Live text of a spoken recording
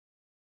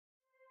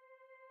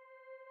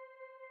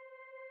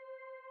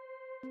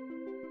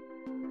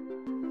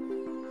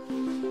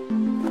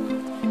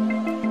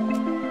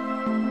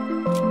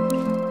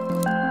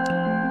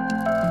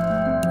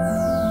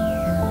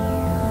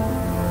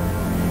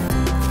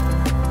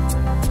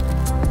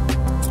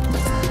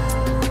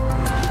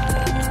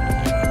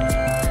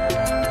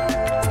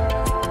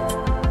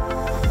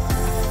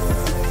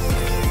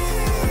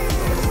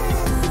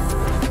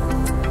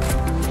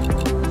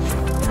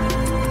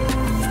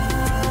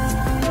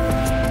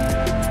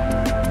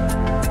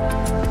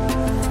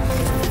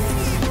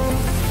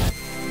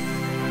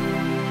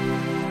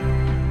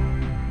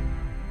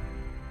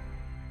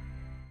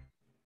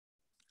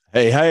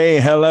Hey,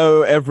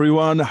 hello,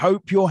 everyone.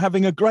 Hope you're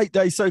having a great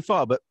day so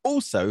far, but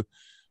also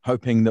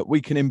hoping that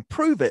we can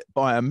improve it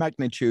by a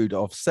magnitude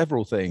of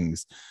several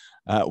things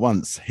at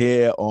once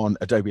here on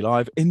Adobe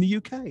Live in the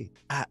UK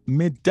at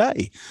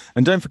midday.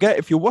 And don't forget,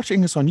 if you're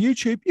watching us on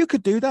YouTube, you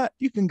could do that.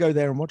 You can go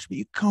there and watch, but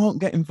you can't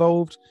get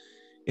involved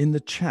in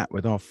the chat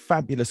with our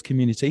fabulous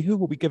community, who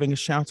we'll be giving a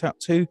shout out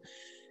to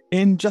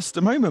in just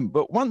a moment.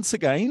 But once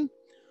again,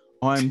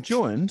 I'm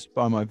joined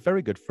by my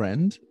very good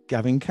friend,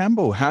 Gavin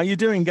Campbell. How are you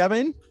doing,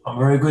 Gavin? I'm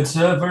very good,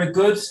 sir. Very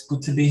good.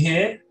 Good to be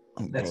here.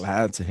 I'm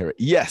glad to hear it.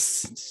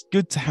 Yes, it's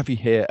good to have you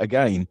here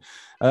again.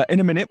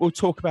 In a minute, we'll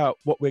talk about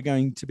what we're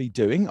going to be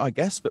doing, I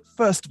guess. But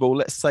first of all,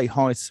 let's say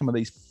hi to some of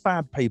these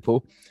fab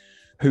people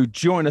who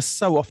join us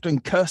so often.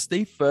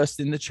 Kirsty,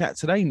 first in the chat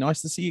today.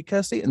 Nice to see you,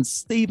 Kirsty. And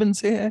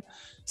Stephen's here.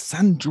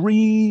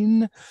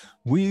 Sandrine.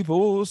 We've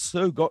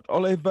also got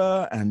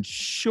Oliver and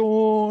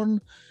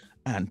Sean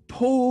and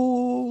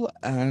Paul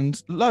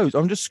and loads.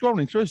 I'm just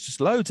scrolling through. It's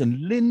just loads. And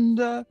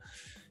Linda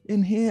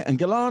in here. And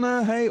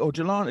Galana. Hey, or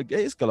Jalana.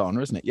 It's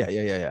Galana, isn't it?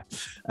 Yeah.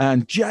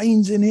 And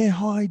Jane's in here.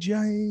 Hi,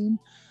 Jane.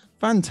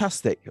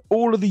 Fantastic.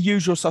 All of the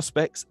usual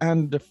suspects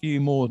and a few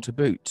more to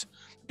boot.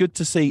 Good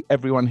to see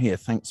everyone here.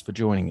 Thanks for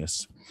joining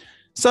us.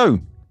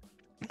 So,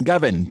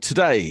 Gavin,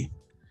 today,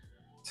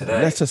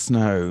 let us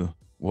know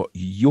what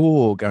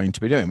you're going to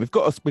be doing. We've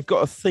got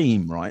a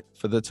theme, right,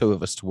 for the two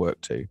of us to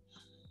work to.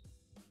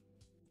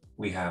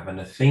 We have, and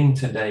the theme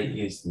today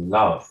is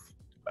love.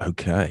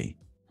 Okay.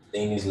 The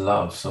theme is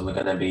love. So we're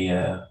going to be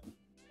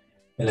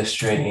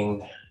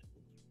illustrating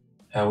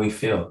how we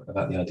feel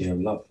about the idea of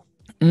love.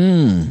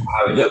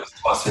 How it looks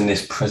to us in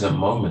this present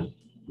moment.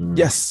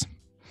 Yes.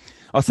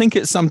 I think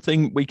it's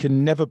something we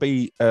can never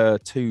be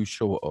too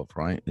short of,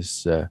 right?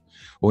 It's or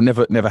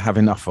never have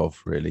enough of,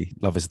 really.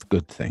 Love is the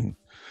good thing.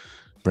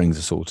 Brings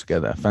us all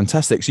together.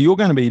 Fantastic. So you're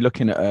going to be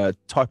looking at a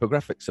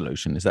typographic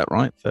solution, is that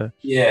right?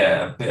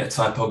 Yeah, a bit of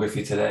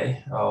typography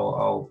today.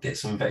 I'll get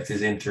some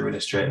vectors in through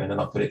Illustrator and then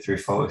I'll put it through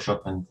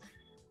Photoshop and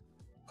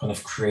kind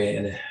of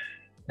create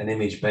an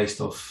image based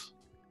off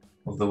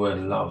of the word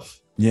love.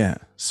 Yeah,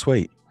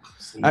 sweet.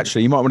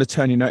 Actually, you might want to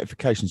turn your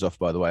notifications off,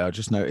 by the way. I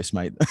just noticed,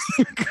 mate,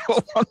 you've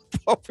got one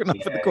popping up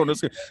at the corner.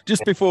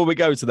 Just before we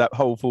go to that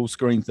whole full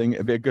screen thing,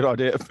 it'd be a good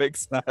idea to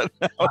fix that.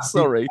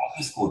 Sorry.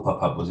 This would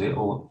pop up, was it?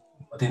 Or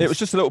it was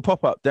just a little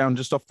pop-up down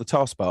just off the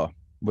taskbar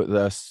with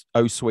the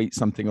oh sweet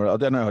something, or I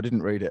don't know. I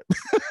didn't read it.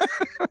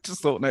 I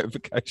just thought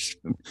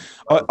notification.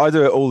 I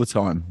do it all the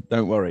time.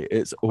 Don't worry.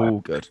 It's all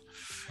good.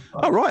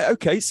 All right.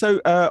 Okay.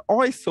 So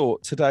I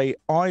thought today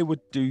I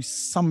would do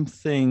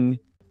something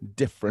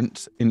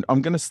different.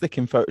 I'm going to stick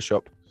in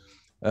Photoshop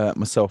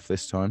myself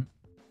this time.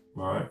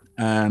 Right.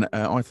 And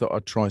I thought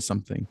I'd try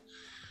something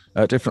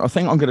different. I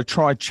think I'm going to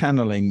try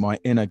channeling my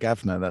inner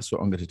Gavner. That's what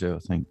I'm going to do, I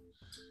think.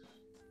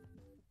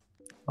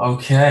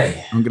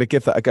 Okay. I'm going to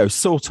give that a go,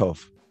 sort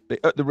of.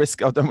 At the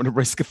risk, I don't want to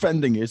risk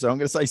offending you, so I'm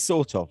going to say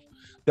sort of.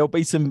 There'll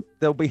be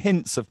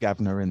hints of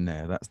Gavner in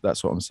there.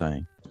 That's what I'm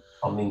saying.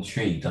 I'm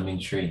intrigued.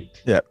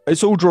 Yeah,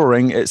 it's all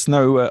drawing. It's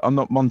no, I'm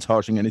not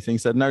montaging anything.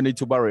 So no need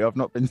to worry. I've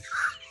not been.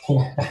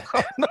 There's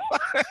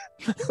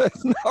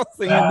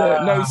nothing in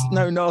there.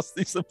 No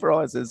nasty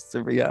surprises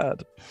to be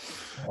had.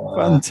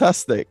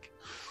 Fantastic.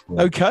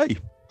 Okay.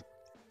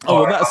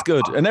 Oh, well, that's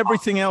good. And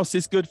everything else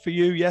is good for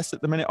you. Yes,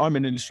 at the minute. I'm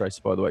in Illustrator,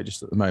 by the way,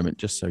 just at the moment,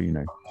 just so you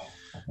know.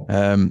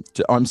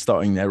 I'm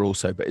starting there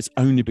also, but it's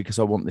only because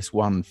I want this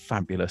one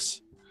fabulous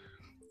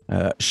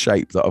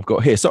shape that I've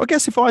got here. So I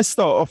guess if I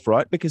start off,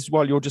 right, because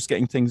while you're just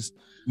getting things,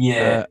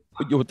 your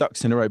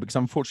ducks in a row, because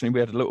unfortunately we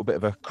had a little bit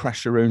of a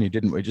crasheroonie,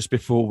 didn't we, just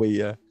before we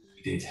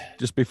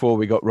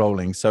got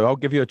rolling. So I'll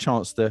give you a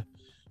chance to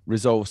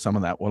resolve some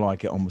of that while I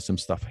get on with some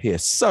stuff here.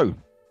 So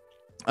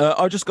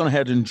I've just gone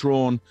ahead and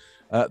drawn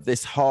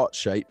this heart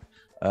shape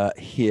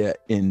here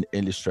in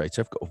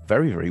Illustrator. I've got a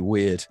very, very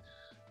weird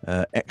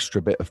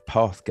extra bit of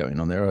path going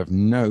on there. I have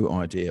no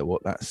idea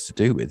what that's to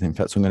do with. In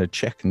fact, I'm going to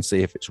check and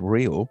see if it's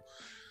real.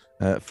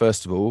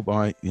 First of all,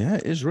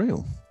 it is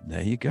real.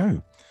 There you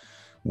go.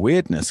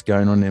 Weirdness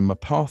going on in my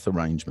path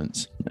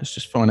arrangements. Let's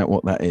just find out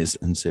what that is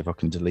and see if I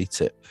can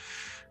delete it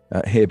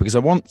here, because I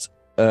want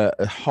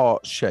a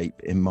heart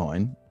shape in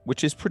mine,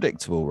 which is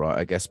predictable, right?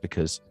 I guess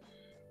because,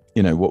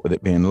 you know, what with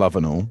it being love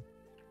and all.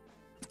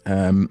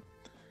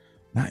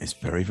 That is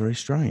very, very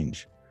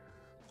strange.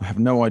 I have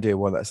no idea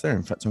why that's there.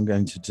 In fact, I'm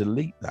going to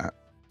delete that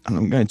and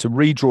I'm going to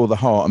redraw the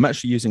heart. I'm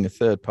actually using a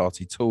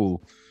third-party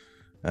tool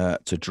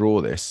to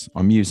draw this,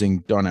 I'm using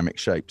dynamic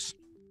shapes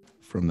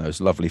from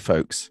those lovely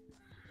folks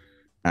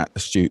at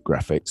Astute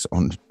Graphics,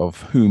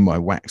 of whom I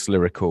wax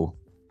lyrical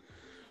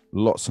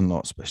lots and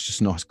lots, but it's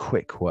just a nice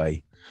quick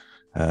way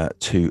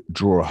to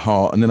draw a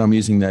heart. And then I'm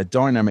using their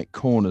dynamic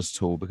corners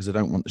tool because I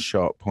don't want the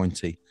sharp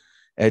pointy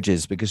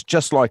edges, because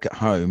just like at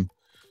home,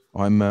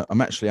 I'm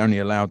actually only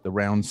allowed the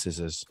round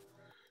scissors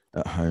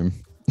at home.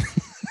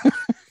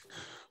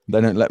 They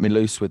don't let me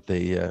loose with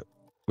the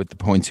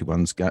pointy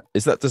ones.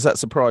 Does that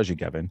surprise you,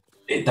 Gavin?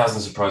 It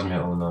doesn't surprise me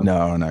at all.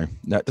 No, no,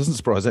 it doesn't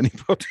surprise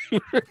anybody.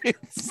 It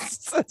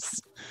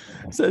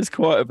says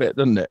quite a bit,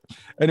 doesn't it?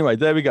 Anyway,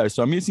 there we go.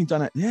 So I'm using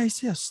dynamic. Yeah, you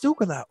see, I've still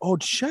got that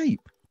odd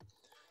shape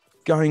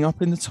going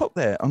up in the top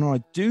there, and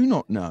I do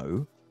not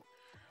know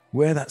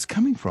where that's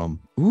coming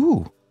from.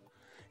 Ooh,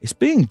 it's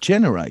being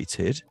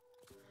generated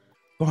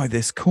by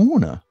this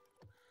corner.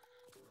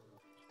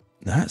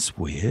 That's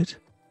weird.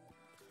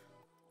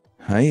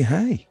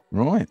 Hey,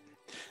 right.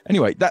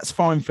 Anyway, that's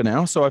fine for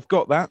now. So I've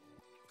got that.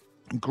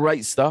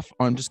 Great stuff.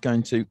 I'm just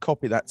going to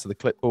copy that to the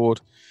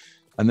clipboard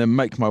and then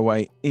make my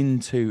way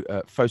into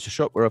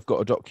Photoshop, where I've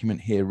got a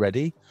document here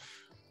ready.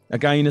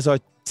 Again, as I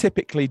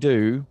typically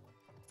do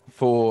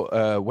for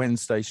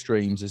Wednesday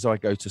streams, is I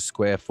go to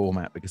square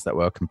format, because that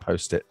way I can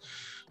post it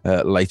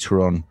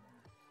later on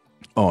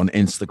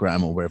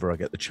Instagram or wherever I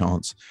get the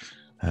chance,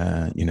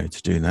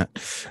 to do that.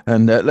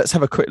 And let's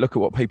have a quick look at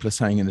what people are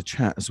saying in the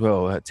chat as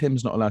well.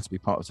 Tim's not allowed to be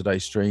part of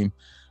today's stream.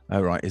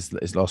 Right,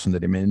 is last one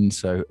that him in.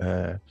 So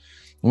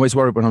I'm always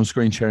worried when I'm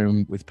screen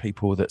sharing with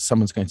people that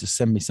someone's going to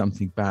send me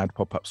something bad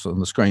pop-ups on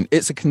the screen.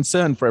 It's a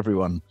concern for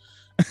everyone,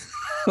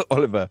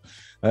 Oliver.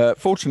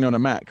 Fortunately, on a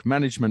Mac,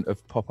 management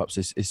of pop-ups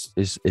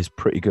is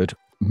pretty good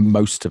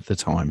most of the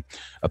time,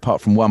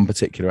 apart from one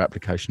particular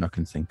application I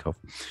can think of.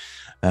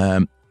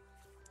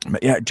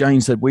 But yeah,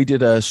 Jane said, we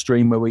did a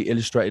stream where we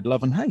illustrated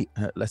love and hate,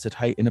 lettered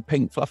hate in a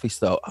pink fluffy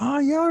style. Oh,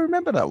 yeah, I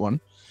remember that one.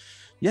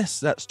 Yes,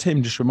 that's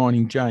Tim just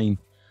reminding Jane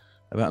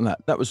about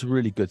that. That was a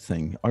really good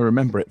thing. I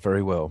remember it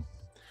very well.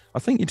 I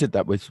think you did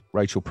that with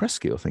Rachel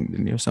Presky, I think,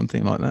 didn't you? Or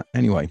something like that.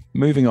 Anyway,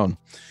 moving on.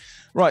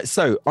 Right,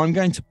 so I'm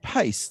going to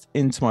paste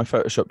into my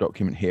Photoshop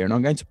document here, and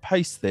I'm going to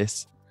paste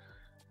this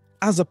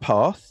as a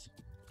path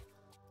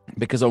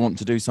because I want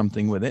to do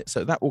something with it.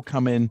 So that will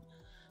come in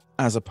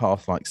as a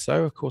path like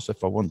so. Of course,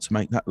 if I want to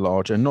make that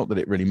larger, not that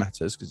it really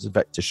matters because it's a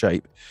vector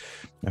shape,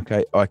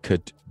 okay, I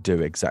could do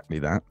exactly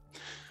that.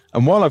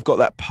 And while I've got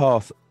that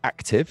path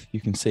active,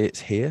 you can see it's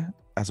here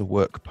as a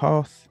work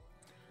path.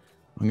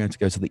 I'm going to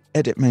go to the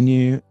edit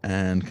menu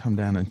and come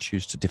down and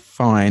choose to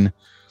define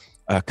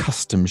a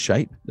custom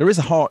shape. There is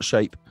a heart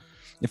shape.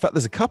 In fact,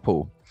 there's a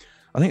couple.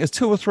 I think there's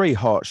 2 or 3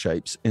 heart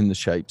shapes in the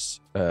shapes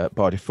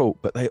by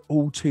default, but they're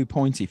all too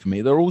pointy for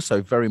me. They're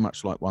also very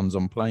much like ones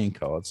on playing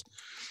cards.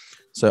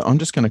 So I'm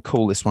just going to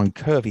call this one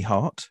Curvy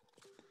Heart.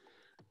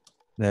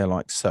 There,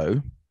 like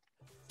so.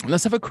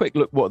 Let's have a quick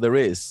look what there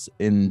is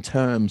in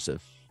terms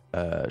of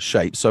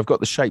shapes. So I've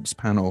got the shapes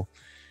panel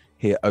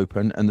here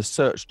open and the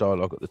search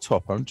dialog at the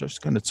top. I'm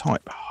just going to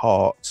type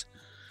heart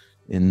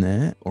in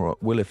there, or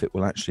will if it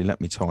will actually let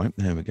me type.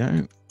 There we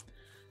go.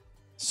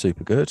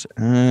 Super good.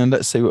 And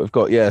let's see what we've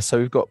got. Yeah, so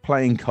we've got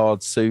playing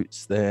card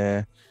suits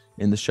there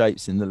in the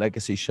shapes, in the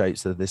legacy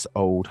shapes of this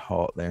old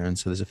heart there. And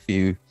so there's a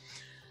few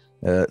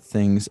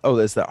things. Oh,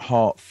 there's that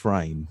heart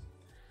frame.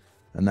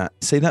 And that,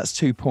 see, that's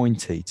too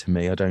pointy to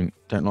me. I don't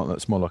like that.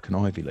 It's more like an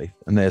ivy leaf.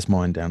 And there's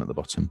mine down at the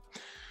bottom,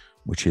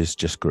 which is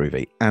just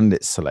groovy, and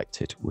it's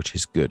selected, which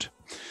is good.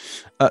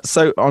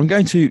 So I'm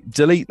going to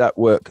delete that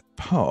work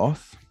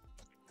path.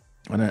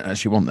 I don't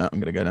actually want that. I'm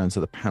going to go down to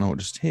the panel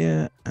just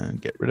here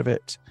and get rid of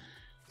it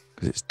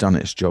because it's done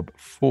its job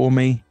for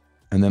me.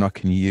 And then I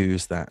can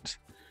use that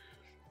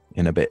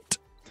in a bit.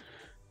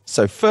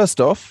 So first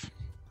off,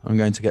 I'm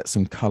going to get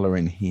some color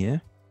in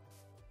here.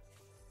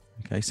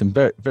 Okay, some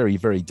very, very,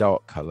 very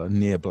dark color,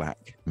 near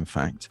black, in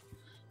fact,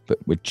 but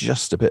with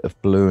just a bit of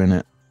blue in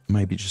it.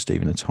 Maybe just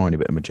even a tiny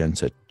bit of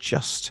magenta,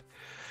 just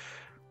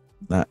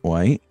that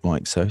way,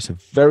 like so. So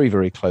very,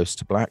 very close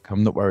to black.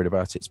 I'm not worried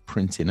about its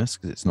printiness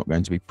because it's not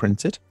going to be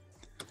printed.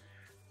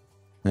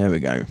 There we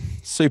go.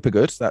 Super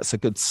good. That's a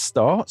good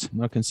start.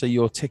 And I can see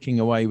you're ticking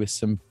away with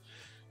some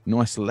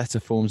nice letter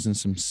forms and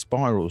some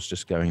spirals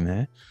just going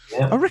there.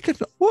 Yeah. I reckon,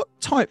 what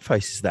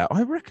typeface is that?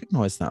 I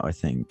recognize that, I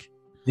think.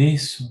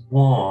 This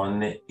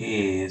one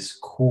is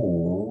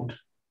called,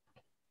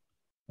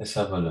 let's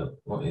have a look.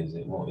 What is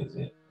it? What is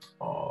it?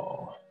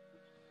 Oh,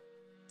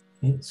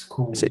 it's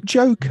called. Is it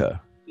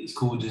Joker? It's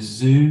called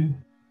Zoo.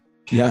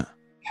 Yeah.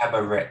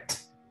 Cabaret.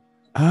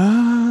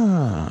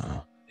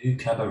 Ah. Zoo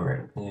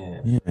Cabaret.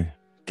 Yeah. Yeah.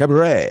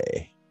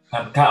 Cabaret.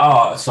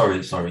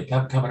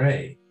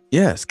 Cabaret.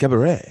 Yes,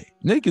 cabaret.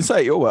 No, you can say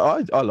it your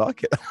way. I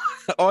like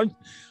it.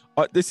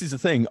 This is the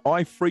thing.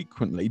 I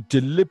frequently,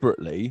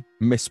 deliberately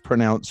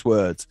mispronounce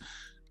words,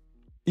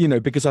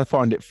 because I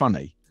find it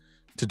funny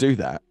to do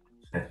that.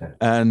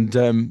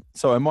 And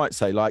so I might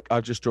say, like,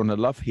 I've just drawn a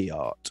love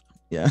heart.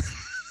 Yeah.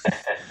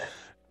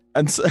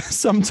 And so,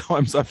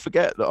 sometimes I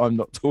forget that I'm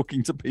not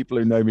talking to people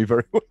who know me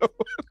very well.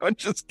 I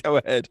just go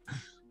ahead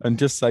and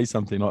just say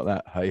something like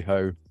that. Hey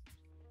ho,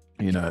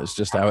 you know, it's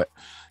just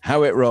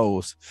how it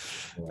rolls.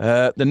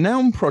 The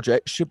noun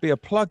project should be a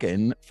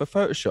plugin for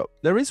Photoshop.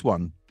 There is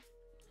one.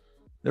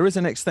 There is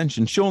an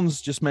extension.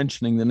 Sean's just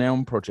mentioning the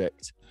noun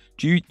project.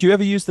 Do you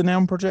ever use the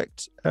noun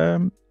project?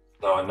 No.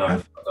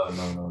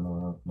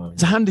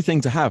 It's a handy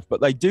thing to have,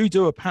 but they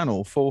do a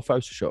panel for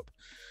Photoshop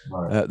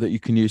that you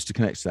can use to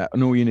connect to that,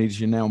 and all you need is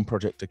your noun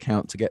project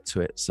account to get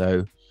to it.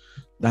 So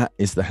that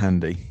is the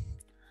handy.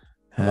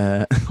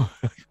 I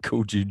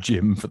called you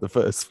Jim for the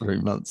first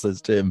 3 months,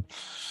 says Tim.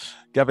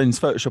 Gavin's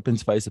Photoshop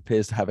interface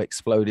appears to have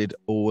exploded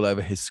all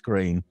over his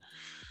screen.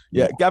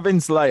 Yeah,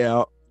 Gavin's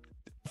layout.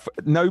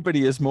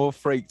 Nobody is more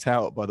freaked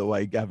out by the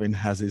way Gavin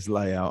has his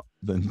layout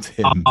than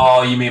Tim.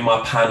 Oh, you mean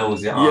my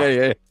panels?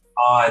 Yeah.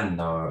 I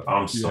know.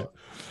 I'm sorry.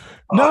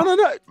 No.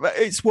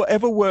 It's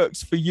whatever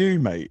works for you,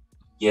 mate.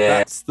 Yeah.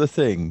 That's the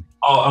thing.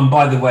 Oh, and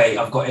by the way,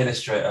 I've got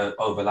Illustrator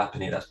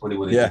overlapping it. That's probably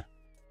what it is.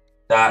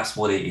 That's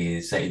what it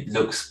is. It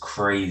looks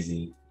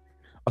crazy.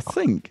 I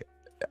think,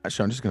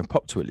 actually, I'm just going to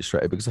pop to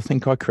Illustrator because I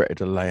think I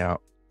created a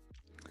layout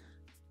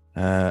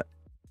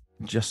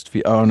just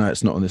for, oh no,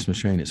 it's not on this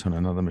machine. It's on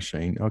another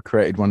machine. I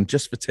created one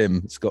just for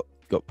Tim. It's got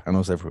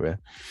panels everywhere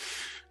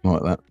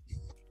like that.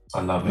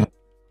 I love it.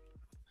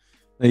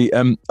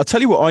 I'll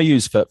tell you what I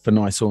use for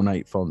nice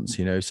ornate fonts.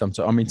 You know,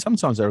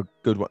 sometimes there are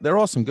good ones. There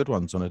are some good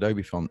ones on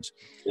Adobe fonts.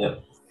 Yeah.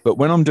 But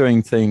when I'm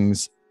doing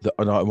things that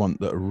I want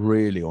that are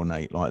really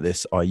ornate like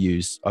this, I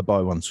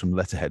buy ones from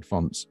Letterhead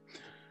Fonts.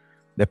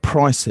 They're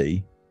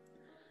pricey.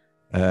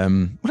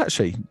 Well,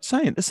 actually,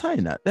 saying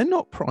that, they're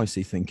not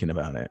pricey thinking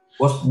about it.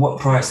 What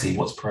pricey?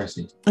 What's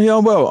pricey? Yeah,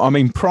 well, I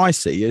mean,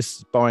 pricey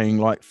is buying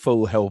like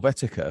full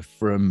Helvetica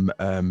from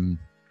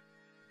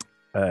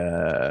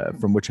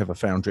whichever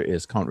foundry it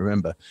is, can't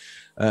remember.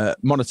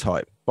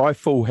 Monotype. Buy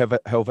full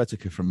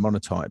Helvetica from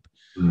Monotype.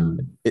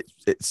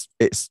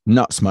 It's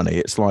nuts money.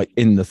 It's like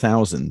in the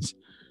thousands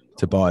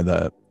to buy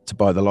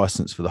the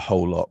license for the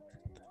whole lot.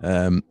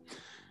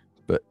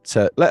 But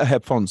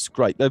Letterhead Fonts,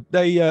 great.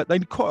 They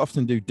quite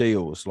often do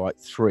deals like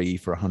 3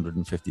 for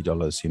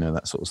 $150, you know,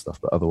 that sort of stuff.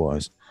 But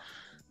otherwise,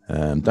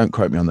 don't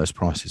quote me on those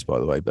prices, by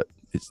the way. But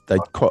they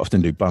quite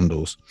often do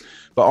bundles.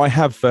 But I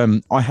have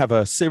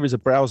a series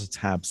of browser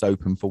tabs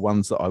open for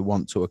ones that I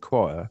want to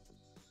acquire,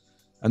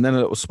 and then a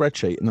little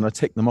spreadsheet, and then I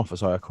tick them off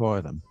as I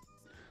acquire them.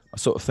 I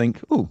sort of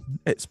think, oh,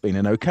 it's been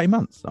an okay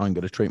month. I'm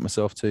going to treat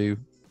myself to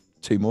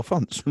 2 more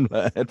fonts from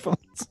Letterhead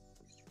Fonts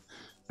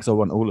because I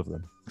want all of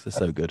them because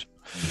they're so good.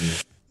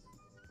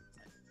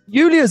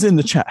 Yulia's in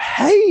the chat.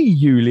 Hey,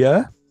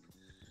 Yulia.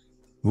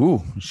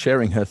 Ooh,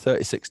 sharing her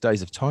 36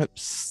 days of type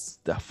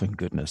stuff and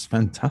goodness.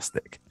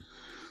 Fantastic.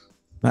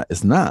 That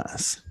is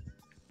nice.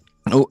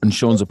 Oh, and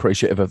Sean's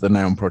appreciative of the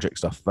noun project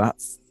stuff.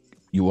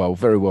 You are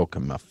very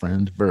welcome, my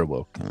friend. Very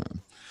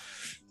welcome.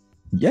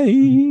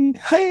 Yay.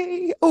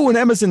 Hey. Oh, and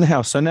Emma's in the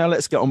house. So now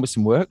let's get on with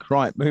some work.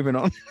 Right, moving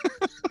on.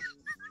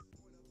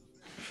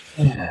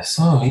 I'm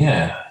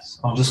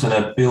just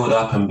gonna build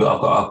up and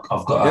I've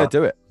got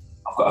do it.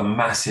 I've got a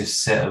massive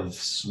set of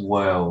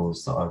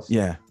swirls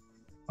that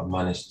I've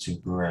managed to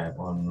grab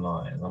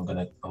online. I'm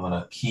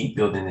gonna keep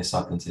building this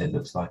up until it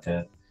looks like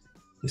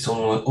it's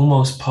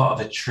almost part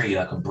of a tree,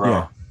 like a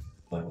branch.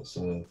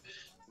 Yeah.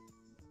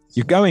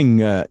 You're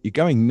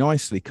going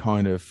nicely,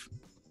 kind of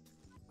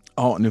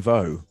Art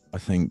Nouveau, I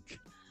think.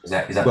 Is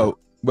that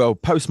well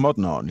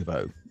postmodern Art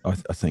Nouveau,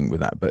 I think,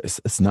 with that, but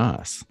it's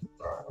nice.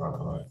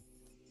 Right.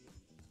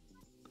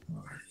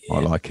 I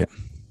like it.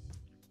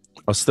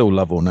 I still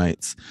love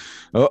ornates.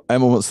 Oh,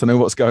 Emma wants to know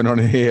what's going on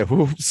in here.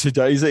 Whoopsie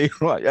daisy.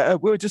 Right, yeah,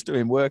 we're just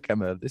doing work,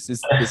 Emma. This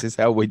is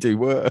how we do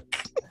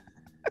work.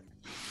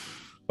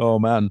 Oh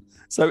man.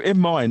 So in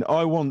mine,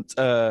 I want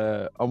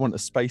a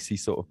spacey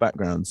sort of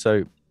background.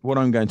 So what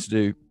I'm going to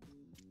do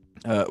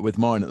with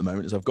mine at the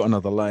moment is I've got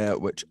another layout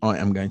which I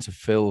am going to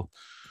fill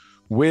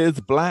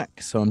with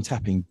black. So I'm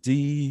tapping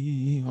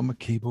D on my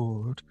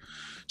keyboard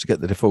to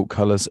get the default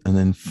colors and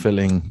then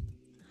filling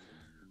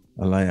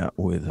a layout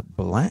with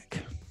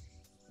black.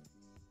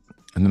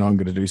 And then I'm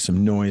going to do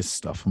some noise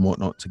stuff and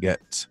whatnot to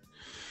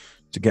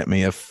get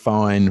me a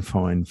fine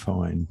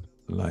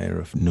layer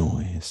of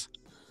noise.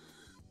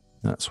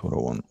 That's what I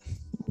want.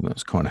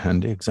 That's kind of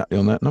handy, exactly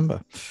on that number.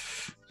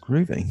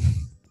 Groovy.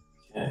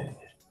 Okay.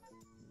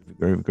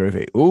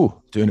 Groovy.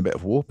 Oh, doing a bit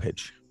of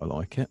warpage. I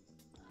like it.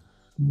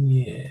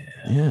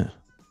 Yeah.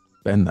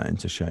 Bend that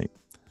into shape.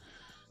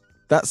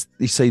 That's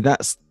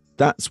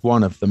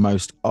one of the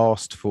most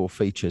asked for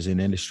features in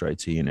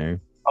Illustrator, you know.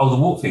 Oh, the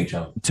warp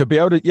feature. To be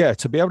able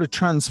to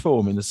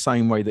transform in the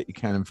same way that you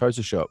can in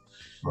Photoshop.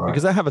 Right.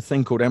 Because they have a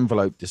thing called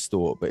envelope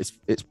distort, but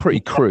it's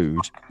pretty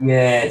crude.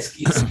 Yeah, it's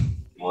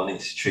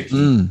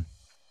tricky.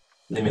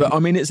 But I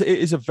mean, it's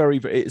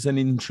an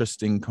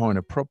interesting kind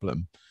of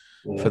problem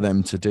for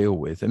them to deal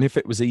with. And if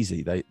it was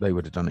easy, they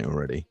would have done it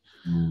already.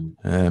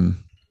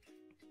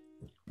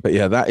 But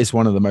yeah, that is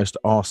one of the most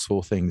asked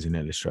for things in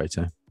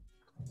Illustrator.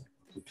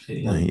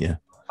 Yeah.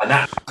 And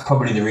that's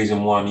probably the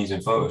reason why I'm using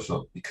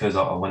Photoshop, because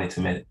I wanted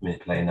to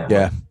manipulate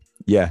that.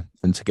 Yeah,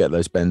 and to get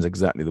those bends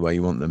exactly the way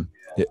you want them.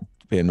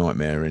 be a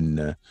nightmare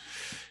in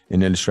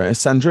Illustrator.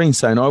 Sandrine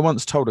saying, I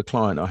once told a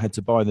client I had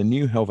to buy the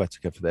new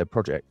Helvetica for their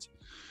project,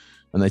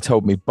 and they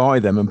told me buy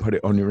them and put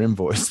it on your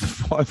invoice. The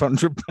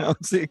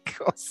 £500 it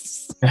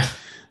costs.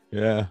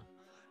 Yeah,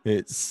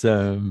 it's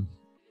it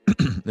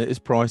is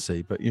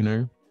pricey, but you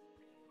know,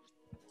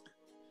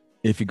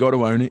 if you got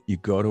to own it, you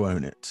got to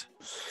own it.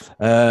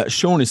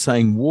 Sean is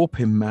saying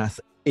warping math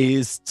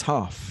is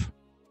tough.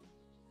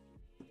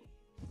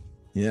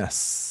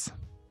 Yes,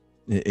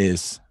 it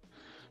is.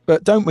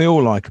 But don't we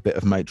all like a bit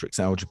of matrix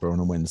algebra on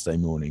a Wednesday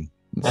morning?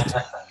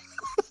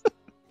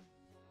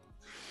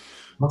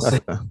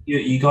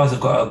 You guys have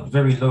got a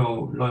very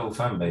loyal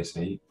fan base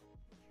here.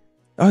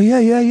 Oh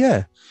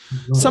yeah.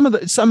 Some of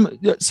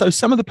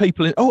the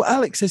people in. Oh,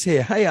 Alex is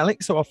here. Hey,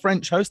 Alex. So our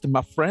French host and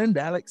my friend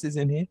Alex is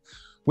in here.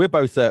 We're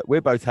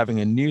both having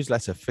a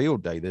newsletter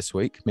field day this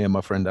week. Me and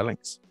my friend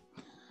Alex.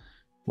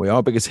 We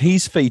are, because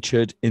he's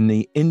featured in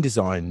the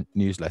InDesign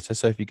newsletter.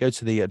 So if you go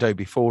to the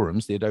Adobe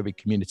forums, the Adobe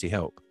Community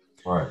Help,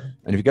 right,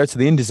 and if you go to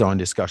the InDesign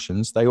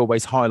discussions, they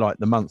always highlight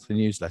the monthly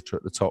newsletter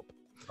at the top.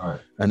 Right.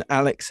 And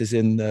Alex is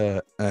in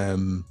the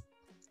InDesign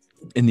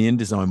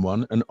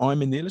one, and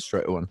I'm in the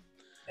Illustrator one.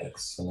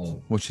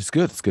 Excellent. Which is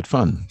good. It's good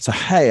fun. So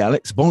hey,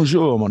 Alex,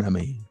 bonjour, mon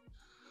ami.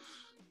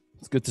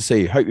 It's good to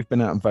see you. Hope you've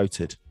been out and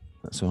voted.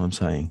 That's all I'm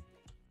saying.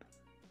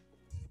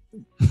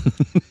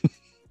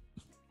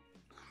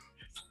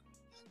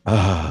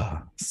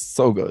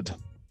 So good.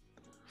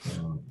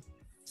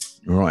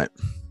 Right.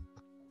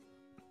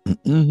 How's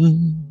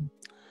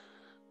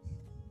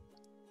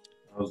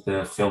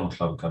the film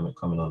club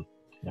coming on?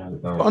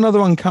 Got another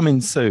one coming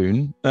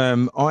soon.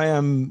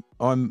 I'm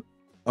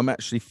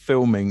actually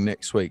filming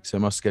next week, so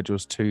my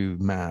schedule's too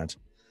mad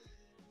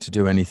to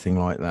do anything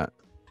like that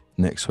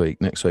next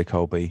week. Next week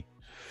I'll be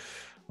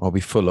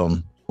full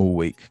on all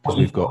week, because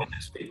we've got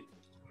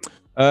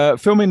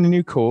filming a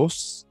new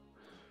course.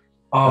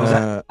 Oh, is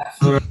that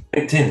for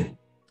LinkedIn?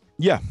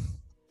 Yeah.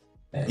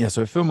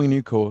 So we're filming a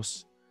new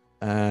course,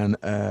 and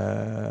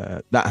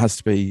that has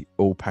to be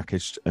all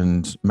packaged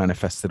and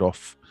manifested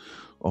off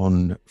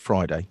on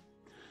Friday.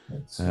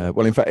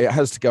 Well, in fact, it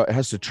has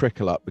to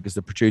trickle up, because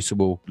the producer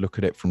will look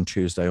at it from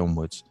Tuesday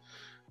onwards.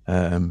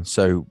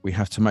 So we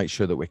have to make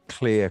sure that we're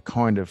clear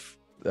kind of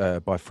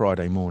by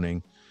Friday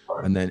morning,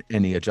 and then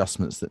any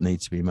adjustments that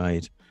need to be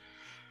made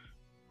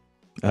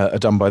are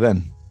done by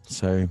then.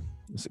 So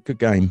it's a good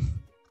game.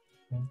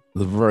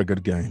 It's a very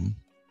good game.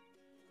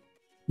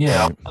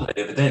 Yeah, I was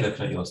the other day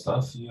looking at your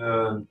stuff.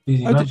 You're a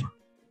busy man.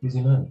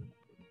 Busy man.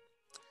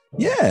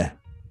 Yeah.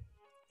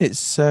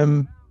 It's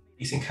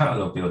decent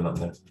catalogue building up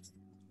there.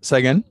 Say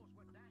again?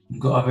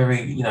 You've got a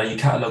very, your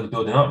catalogue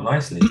building up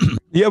nicely.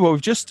 Yeah, well,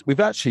 we've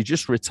actually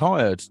just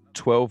retired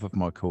 12 of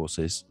my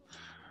courses.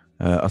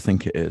 I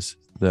think it is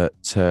that.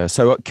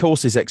 So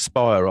courses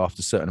expire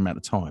after a certain amount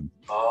of time.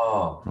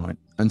 Oh. Right.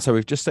 And so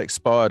we've just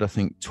expired, I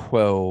think,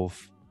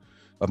 12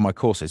 of my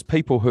courses.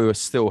 People who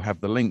still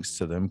have the links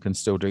to them can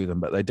still do them,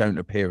 but they don't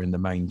appear in the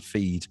main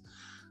feed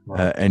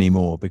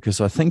anymore,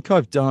 because I think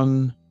I've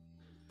done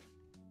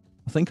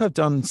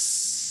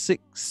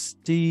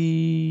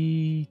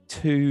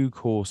 62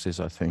 courses,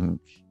 I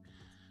think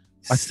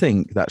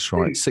that's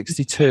right.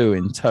 62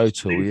 in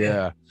total.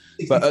 Yeah.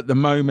 But at the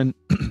moment,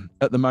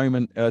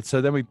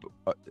 so then we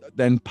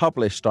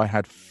published, I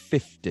had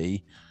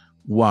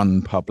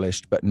 51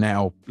 published, but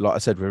now, like I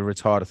said, we're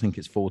retired. I think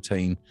it's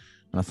 14.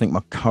 And I think my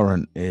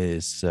current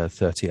is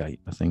 38.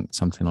 I think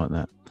something like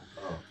that.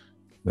 Oh.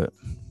 But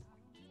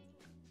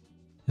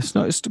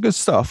it's good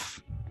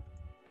stuff.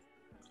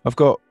 I've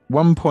got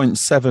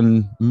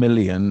 1.7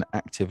 million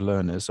active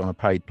learners on a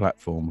paid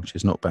platform, which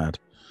is not bad.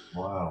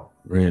 Wow.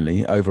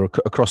 Really,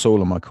 across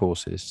all of my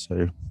courses.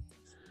 So,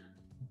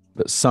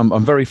 but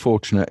I'm very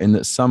fortunate in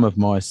that some of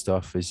my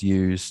stuff is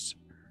used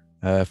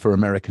for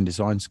American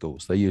design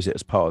schools. They use it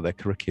as part of their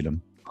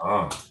curriculum.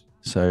 Oh.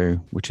 So,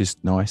 which is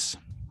nice.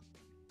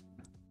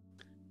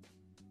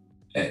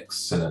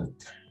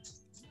 Excellent.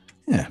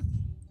 Yeah.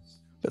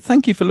 But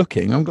thank you for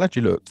looking. I'm glad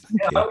you looked.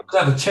 Thank you. I'm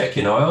glad to check,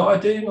 I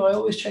do. I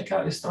always check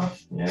out this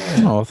stuff. Yeah.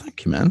 Oh,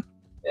 thank you, man.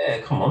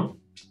 Yeah, come on.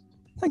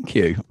 Thank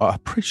you. I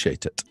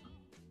appreciate it.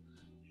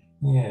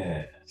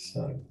 Yeah,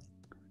 so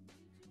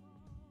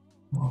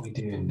what are we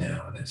doing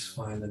now? Let's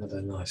find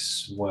another nice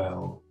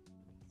swell.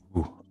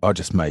 Ooh, I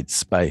just made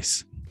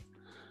space.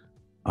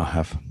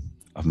 I've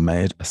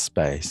made a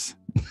space.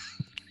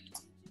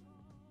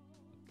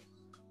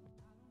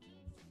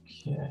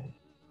 Okay.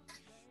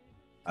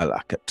 I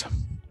like it.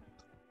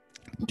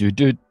 Do.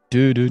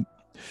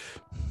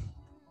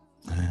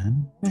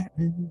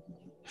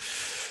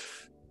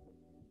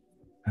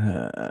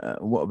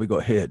 What have we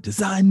got here?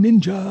 Design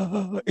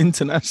Ninja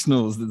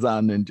Internationals.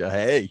 Design Ninja.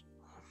 Hey.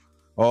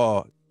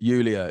 Oh,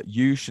 Yulia,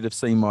 you should have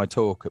seen my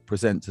talk at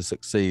Present to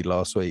Succeed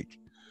last week.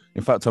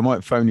 In fact, I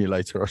might phone you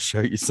later. I'll show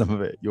you some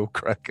of it. You'll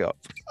crack up.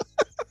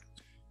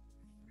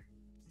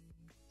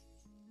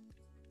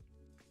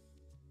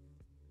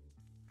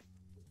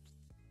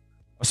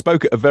 I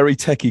spoke at a very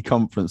techie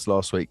conference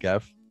last week,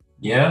 Gav.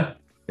 Yeah?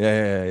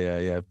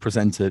 Yeah.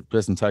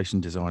 Presentation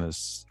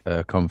designers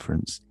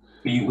conference.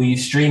 Were you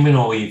streaming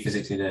or were you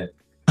physically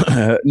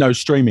there? No,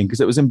 streaming,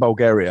 because it was in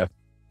Bulgaria.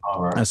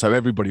 All right. And so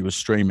everybody was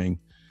streaming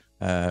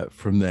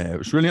from there.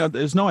 It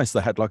was nice.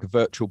 They had like a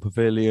virtual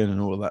pavilion and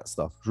all of that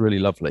stuff. It was really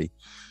lovely.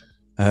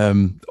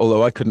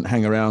 Although I couldn't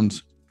hang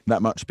around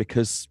that much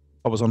because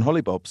I was on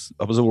hollybobs.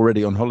 I was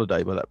already on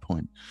holiday by that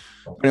point.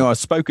 Anyway, I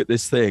spoke at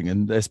this thing,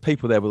 and there's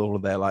people there with all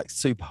of their like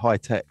super high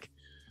tech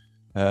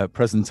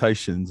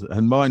presentations,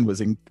 and mine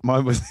was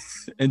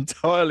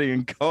entirely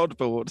in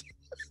cardboard.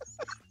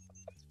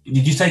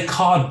 Did you say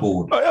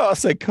cardboard? Oh, yeah, I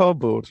said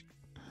cardboard.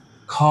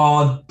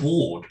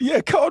 Cardboard.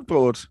 Yeah,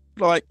 cardboard.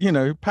 Like,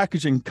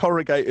 packaging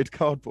corrugated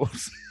cardboard.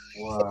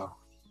 Wow.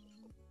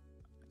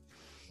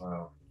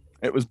 Wow.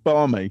 It was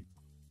balmy.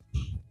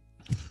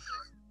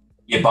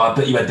 Yeah, but I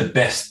bet you had the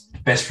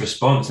best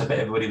response. I bet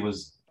everybody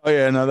was. Oh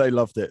yeah, no, they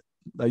loved it.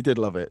 They did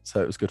love it, so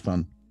it was good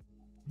fun.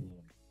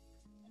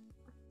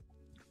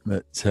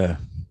 But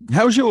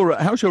how's your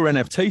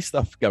NFT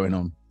stuff going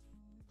on?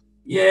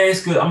 Yeah,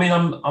 it's good. I mean,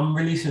 I'm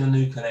releasing a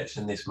new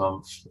collection this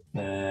month,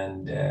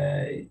 and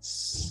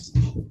it's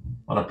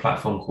on a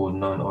platform called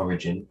Known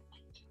Origin.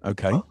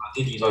 Okay. I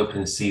did use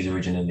OpenSeas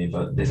originally,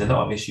 but there's a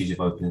lot of issues with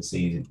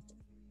OpenSeas.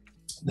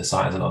 The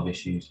site has a lot of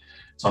issues,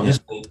 so I'm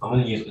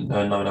going to use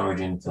Known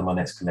Origin for my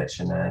next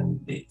collection, and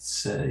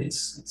it's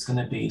going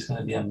to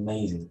be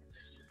amazing.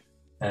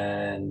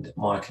 And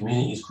my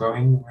community is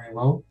growing very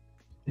well.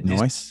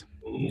 Nice.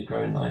 Community is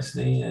growing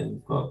nicely, and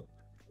we've got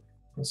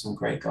some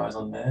great guys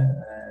on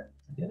there.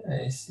 Yeah,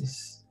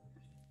 it's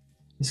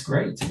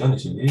great, to be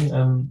honest with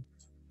you.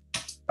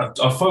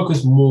 I've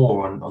focused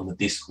more on the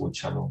Discord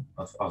channel.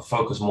 I've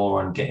focused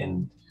more on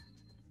getting,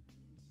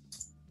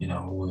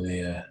 all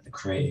the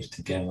creatives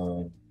together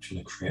and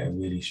trying to create a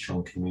really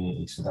strong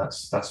community. So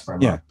that's very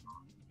much.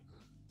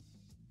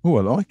 Oh,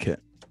 I like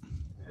it.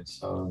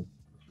 So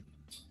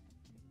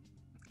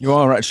you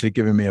are actually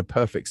giving me a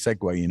perfect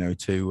segue,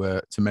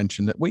 to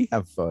mention that we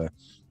have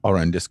our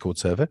own Discord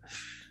server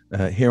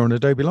here on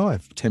Adobe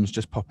Live. Tim's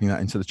just popping that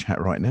into the chat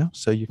right now,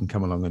 so you can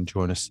come along and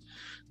join us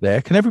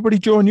there. Can everybody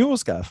join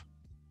yours, Gav?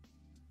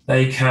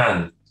 They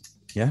can.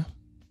 Yeah,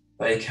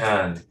 they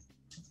can.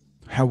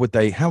 How would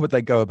they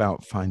go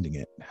about finding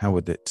it? How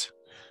would it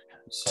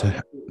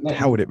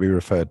be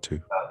referred to?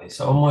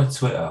 So on my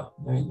Twitter,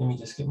 let me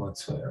just get my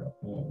Twitter up.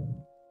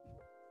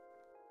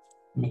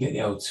 Let me get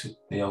the old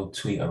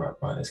tweeter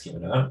up. Right, let's get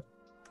rid of that.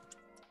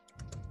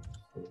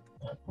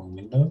 That one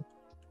window.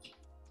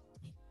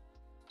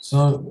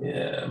 So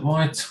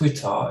my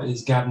Twitter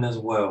is Gaviner's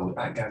World,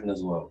 at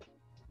Gaviner's World.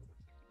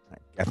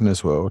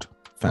 Gaviner's World,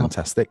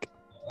 fantastic.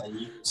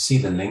 You can see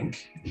the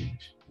link in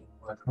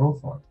my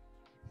profile.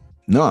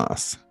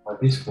 Nice. My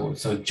Discord.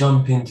 So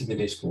jump into the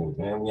Discord,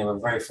 man. We have a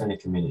very friendly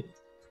community.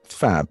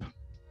 Fab.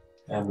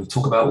 And we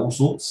talk about all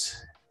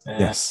sorts.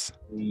 Yes.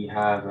 We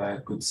have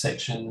a good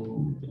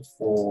section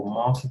for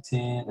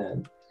marketing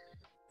and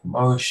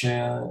promotion,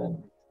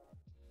 and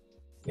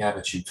we have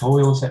a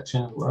tutorial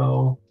section as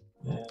well.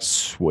 Yeah.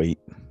 Sweet.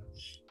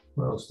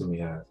 What else do we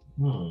have?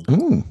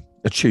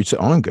 A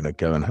tutor. I'm going to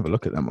go and have a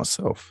look at that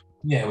myself.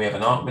 Yeah, we have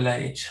an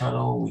art-related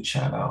channel. We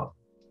chat about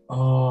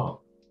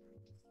art.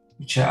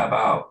 We chat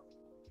about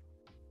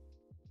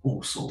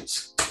all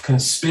sorts,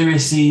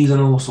 conspiracies and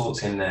all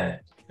sorts in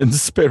there.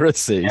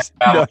 Conspiracies?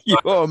 Yeah,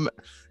 no,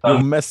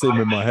 you're messing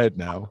with my head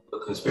now.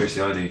 What conspiracy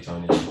I do,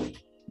 Tony?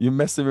 You're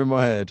messing with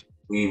my head.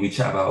 We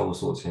chat about all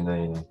sorts in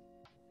there,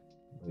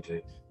 We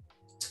do.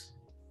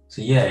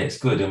 So yeah, it's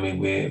good. I mean,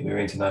 we're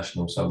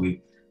international, so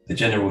the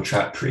general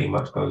chat pretty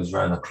much goes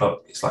around the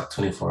clock. It's like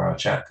 24-hour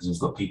chat because we've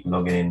got people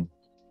logging in.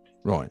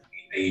 Right.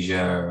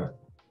 Asia,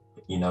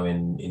 in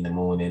the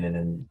morning, and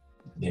then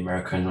the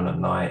Americans on at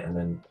night, and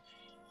then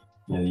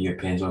the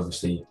Europeans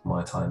obviously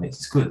my time.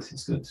 It's good.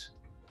 It's good.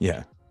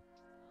 Yeah.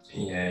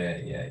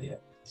 Yeah.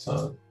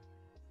 So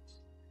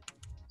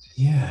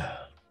yeah.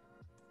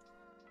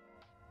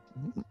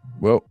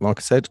 Well, like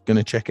I said,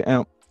 gonna check it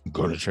out.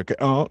 Check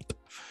it out.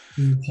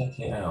 Check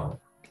it out.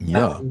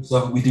 Yeah.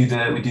 So we do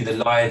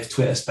the live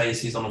Twitter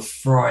Spaces on a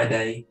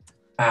Friday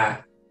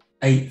at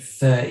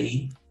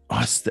 8:30.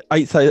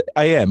 8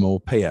 a.m. or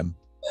p.m.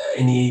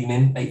 In the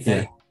evening,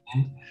 8:30.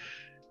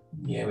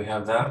 Yeah, we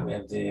have that. We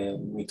have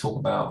we talk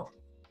about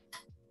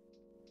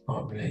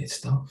art-related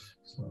stuff.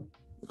 So.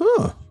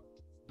 Oh.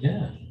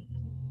 Yeah.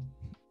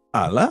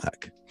 I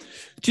like.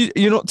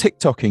 You're not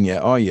TikToking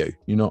yet, are you?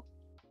 You're not.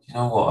 You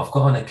know what? I've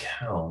got an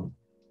account,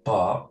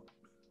 but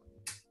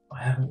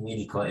I haven't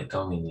really got it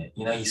going yet.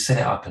 You set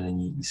it up and then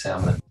you say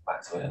I'm going to come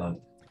back to it,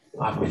 and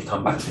I haven't really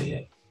come back to it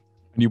yet.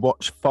 And you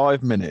watch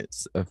 5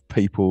 minutes of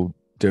people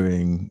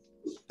doing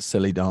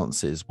silly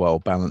dances while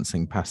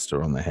balancing pasta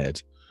on their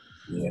head.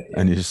 Yeah.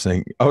 And you just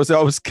think, I was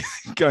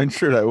going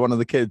through that with one of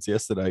the kids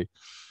yesterday.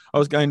 I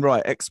was going,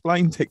 right,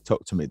 explain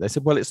TikTok to me. They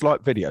said, well, it's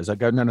like videos. I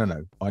go,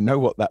 no. I know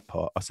what that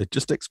part. I said,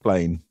 just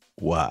explain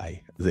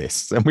why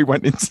this. And we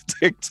went into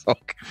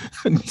TikTok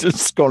and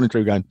just scrolling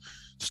through going,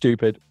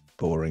 stupid,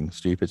 boring,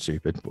 stupid,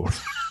 boring.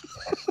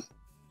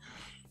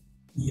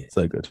 Yeah.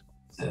 So good.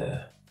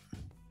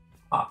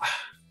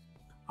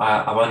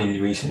 I've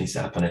only recently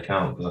set up an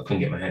account because I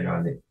couldn't get my head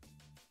around it.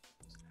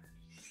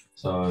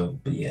 So,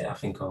 but yeah, I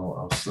think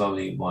I'll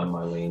slowly wind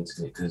my way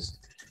into it because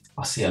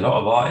I see a lot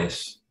of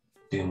artists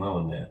doing well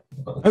on there.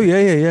 Oh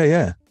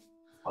yeah.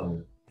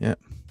 Yeah.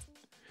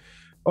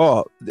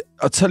 Oh,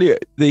 I'll tell you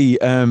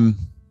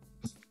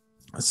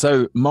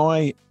so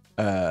my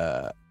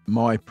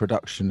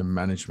production and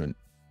management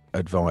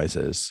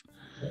advisors,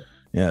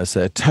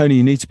 said, Tony,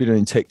 you need to be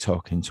doing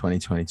TikTok in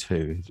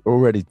 2022.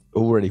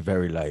 Already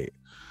very late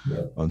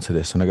onto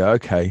this. And I go,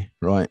 okay,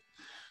 right.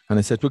 And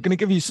they said, we're going to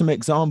give you some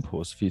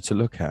examples for you to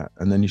look at.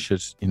 And then you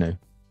should,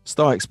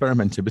 start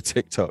experimenting with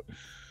TikTok.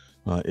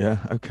 Like, yeah,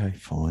 okay,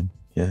 fine.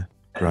 Yeah,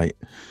 great.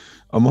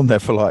 I'm on there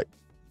for like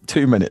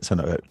 2 minutes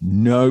and I go,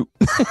 no.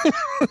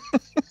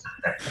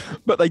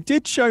 But they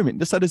did show me.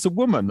 So there's a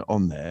woman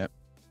on there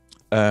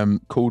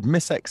called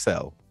Miss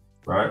Excel.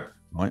 Right.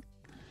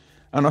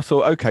 And I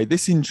thought, okay,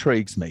 this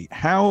intrigues me.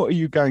 How are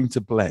you going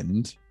to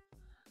blend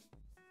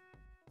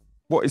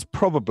what is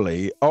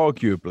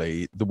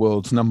arguably the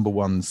world's #1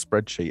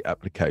 spreadsheet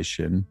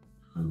application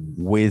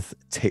with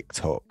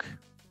TikTok?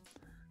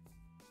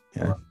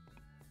 Yeah. Right.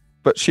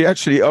 But she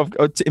actually,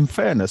 in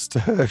fairness to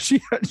her,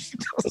 she actually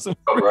does a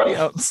really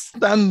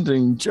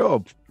outstanding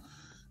job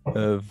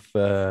of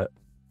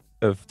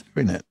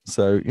doing it.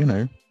 So,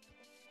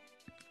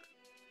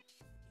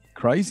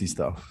 crazy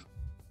stuff.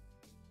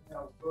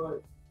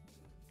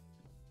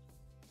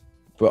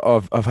 But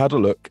I've had a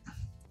look,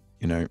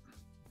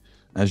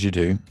 as you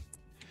do.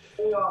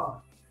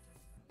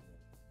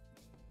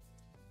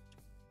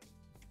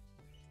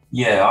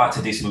 Yeah, I had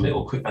to do some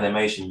little quick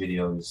animation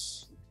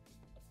videos.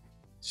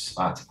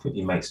 I had to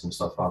quickly make some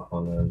stuff up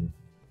on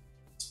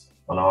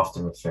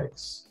After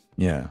Effects.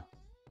 Yeah.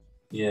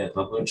 Yeah,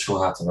 but I wasn't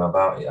sure how to go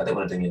about it. I didn't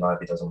want to do any live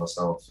videos on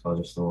myself, so I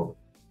just thought,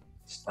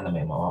 just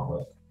animate my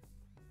artwork.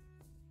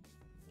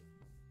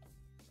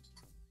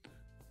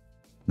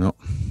 No.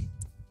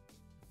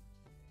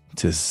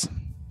 It is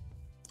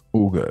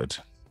all good.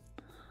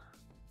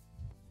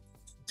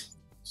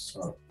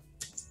 So.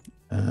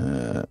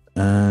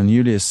 And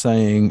Yulia's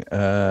saying,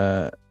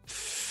 I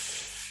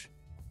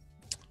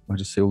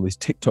just see all these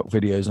TikTok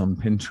videos on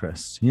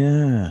Pinterest.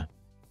 Yeah.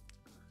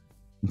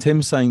 And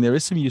Tim's saying there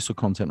is some useful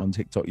content on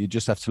TikTok. You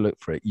just have to look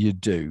for it. You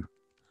do.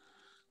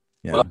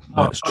 Yeah, well,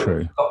 that's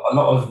true. A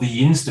lot of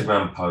the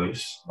Instagram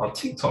posts are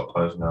TikTok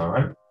posts now,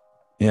 right?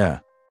 Yeah.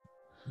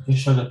 It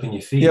just shows up in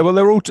your feed. Yeah, well,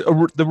 they're all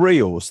the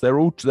reels. They're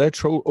all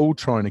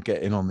trying to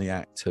get in on the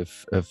act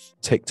of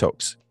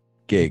TikTok's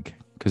gig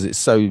because it's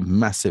so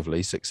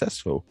massively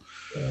successful.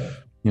 Yeah.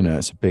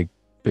 It's a big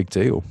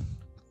deal.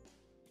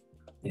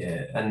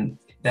 Yeah, and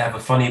they have a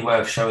funny way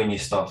of showing you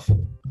stuff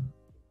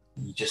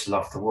you just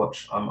love to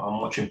watch. I'm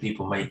watching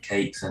people make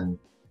cakes and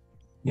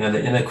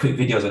the quick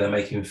videos where they're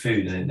making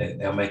food and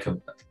they'll make a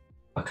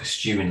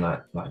stew in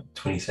like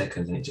 20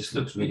 seconds and it just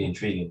looks really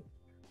intriguing.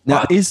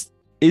 Now,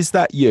 is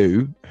that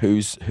you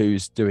who's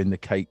doing the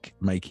cake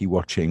makey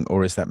watching,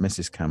 or is that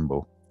Mrs.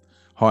 Campbell?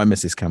 Hi,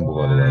 Mrs. Campbell,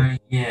 by the way.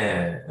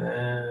 Yeah,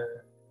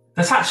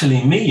 that's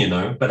actually me,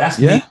 but that's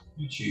me on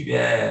YouTube.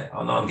 Yeah,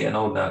 I know I'm getting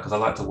old now because I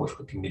like to watch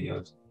cooking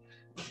videos.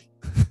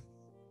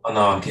 I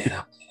know I'm getting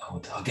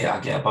old. I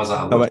get a buzz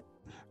out of it.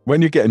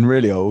 When you're getting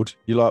really old,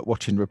 you like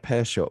watching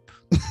Repair Shop.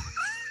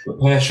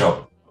 Repair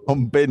Shop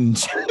on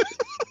binge.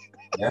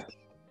 Yeah.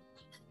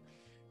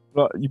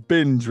 Like you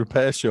binge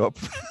Repair Shop.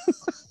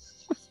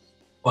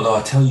 Although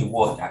I tell you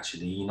what,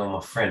 actually,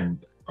 my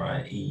friend,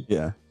 right? He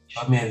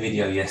showed me a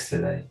video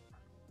yesterday.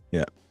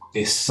 Yeah.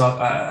 This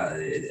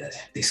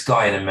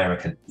guy in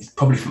America, he's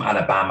probably from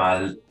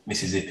Alabama,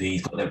 Mississippi.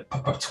 He's got the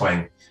proper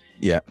twang.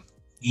 Yeah.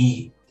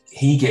 He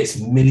gets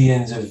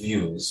millions of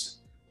viewers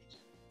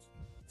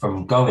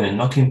from going and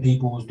knocking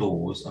people's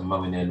doors and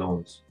mowing their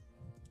lawns.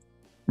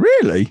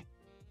 Really?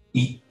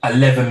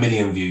 11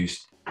 million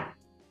views.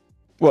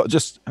 Well,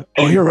 just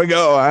here we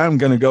go. I'm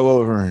gonna go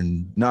over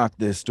and knock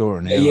this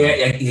door. Yeah,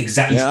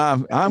 exactly.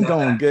 Yeah, I'm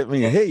going to get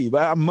me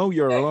I'll mow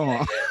your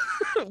lawn.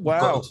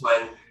 Wow.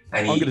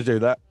 And I'm gonna do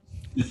that.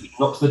 He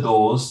knocks the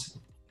doors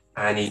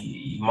and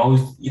he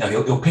mows.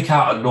 He'll pick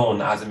out a lawn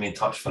that hasn't been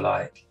touched for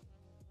like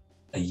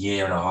a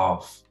year and a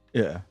half.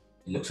 Yeah.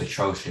 It looks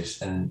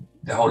atrocious, and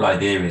the whole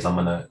idea is I'm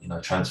gonna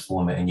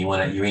transform it, and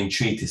you're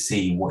intrigued to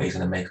see what he's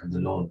gonna make of the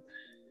lawn.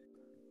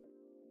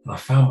 And I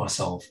found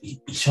myself,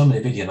 he showed me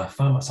the video and I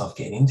found myself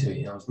getting into it.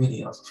 And I was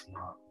thinking,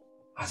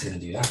 how's he going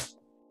to do that?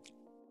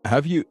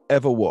 Have you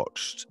ever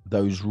watched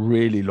those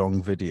really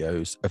long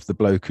videos of the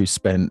bloke who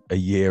spent a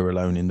year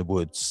alone in the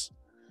woods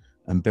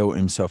and built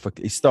himself,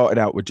 he started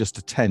out with just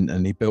a tent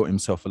and he built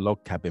himself a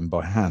log cabin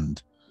by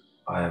hand?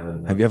 I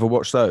haven't. Have you ever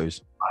watched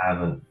those? I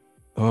haven't.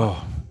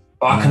 Oh.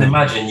 But I can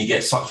imagine you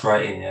get sucked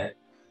right in, yeah?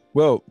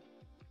 Well,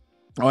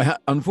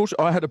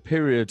 unfortunately, I had a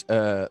period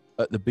at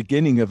the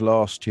beginning of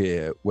last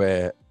year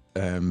where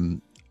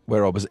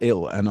I was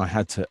ill and I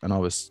had to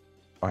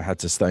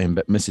stay in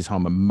bed. Mrs.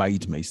 Harmer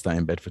made me stay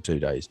in bed for 2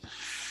 days.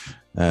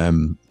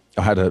 I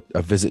had a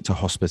visit to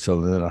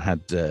hospital and then I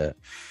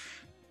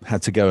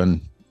had to go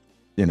and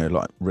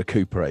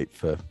recuperate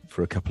for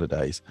a couple of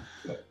days.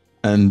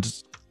 And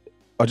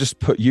I just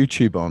put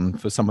YouTube on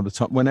for some of the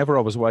time. Whenever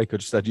I was awake, I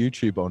just had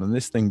YouTube on, and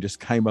this thing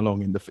just came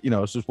along in the, I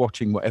was just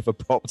watching whatever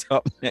popped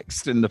up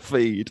next in the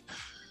feed.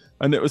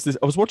 And it was this,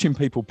 I was watching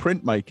people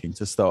printmaking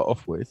to start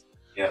off with.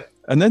 Yeah.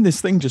 And then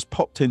this thing just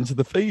popped into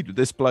the feed with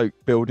this bloke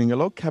building a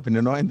log cabin,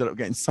 and I ended up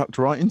getting sucked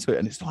right into it.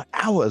 And it's like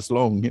hours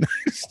long,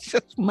 it's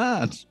just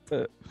mad,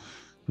 but it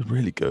was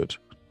really good.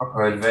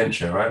 Proper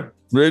adventure, right?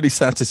 Really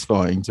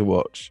satisfying to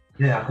watch.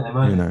 Yeah, I can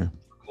imagine.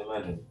 I can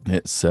imagine.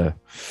 It's,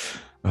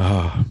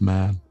 oh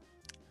man.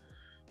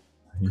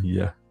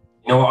 Yeah.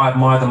 You know what I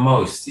admire the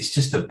most? It's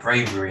just the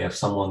bravery of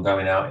someone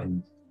going out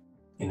in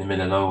the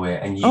middle of nowhere,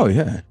 and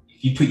if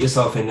you put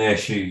yourself in their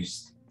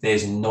shoes,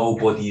 there's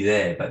nobody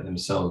there but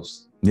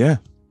themselves. Yeah.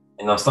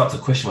 And I start to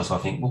question myself.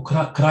 I think, well,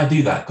 could I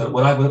do that? Could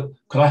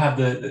I have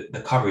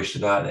the courage to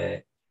go out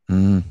there,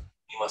 be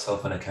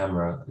myself on a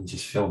camera, and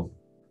just film?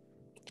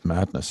 It's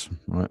madness,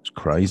 right? It's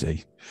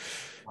crazy.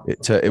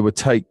 It would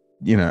take,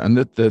 and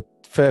the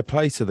fair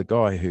play to the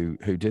guy who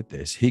did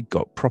this. He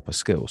got proper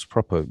skills,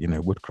 proper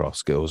woodcraft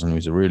skills, and he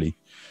was a really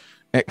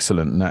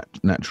excellent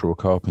natural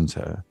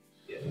carpenter.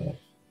 Yeah.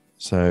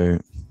 So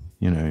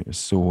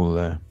it's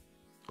all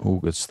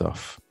good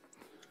stuff.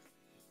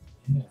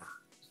 Yeah.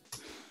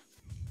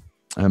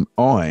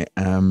 I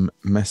am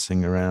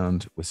messing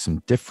around with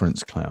some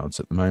difference clouds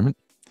at the moment,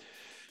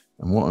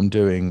 and what I'm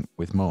doing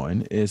with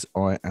mine is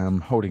I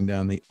am holding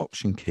down the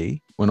Option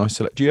key when I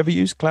select. Do you ever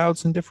use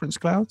clouds and difference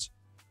clouds?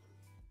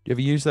 Do you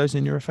ever use those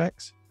in your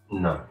effects?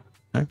 No.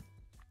 No?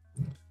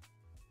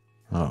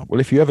 Oh,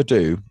 well, if you ever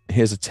do,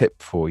 here's a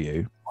tip for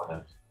you.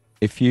 Okay.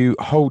 If you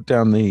hold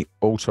down the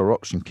Alt or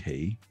Option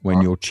key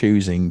when you're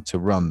choosing to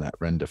run that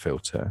render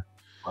filter,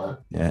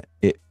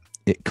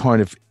 it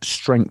kind of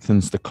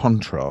strengthens the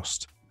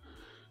contrast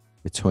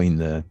between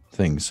the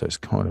things. So it's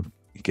kind of,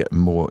 you get a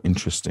more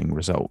interesting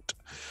result.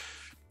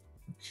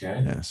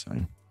 Okay. Yeah,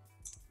 so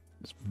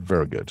it's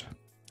very good.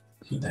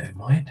 Keep that in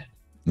mind.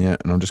 Yeah,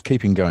 and I'm just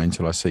keeping going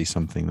until I see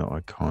something that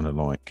I kind of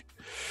like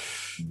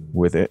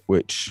with it,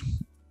 which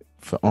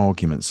for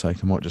argument's sake,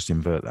 I might just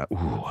invert that. Ooh,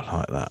 I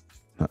like that.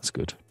 That's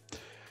good.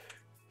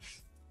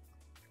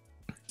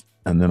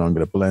 And then I'm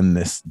going to blend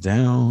this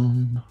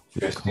down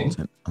with the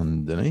content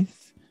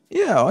underneath.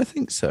 Yeah, I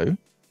think so.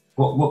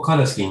 What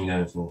colour scheme are you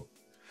going for?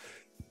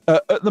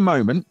 At the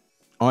moment,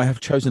 I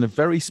have chosen a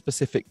very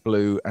specific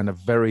blue and a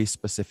very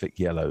specific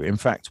yellow. In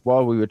fact,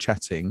 while we were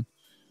chatting,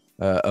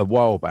 a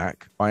while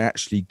back, I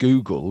actually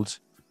Googled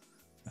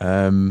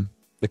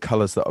the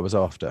colours that I was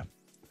after.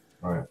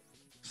 Right.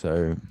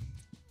 So,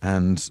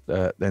 and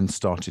then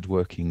started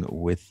working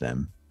with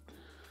them.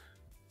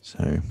 So,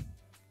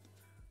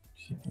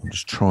 I'm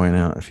just trying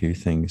out a few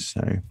things.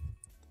 So,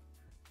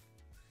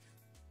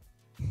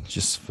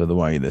 just for the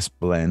way this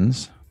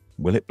blends,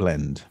 will it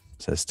blend?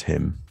 Says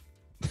Tim.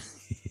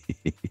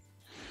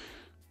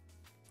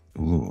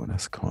 Ooh,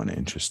 that's kind of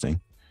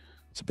interesting.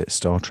 It's a bit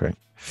Star Trek.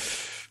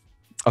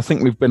 I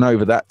think we've been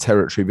over that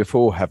territory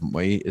before, haven't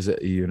we? Is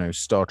it,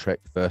 Star Trek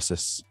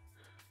versus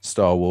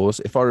Star Wars?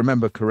 If I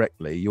remember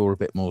correctly, you're a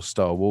bit more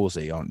Star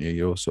Warsy, aren't you?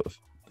 You're sort of...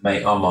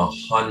 Mate, I'm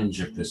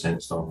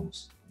 100% Star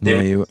Wars.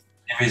 There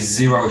is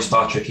zero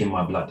Star Trek in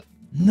my blood.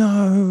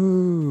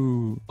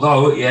 No.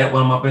 Oh, yeah,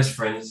 one of my best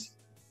friends,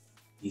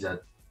 he's a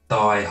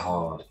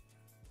die-hard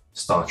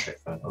Star Trek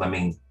fan. And I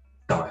mean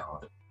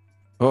die-hard.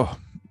 Oh,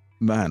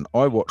 man,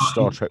 I watch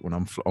Star Trek when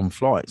I'm on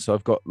flight. So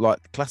I've got,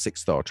 like, classic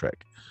Star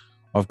Trek.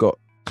 I've got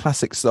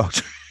classic Star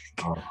Trek.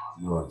 Oh,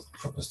 you're a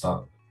proper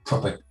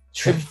Trek.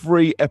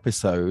 Every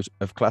episode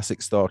of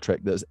classic Star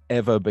Trek that's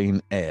ever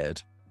been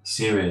aired.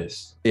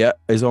 Serious? Yeah,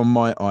 is on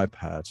my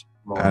iPad.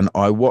 Oh. And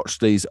I watch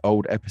these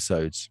old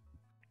episodes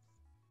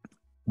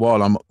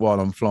while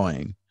I'm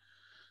flying.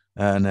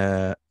 And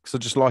because I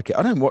just like it.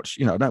 I don't watch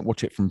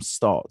it from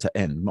start to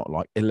end, not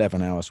like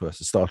 11 hours worth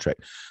of Star Trek.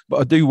 But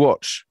I do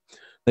watch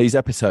these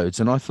episodes,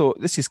 and I thought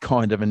this is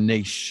kind of a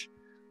niche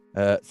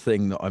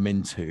thing that I'm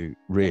into,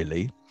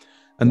 really.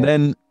 And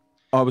then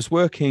I was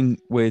working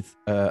with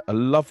a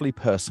lovely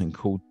person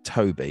called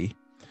Toby,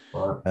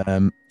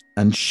 and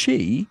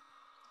she,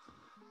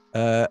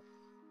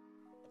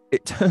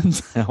 it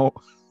turns out,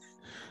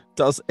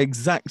 does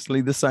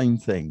exactly the same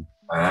thing.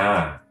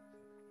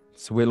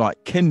 So we're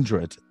like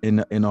kindred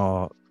in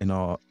our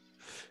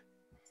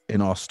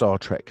Star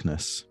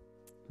Trekness.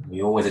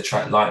 We always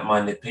attract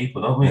like-minded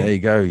people, don't we? There you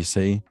go. You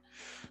see,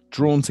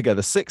 drawn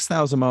together,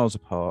 6,000 miles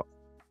apart,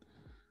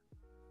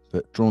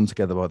 but drawn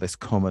together by this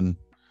common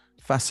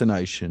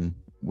fascination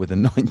with a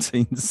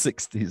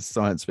 1960s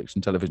science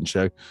fiction television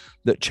show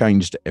that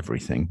changed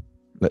everything.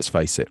 Let's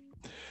face it.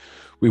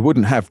 We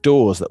wouldn't have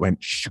doors that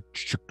went shook,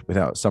 shook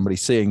without somebody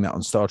seeing that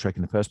on Star Trek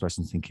in the first place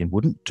and thinking,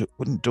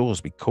 wouldn't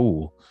doors be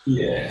cool?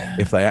 Yeah.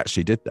 If they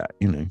actually did that,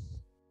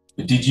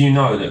 Did you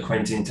know that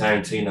Quentin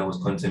Tarantino was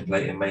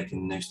contemplating making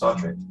a new Star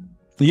Trek?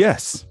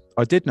 Yes,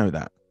 I did know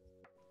that.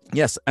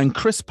 Yes, and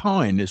Chris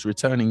Pine is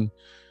returning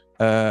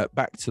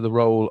back to the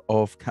role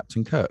of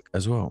Captain Kirk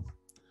as well,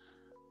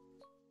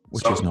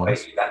 which is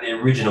nice. Is that the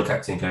original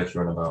Captain Kirk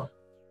you're on about?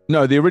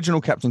 No, the original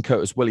Captain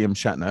Kirk was William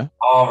Shatner.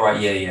 Oh, right.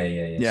 Yeah.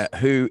 Yeah,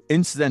 who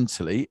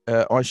incidentally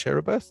I share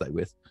a birthday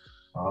with.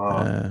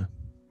 Oh.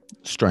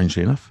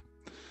 Strangely enough.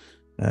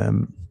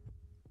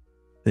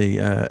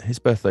 His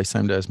birthday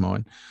same day as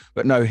mine,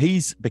 but no,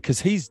 he's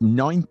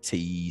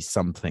 90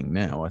 something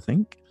now, I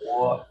think.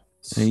 What?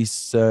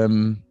 He's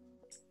we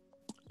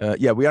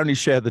only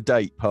share the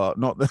date part,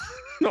 not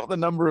the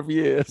number of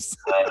years.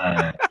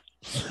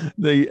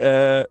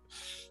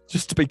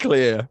 Just to be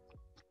clear,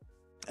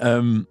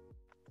 no,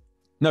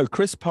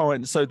 Chris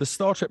Pine. So the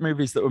Star Trek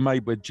movies that were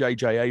made with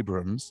J.J.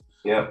 Abrams,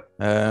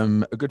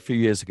 a good few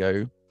years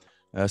ago.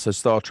 So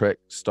Star Trek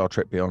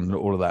Beyond,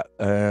 all of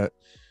that.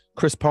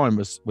 Chris Pine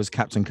was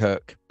Captain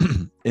Kirk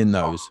in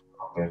those,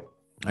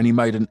 and he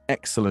made an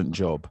excellent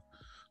job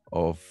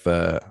of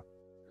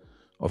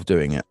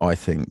doing it, I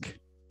think.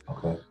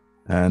 Okay.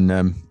 And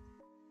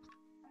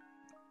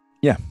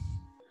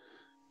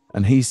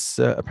and he's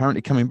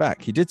apparently coming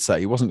back. He did say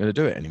he wasn't going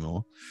to do it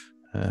anymore,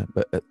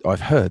 but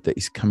I've heard that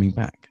he's coming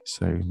back.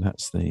 So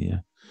that's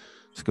the.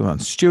 Let's go on.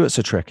 Stuart's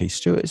a Trekkie.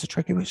 Stuart is a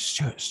Trekkie. Which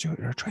Stuart? Stuart,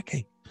 you're a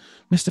Trekkie.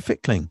 Mr.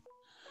 Fickling.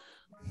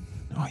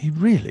 Are you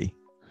really?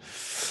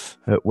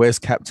 Where's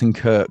Captain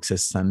Kirk,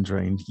 says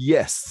Sandrine.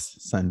 Yes,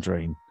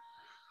 Sandrine.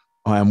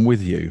 I am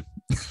with you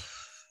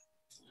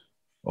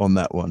on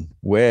that one.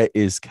 Where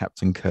is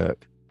Captain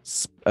Kirk?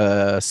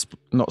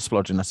 Not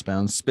Splodging a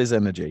Spound, Spiz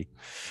Energy,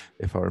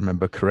 if I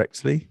remember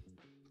correctly.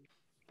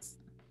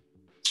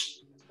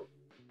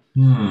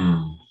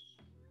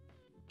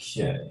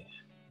 Okay.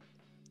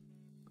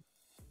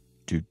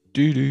 Do.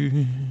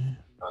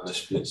 On the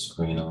split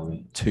screen, are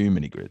we? Too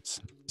many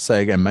grids.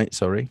 Say again, mate.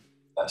 Sorry.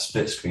 That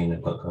split screen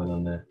I've got going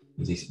on there.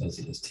 Is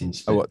Tim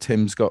split? Oh, what?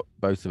 Tim's got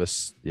both of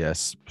us,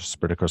 yes,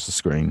 spread across the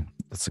screen.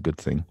 That's a good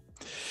thing.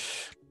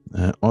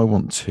 I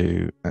want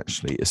to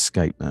actually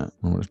escape that.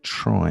 I want to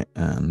try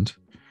and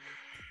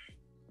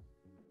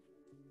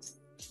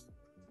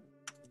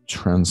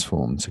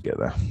transform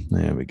together.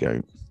 There we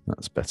go.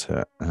 That's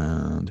better.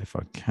 And if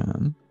I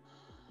can,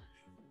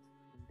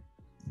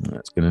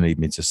 that's going to need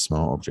me to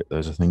smart object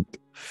those, I think.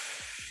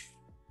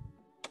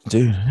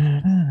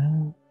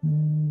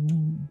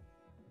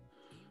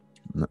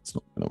 That's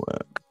not going to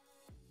work.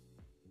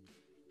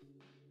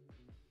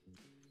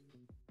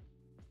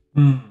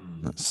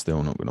 That's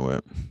still not going to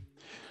work.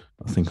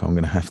 I think I'm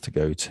going to have to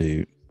go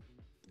to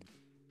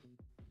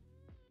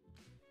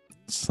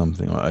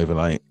something like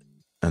overlay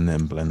and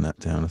then blend that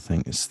down. I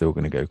think it's still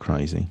going to go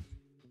crazy.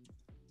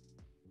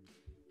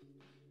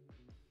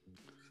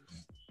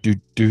 I think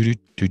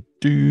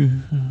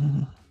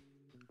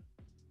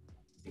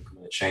I'm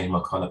going to change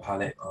my color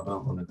palette. I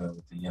don't want to go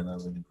with the yellow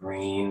and the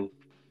green.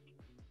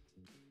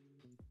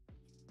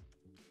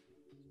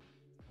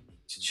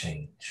 To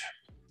change.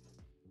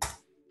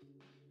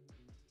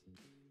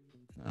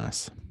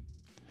 Nice.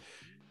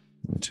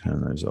 Let me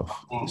turn those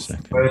off.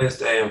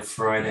 Thursday and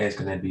Friday is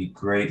going to be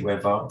great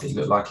weather. It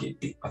looked like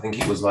I think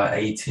it was like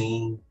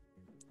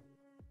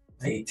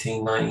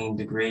 19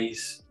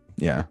 degrees.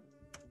 Yeah.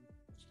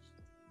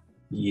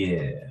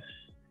 Yeah.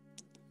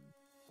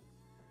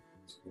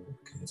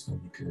 It's going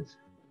to be good.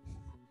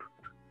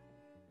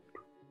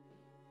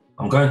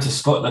 I'm going to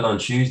Scotland on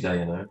Tuesday,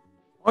 you know.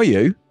 Are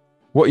you?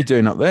 What are you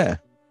doing up there?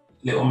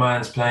 Little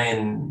man's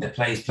playing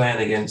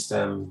against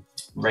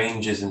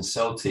Rangers and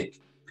Celtic.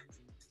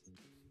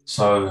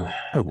 So.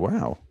 Oh,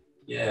 wow.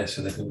 Yeah,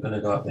 so they're going to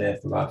go up there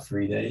for about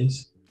 3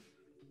 days.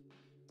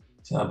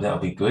 So that'll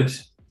be good.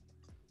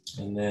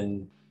 And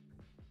then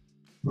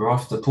we're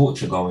off to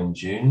Portugal in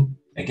June.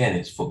 Again,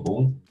 it's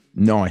football.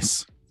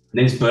 Nice.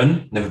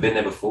 Lisbon, never been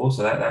there before,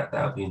 so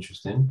that'll be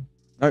interesting.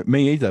 No,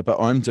 me either,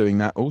 but I'm doing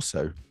that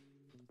also.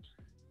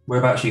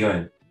 Whereabouts are you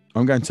going?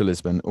 I'm going to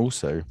Lisbon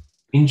also.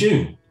 In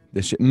June?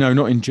 This year. No,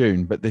 not in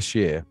June, but this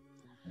year.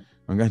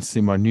 I'm going to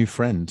see my new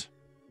friend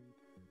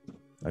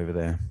over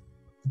there.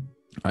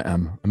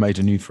 I made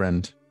a new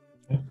friend.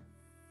 Yeah.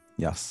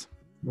 Yes.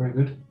 Very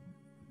good.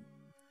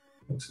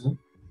 Excellent.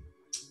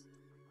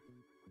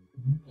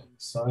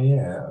 So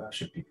yeah, that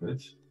should be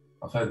good.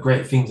 I've heard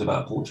great things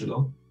about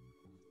Portugal.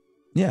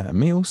 Yeah,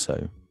 me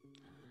also.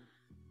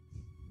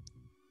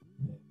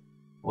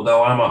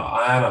 Although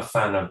I am a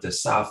fan of the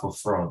south of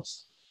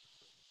France.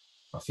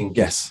 I think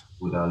yes.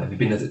 You've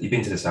been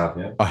to the south,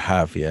 yeah? I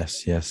have,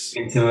 yes.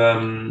 Been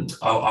to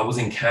I was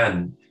in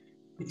Cannes.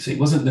 So it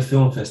wasn't the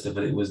film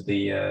festival, it was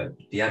the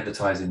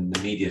advertising, the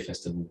media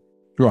festival.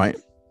 Right.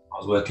 I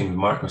was working with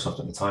Microsoft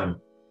at the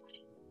time.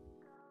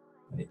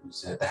 And it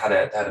was they had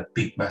a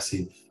big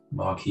massive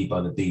marquee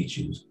by the beach.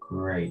 It was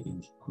great. It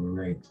was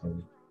great,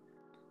 Tony.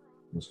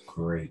 It was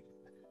great.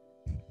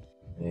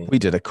 Yeah. We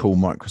did a cool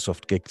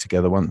Microsoft gig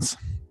together once.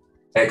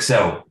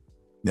 Excel.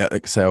 Yeah,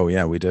 Excel.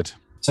 Yeah, we did.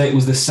 So it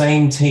was the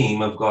same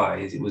team of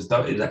guys. It was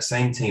that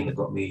same team that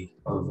got me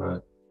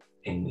over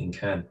in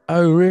Cannes.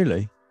 Oh,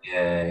 really?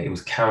 Yeah, it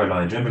was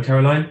Caroline. Do you remember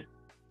Caroline?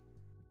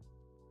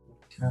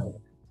 Caroline.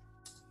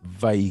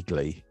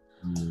 Vaguely.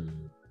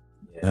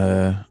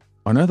 Yeah.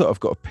 I know that I've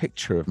got a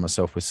picture of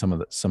myself with some of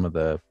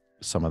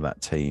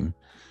that team.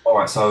 All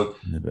right. So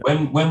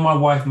when my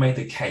wife made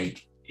the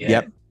cake, yeah,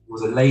 yep. it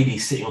was a lady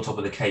sitting on top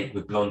of the cake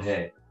with blonde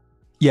hair.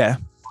 Yeah.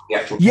 The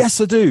actual cake. Yes,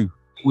 I do.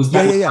 Was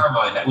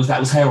Caroline? That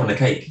was her on the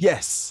cake.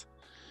 Yes.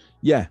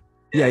 Yeah.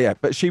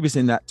 But she was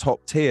in that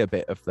top tier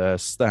bit of the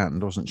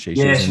stand, wasn't she?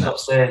 Yeah, she's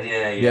upstairs.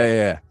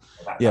 Yeah.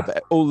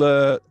 But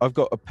I've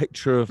got a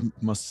picture of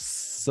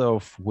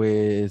myself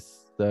with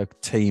the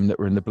team that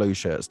were in the blue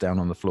shirts down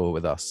on the floor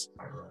with us.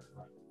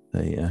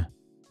 Yeah.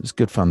 It's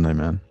good fun though,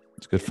 man.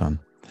 It's good fun.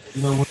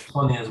 You know what's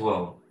funny as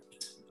well?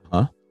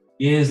 Huh?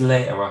 Years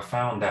later, I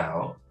found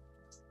out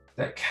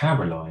that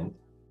Caroline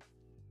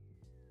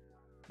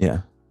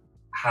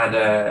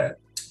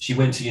she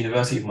went to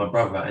university with my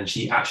brother, and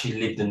she actually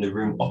lived in the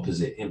room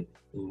opposite him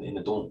in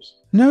the dorms.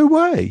 No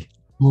way.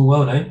 Small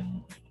world, eh?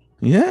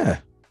 Yeah.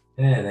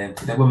 Yeah,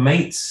 they were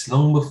mates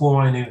long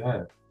before I knew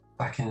her.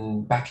 Back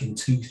in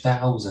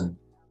 2000,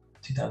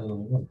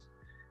 2001.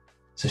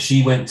 So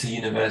she went to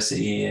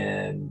university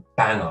in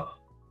Bangor,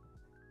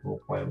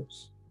 North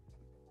Wales.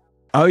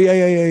 Oh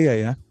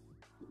yeah.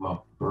 My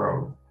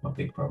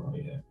big brother,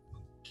 yeah.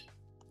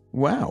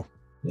 Wow.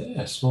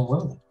 Yeah, small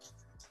world.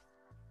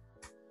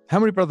 How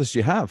many brothers do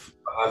you have?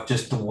 I have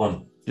just the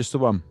one. Just the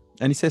one.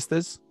 Any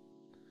sisters?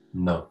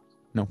 No.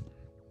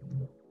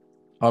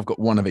 I've got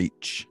one of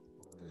each.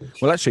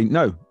 Well, actually,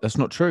 no, that's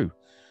not true.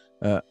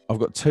 I've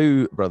got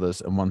two brothers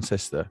and one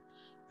sister.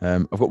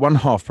 I've got one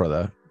half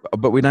brother,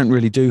 but we don't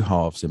really do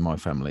halves in my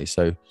family.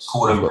 So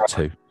I've got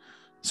two.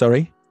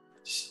 Sorry?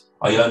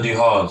 Oh, you don't do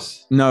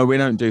halves? No, we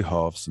don't do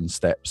halves and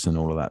steps and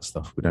all of that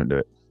stuff. We don't do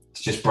it.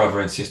 It's just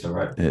brother and sister,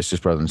 right? Yeah, it's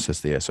just brother and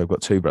sister, yeah. So I've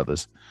got two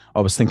brothers.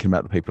 I was thinking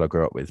about the people I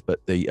grew up with,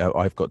 but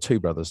I've got two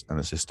brothers and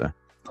a sister.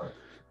 Right.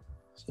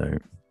 So,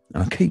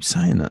 and I keep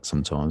saying that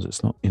sometimes.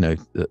 It's not,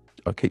 that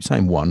I keep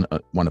saying one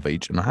of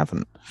each, and I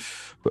haven't.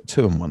 I've got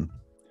two and one.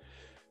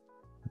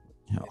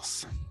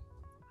 Yes.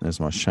 There's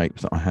my shape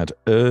that I had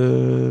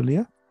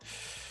earlier.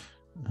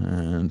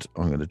 And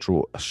I'm going to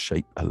draw a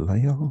shape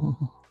layer.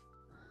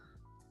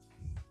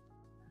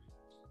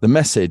 The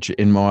message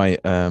in my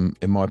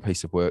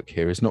piece of work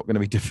here is not going to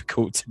be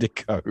difficult to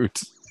decode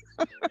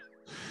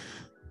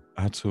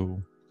at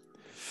all.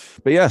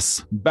 But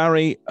yes,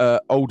 Barry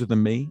older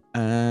than me,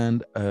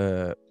 and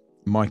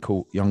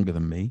Michael younger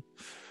than me,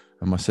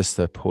 and my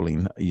sister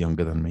Pauline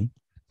younger than me.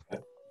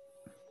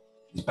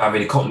 Is Barry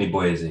the Cockney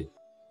boy, is he?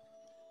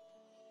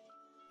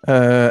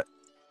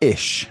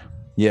 Ish,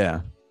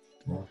 yeah.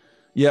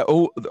 Yeah,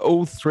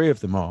 all three of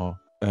them are.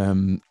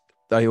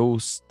 They all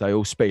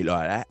speak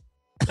like that.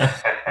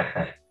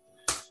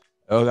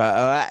 Oh,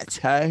 that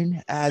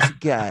tone, how's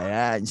it going?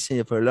 I haven't seen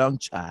it for a long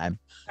time.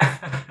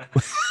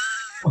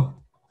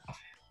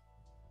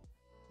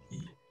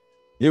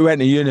 You went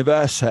to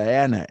university,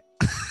 ain't it?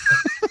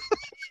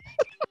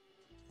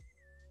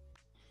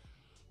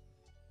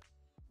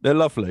 They're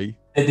lovely.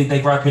 Did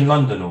they grow up in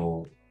London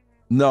or?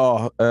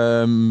 No,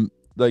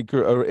 they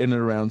grew in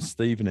and around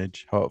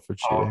Stevenage,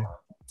 Hertfordshire. Oh.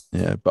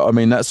 Yeah, but I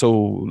mean that's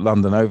all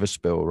London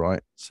overspill,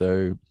 right?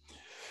 So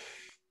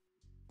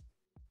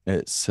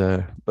it's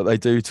but they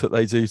do talk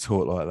like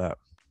that.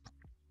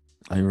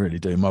 They really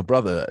do. My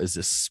brother is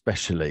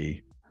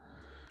especially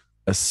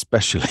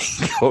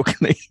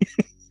Cockney.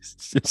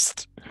 It's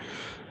just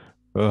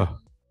very,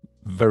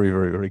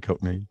 very, very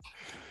Cockney.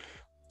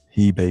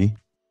 He be.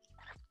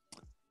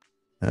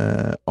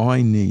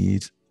 I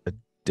need a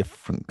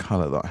different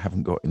color that I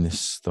haven't got in this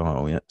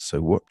style yet.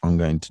 So what I'm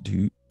going to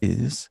do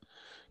is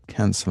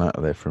cancel out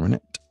of there for a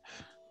minute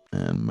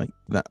and make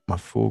that my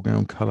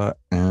foreground color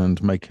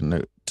and make a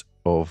note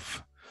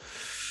of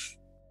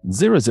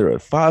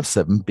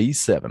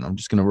 0057B7. I'm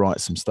just going to write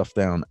some stuff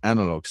down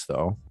analog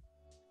style.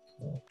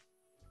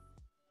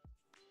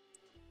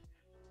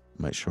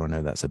 Make sure I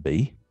know that's a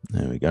B.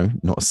 There we go.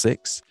 Not a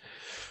 6.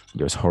 It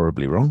goes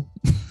horribly wrong.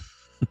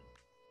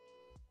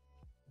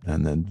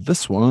 And then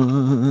this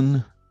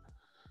one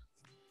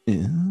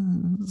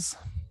is...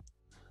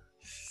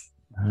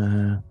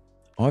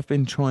 I've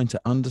been trying to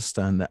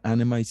understand the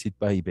animated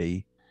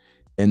baby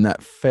in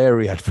that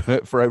fairy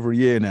advert for over a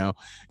year now.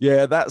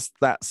 Yeah, that's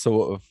that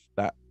sort of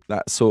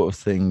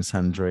thing,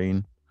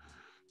 Sandrine.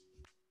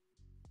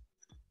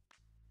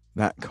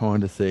 That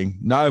kind of thing.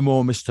 No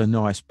more Mr.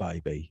 Nice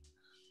Baby.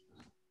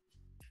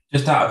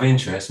 Just out of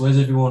interest, where's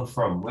everyone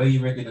from? Where are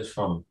you regulars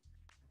from?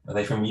 Are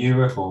they from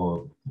Europe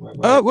or?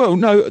 Well,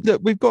 no,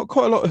 we've got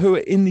quite a lot who are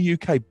in the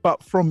UK,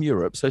 but from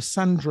Europe. So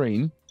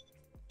Sandrine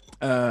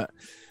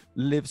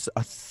lives,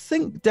 I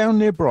think, down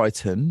near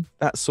Brighton,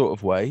 that sort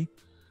of way.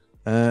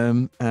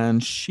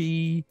 And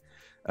she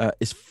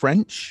is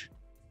French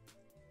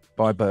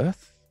by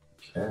birth.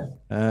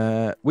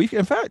 Okay. We've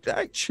got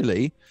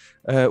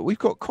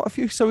quite a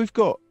few. So we've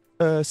got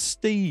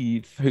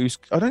Steve, who's,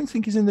 I don't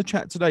think he's in the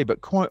chat today,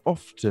 but quite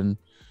often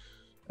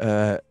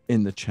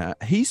in the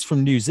chat. He's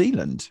from New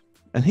Zealand,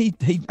 and he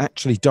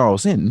actually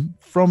dials in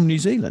from New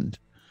Zealand,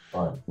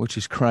 right, which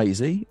is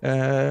crazy.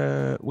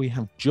 We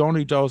have John,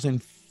 who dials in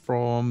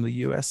from the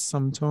US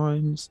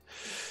sometimes.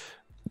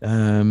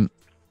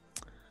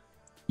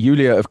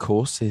 Julia, of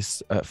course,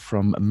 is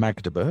from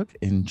Magdeburg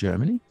in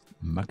Germany.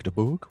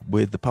 Magdeburg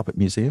with the Puppet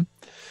Museum.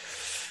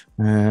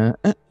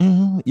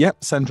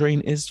 Yep,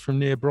 Sandrine is from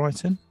near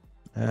Brighton.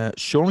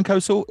 Sean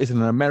Kosel is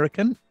an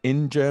American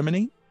in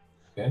Germany.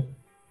 Okay.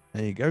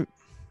 There you go.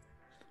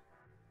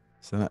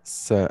 So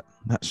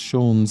that's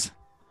Sean's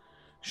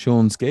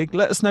gig.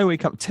 Let us know where you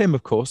come. Tim,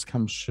 of course,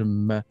 comes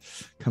from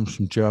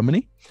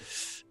Germany.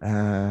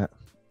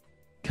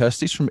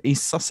 Kirsty's from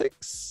East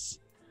Sussex.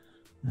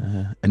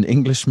 An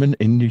Englishman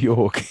in New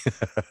York.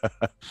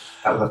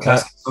 That was a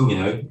classic song, you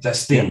know. That's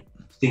Sting.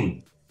 Yeah.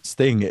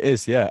 Sting, it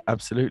is, yeah,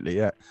 absolutely,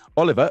 yeah.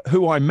 Oliver,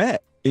 who I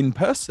met in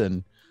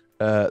person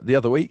the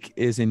other week,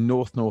 is in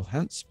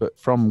Northants, but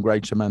from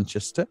Greater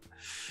Manchester.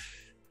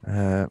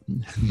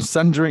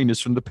 Sandrine is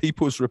from the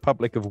People's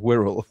Republic of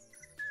Wirral.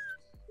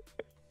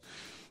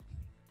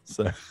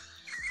 So,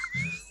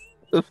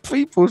 the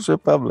People's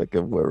Republic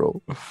of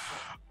Wirral.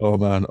 Oh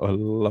man, I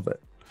love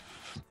it.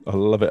 I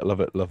love it,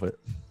 love it, love it.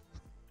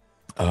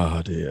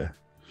 Oh dear.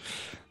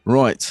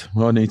 Right,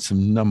 well, I need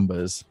some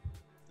numbers.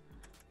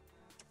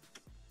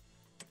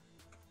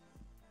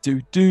 Do.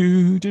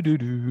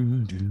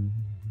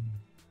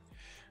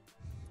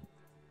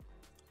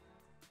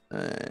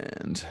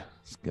 And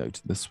let's go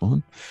to this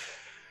one.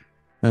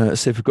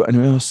 See if we've got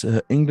anyone else.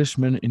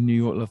 Englishman in New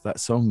York, love that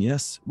song.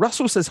 Yes.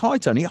 Russell says hi,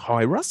 Tony.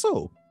 Hi,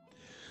 Russell.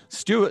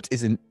 Stuart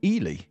is in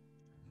Ely,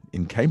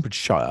 in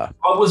Cambridgeshire.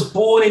 I was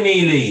born in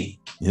Ely.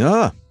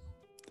 Yeah.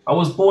 I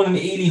was born in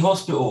Ely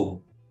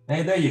Hospital.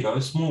 Hey, there you go.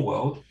 Small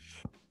world.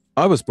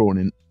 I was born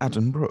in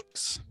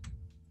Addenbrooks.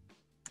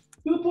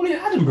 You were born in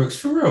Addenbrooks,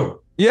 for real?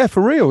 Yeah,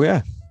 for real,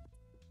 yeah.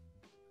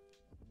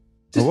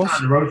 Just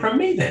down the road from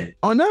me then.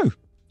 I know.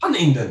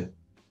 Huntingdon.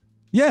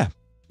 Yeah.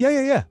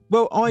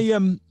 Well,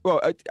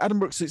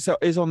 Addenbrooks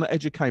is on the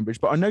edge of Cambridge,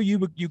 but I know you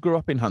grew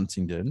up in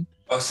Huntingdon.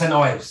 Oh, St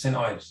Ives.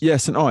 Yeah,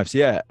 St Ives.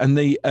 Yeah, and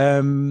the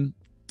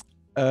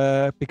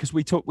because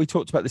we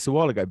talked about this a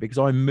while ago, because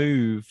I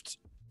moved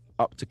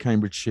up to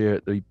Cambridgeshire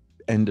at the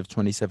end of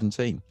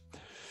 2017,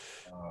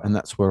 and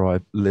that's where I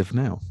live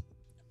now,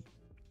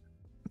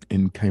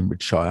 in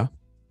Cambridgeshire.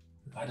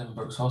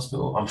 Addenbrooks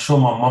Hospital. I'm sure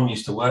my mum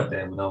used to work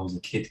there when I was a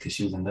kid because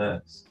she was a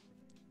nurse.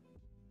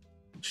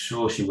 I'm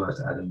sure she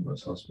worked at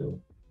Addenbrooks Hospital.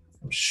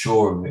 I'm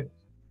sure of it.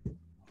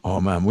 Oh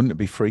man, wouldn't it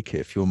be freaky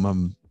if your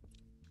mum,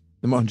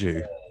 mind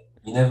you?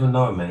 You never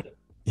know, mate.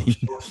 You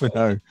never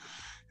know.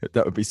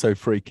 That would be so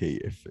freaky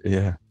if,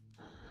 yeah.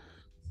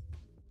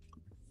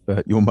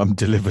 But your mum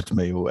delivered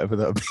me or whatever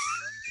that would be.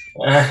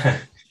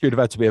 She'd have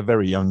had to be a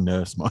very young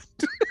nurse, mind.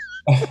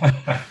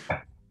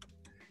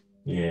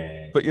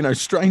 Yeah. But you know,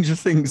 stranger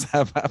things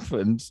have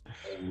happened,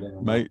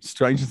 mate.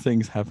 Stranger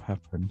things have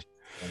happened.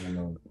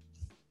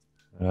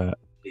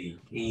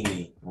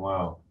 Ely.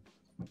 Wow.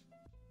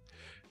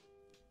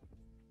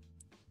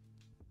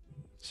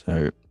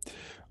 So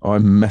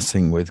I'm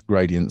messing with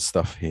gradient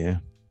stuff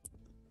here.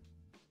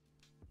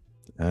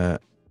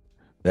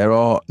 There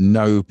are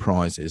no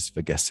prizes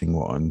for guessing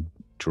what I'm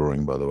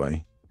drawing, by the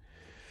way.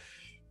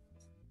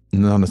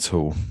 None at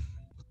all.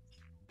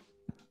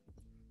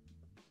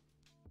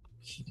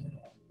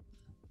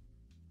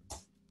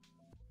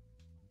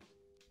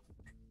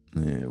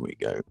 There we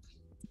go.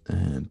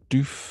 And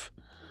doof.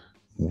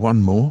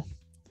 One more.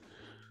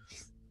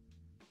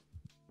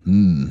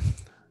 I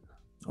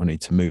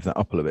need to move that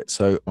up a little bit.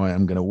 So I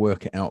am going to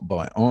work it out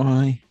by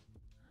eye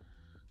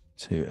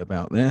to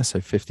about there.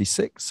 So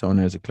 56. So I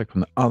know to click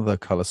on the other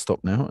color stop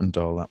now and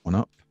dial that one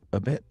up a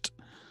bit.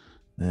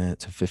 There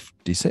to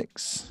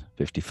 56.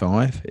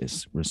 55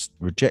 is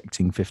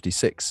rejecting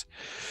 56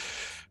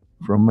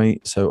 from me.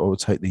 So I will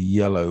take the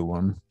yellow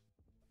one.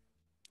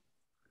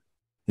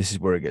 This is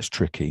where it gets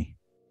tricky.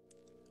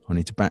 I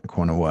need to back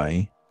one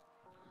away.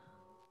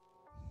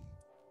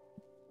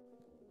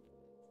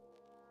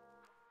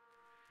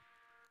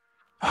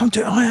 I'm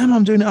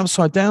doing it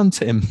upside down,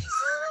 Tim.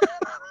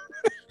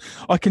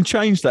 I can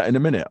change that in a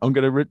minute. I'm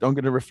gonna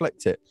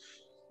reflect it.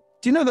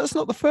 Do you know that's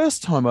not the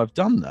first time I've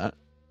done that?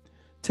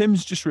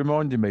 Tim's just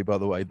reminded me, by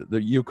the way, that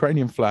the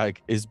Ukrainian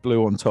flag is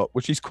blue on top,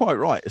 which is quite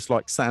right. It's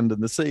like sand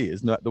and the sea,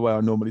 isn't that the way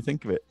I normally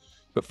think of it?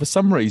 But for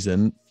some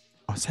reason,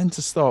 I tend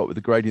to start with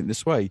the gradient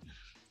this way.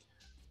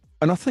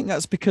 And I think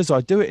that's because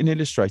I do it in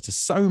Illustrator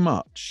so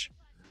much.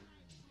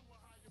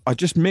 I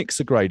just mix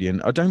a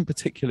gradient. I don't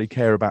particularly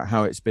care about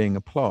how it's being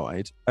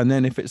applied. And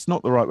then if it's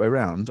not the right way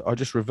around, I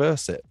just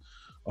reverse it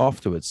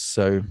afterwards.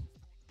 So,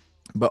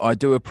 but I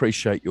do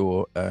appreciate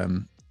your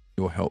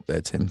help there,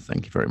 Tim.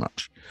 Thank you very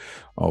much.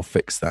 I'll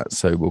fix that.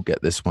 So we'll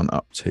get this one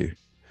up to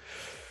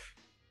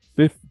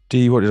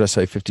 50. What did I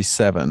say?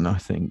 57, I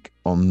think,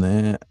 on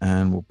there.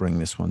 And we'll bring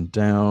this one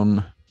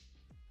down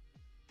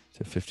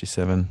to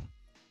 57.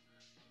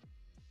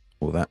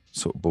 Or that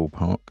sort of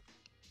ballpark.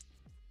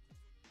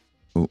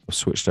 Oh,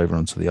 switched over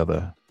onto the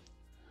other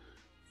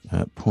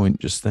point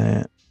just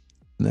there.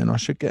 And then I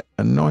should get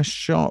a nice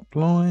sharp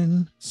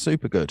line.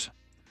 Super good.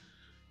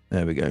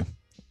 There we go.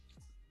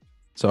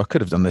 So I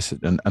could have done this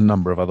in a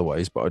number of other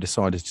ways, but I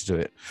decided to do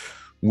it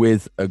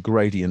with a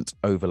gradient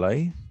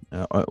overlay.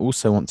 I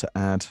also want to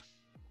add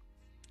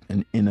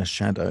an inner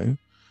shadow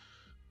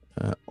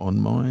on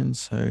mine.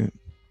 So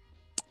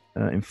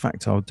In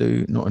fact, I'll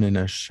do not an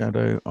inner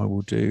shadow. I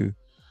will do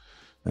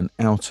an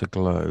outer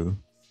glow,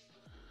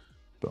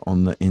 but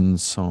on the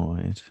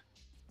inside,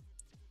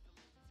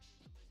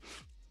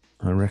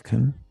 I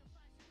reckon.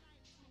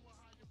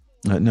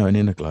 No, an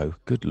inner glow.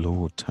 Good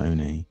Lord,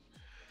 Tony.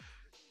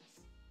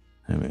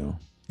 There we are.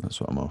 That's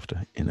what I'm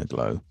after. Inner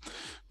glow.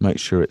 Make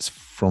sure it's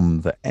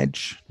from the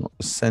edge, not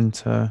the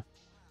center.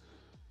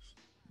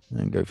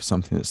 And go for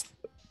something that's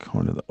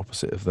kind of the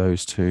opposite of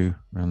those two,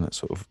 around that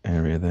sort of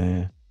area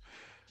there.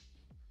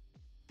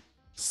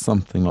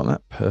 Something like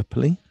that,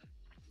 purpley.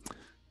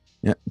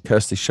 Yeah,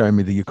 Kirsty's showing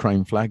me the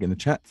Ukraine flag in the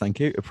chat. Thank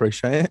you.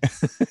 Appreciate it.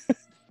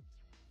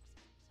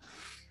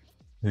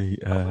 When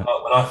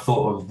I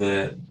thought of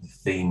the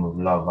theme of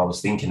love, I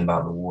was thinking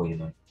about the war, you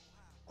know.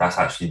 That's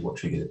actually what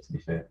triggered it, to be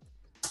fair.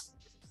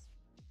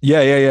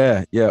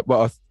 Yeah.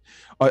 Well,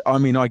 I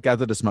mean, I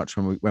gathered as much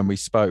when we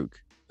spoke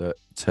that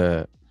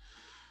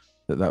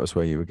that was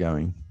where you were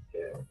going.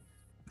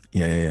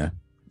 Yeah.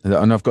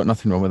 And I've got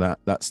nothing wrong with that.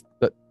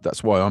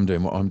 That's why I'm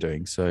doing what I'm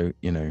doing. So,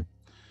 you know,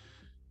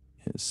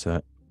 it's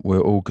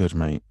we're all good,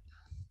 mate.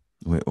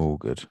 We're all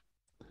good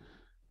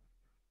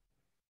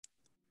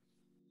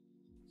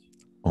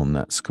on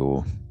that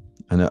score.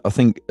 And I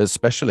think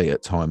especially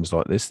at times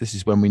like this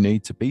is when we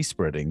need to be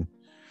spreading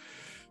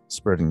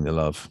the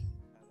love,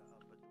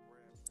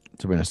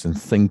 to be honest,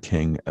 and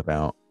thinking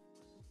about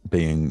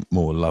being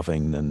more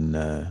loving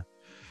than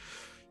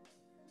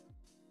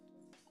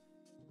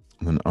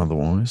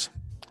otherwise.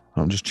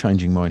 I'm just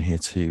changing mine here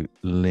to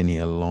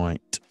linear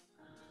light,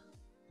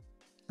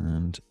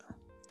 and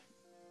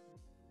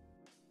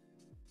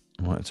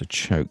I might have to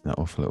choke that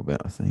off a little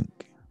bit, I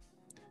think.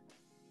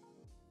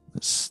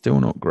 It's still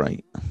not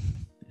great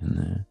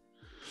in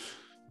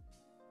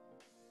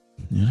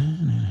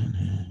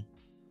there.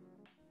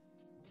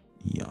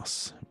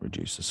 Yes,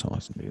 reduce the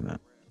size and do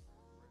that.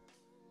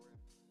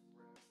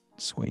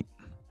 Sweet.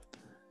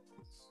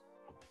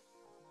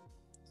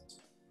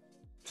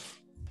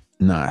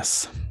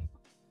 Nice.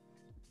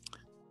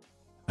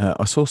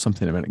 I saw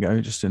something a minute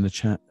ago just in the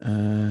chat.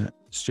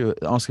 Stuart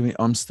asking me,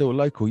 I'm still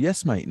local.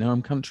 Yes, mate. No,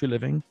 I'm country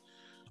living.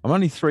 I'm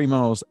only 3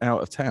 miles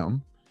out of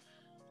town.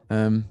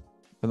 But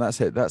that's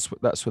it. That's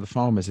where the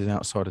farm is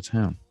outside of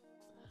town.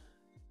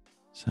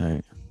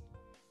 So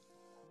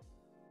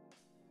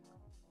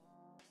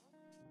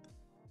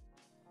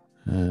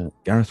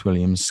Gareth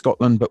Williams,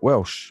 Scotland, but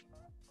Welsh.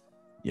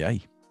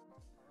 Yay.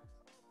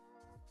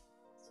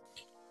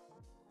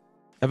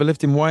 Ever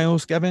lived in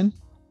Wales, Gavin?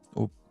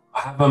 I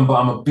haven't, but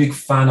I'm a big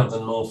fan of the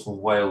north of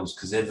Wales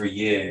because every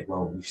year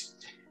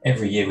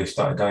we've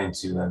started going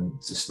to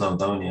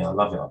Snowdonia. I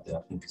love it up there.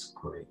 I think it's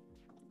great.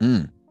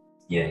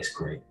 Yeah, it's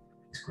great.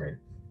 It's great.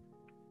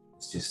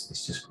 It's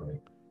just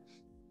great.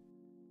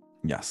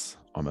 Yes,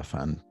 I'm a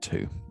fan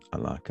too. I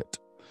like it.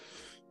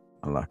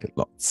 I like it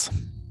lots.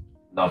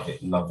 Love it.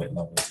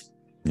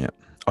 Yeah.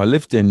 I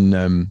lived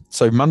in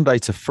so Monday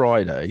to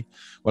Friday.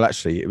 Well,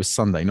 actually, it was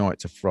Sunday night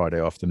to Friday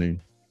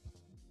afternoon.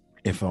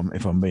 If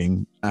I'm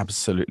being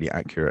absolutely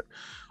accurate,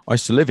 I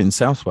used to live in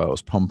South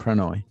Wales,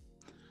 Pomprenoi,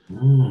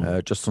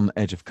 just on the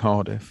edge of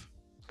Cardiff,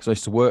 because I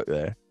used to work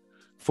there.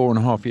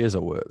 4.5 years I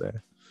worked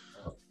there,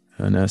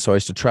 and so I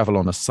used to travel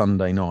on a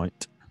Sunday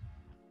night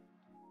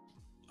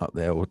up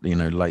there, or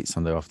late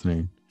Sunday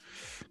afternoon.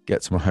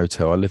 Get to my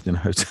hotel. I lived in a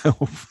hotel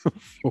for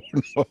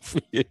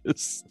 4.5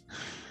 years,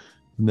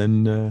 and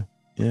then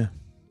yeah.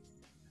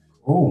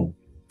 Oh,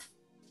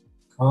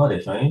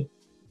 Cardiff, eh?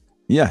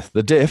 Yeah,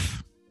 the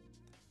diff.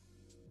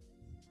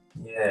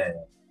 Yeah.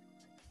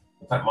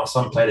 In fact, my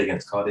son played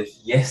against Cardiff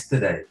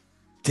yesterday.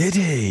 Did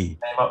he?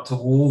 Came up to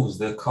Wolves,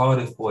 the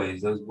Cardiff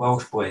boys, those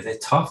Welsh boys. They're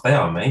tough, they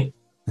are, mate.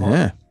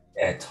 Yeah.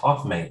 Yeah,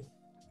 tough, mate.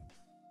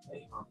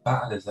 They were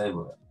bad as they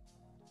were.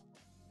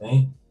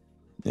 Eh?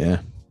 Yeah.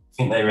 I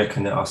think they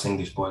reckon that us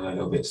English boys are a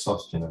little bit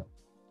soft, you know.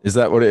 Is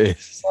that what it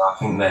is? I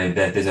think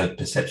there's a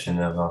perception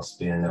of us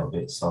being a little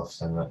bit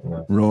soft and that, you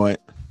know. Right.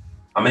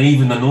 I mean,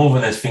 even the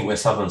Northerners think we're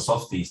Southern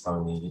softies,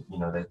 don't they? You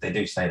know, they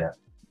do say that.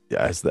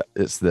 Yeah,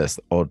 it's this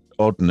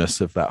oddness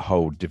of that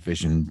whole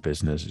division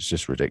business. It's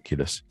just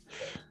ridiculous,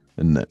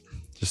 isn't it?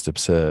 Just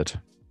absurd.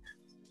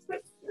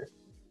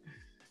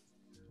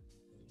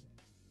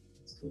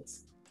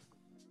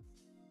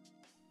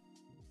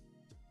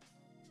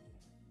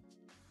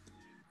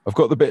 I've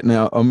got the bit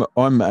now.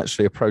 I'm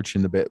actually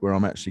approaching the bit where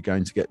I'm actually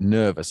going to get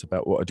nervous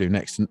about what I do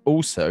next. And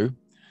also,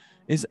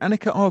 is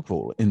Annika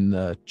Argwall in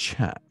the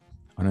chat?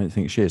 I don't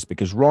think she is,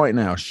 because right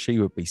now she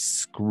would be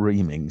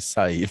screaming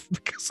save,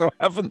 because I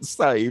haven't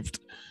saved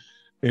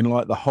in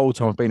like the whole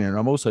time I've been here. And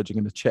I'm also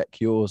going to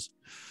check yours.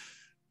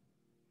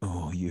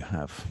 Oh, you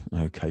have.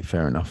 Okay,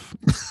 fair enough.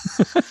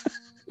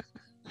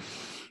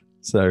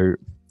 So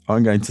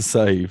I'm going to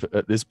save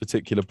at this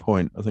particular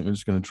point. I think I'm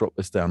just going to drop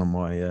this down on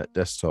my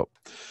desktop.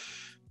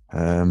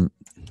 There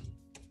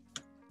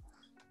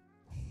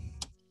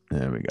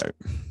we go.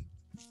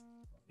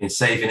 Been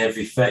saving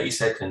every 30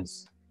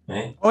 seconds.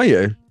 Eh? Are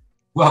you?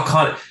 Well, I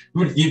can't.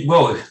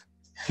 Well,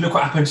 look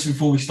what happened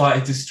before we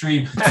started to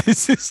stream.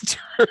 This is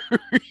true.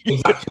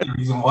 That's the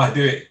reason why I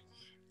do it.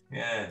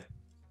 Yeah.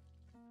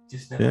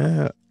 Just never.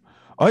 Yeah.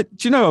 Do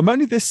you know, I'm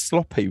only this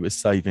sloppy with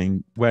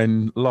saving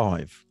when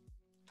live.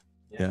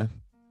 Yeah.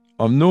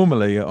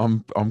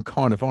 I'm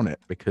kind of on it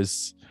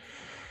because,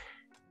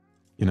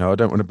 you know, I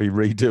don't want to be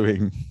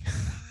redoing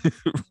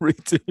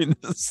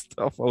the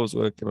stuff I was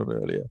working on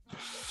earlier.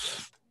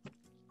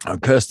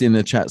 Kirsty in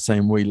the chat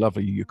saying, we love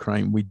you,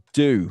 Ukraine. We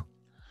do.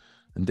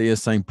 And Dia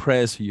saying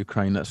prayers for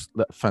Ukraine. That's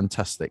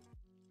fantastic.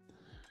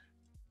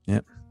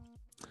 Yeah.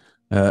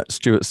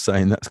 Stuart's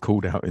saying that's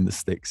called out in the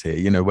sticks here.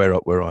 You know, where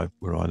I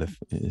live,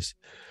 it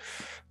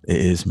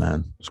is,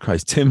 man. It's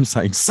crazy. Tim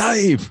saying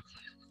save.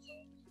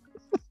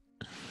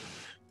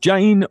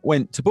 Jane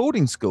went to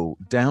boarding school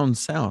down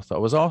south. I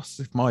was asked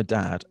if my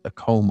dad, a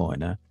coal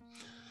miner,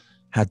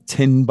 had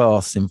tin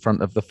baths in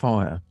front of the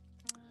fire.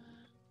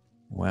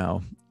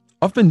 Wow.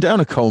 I've been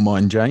down a coal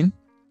mine, Jane.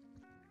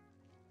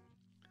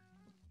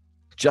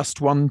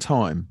 Just one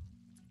time.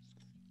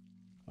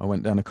 I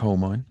went down a coal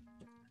mine.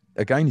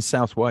 Again, in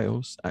South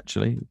Wales,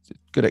 actually. It's a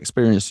good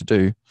experience to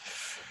do.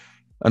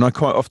 And I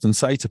quite often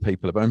say to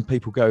people, when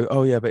people go,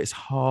 oh, yeah, but it's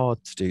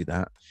hard to do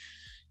that.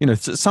 You know,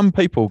 some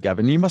people,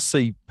 Gavin, you must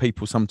see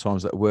people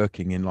sometimes that are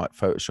working in like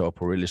Photoshop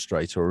or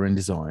Illustrator or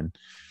InDesign,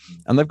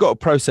 and they've got a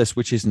process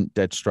which isn't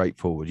dead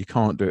straightforward. You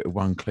can't do it with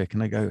one click.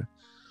 And they go,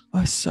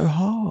 oh, it's so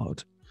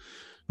hard.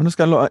 And I just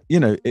go, like, you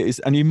know, it is.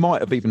 And you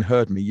might have even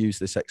heard me use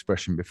this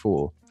expression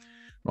before.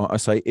 Right? I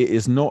say, it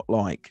is not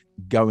like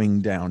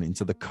going down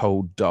into the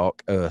cold,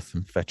 dark earth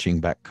and fetching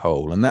back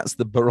coal. And that's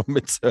the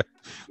barometer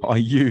I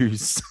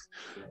use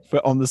for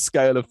on the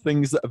scale of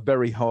things that are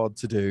very hard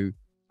to do.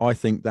 I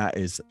think that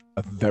is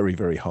a very,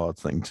 very hard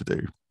thing to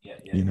do. Yeah.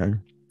 You know,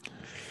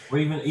 or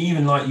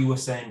even like you were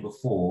saying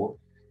before,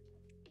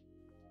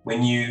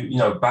 when you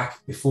know,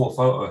 back before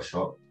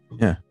Photoshop,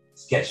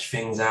 sketch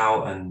things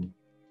out and,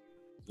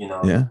 you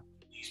know,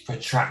 use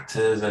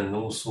protractors and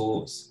all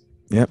sorts.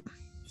 Yep.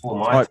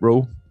 Type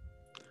rule.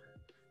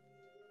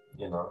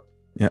 You know.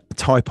 Yeah.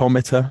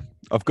 Typometer.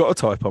 I've got a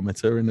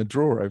typometer in a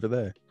drawer over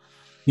there.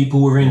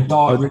 People were in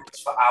dark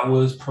rooms for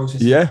hours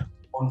processing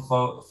one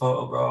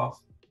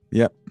photograph.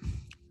 Yep.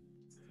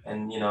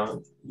 And, you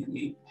know,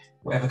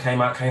 whatever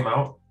came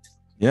out.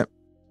 Yep.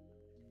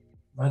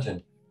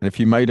 Imagine. And if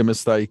you made a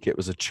mistake, it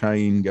was a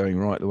chain going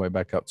right the way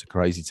back up to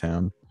Crazy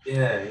Town.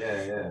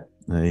 Yeah.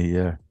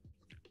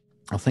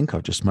 I think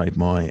I've just made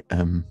my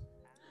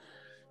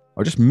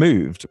I just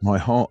moved my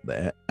heart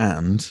there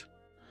and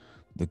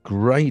the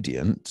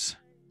gradient.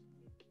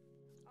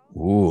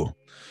 Ooh.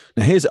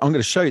 Now I'm going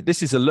to show you.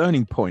 This is a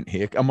learning point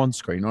here. I'm on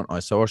screen, aren't I?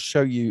 So I'll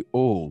show you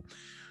all.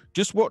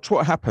 Just watch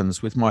what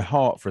happens with my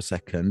heart for a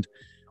second.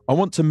 I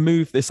want to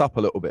move this up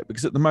a little bit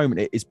because at the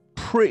moment it is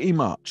pretty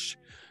much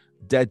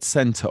dead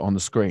center on the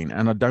screen,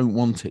 and I don't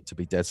want it to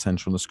be dead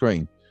center on the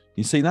screen.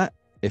 You see that?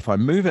 If I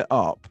move it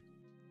up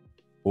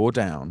or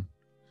down,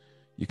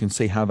 you can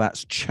see how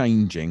that's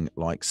changing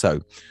like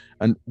so.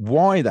 And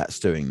why that's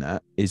doing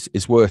that is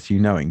worth you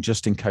knowing,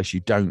 just in case you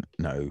don't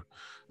know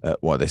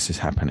why this is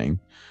happening.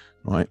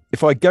 Right?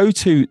 If I go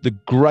to the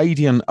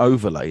gradient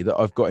overlay that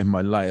I've got in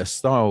my layer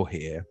style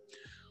here,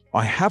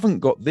 I haven't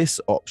got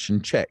this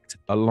option checked,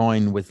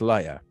 align with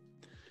layer.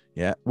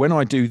 Yeah. When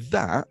I do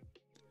that,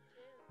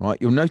 right,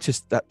 you'll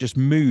notice that just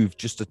moved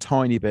just a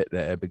tiny bit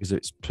there because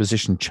its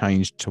position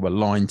changed to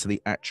align to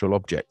the actual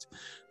object.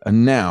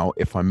 And now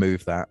if I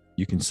move that,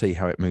 you can see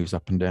how it moves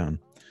up and down.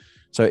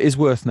 So it is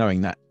worth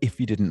knowing that if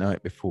you didn't know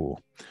it before.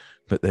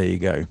 But there you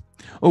go.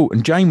 Oh,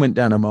 and Jane went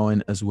down a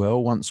mine as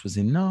well. Once was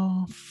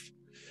enough.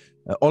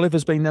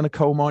 Oliver's been down a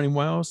coal mine in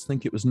Wales. I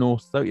think it was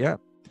north though. Yeah.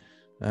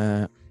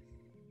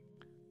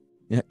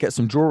 Yeah, get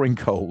some drawing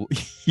coal.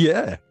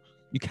 Yeah,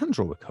 you can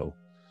draw with coal.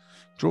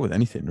 Draw with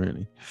anything,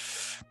 really.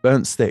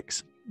 Burnt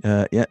sticks.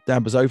 Yeah,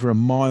 Dad was over a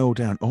mile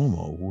down. Oh,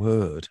 my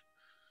word.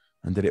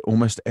 And did it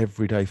almost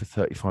every day for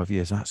 35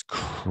 years. That's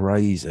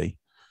crazy.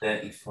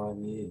 35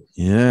 years.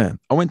 Yeah.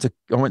 I went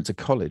to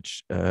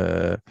college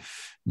in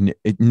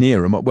and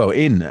near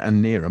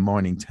a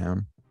mining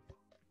town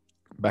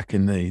back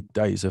in the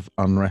days of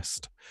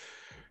unrest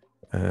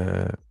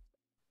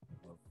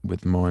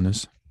with the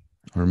miners.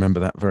 I remember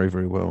that very,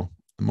 very well.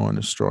 The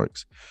miners'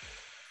 strikes.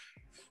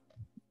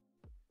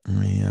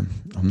 I'm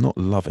not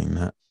loving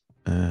that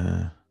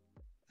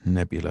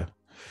nebula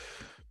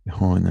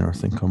behind there. I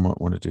think I might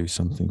want to do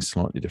something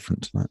slightly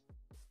different to that.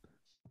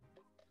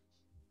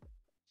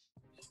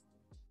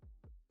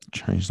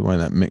 Change the way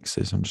that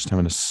mixes. I'm just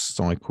having a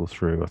cycle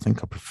through. I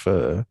think I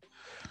prefer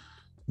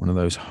one of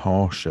those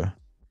harsher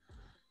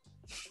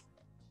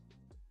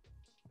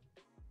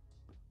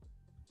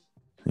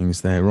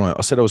things there. Right.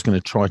 I said I was going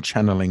to try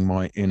channeling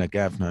my inner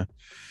Gavner.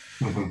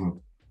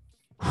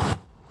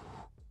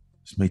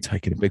 It's me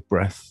taking a big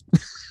breath.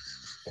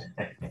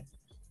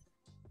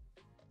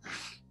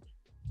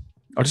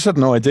 I just had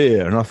an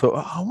idea and I thought,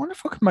 oh, I wonder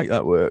if I could make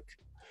that work.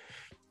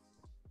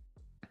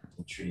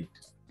 Intrigued.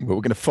 Well,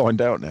 we're going to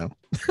find out now.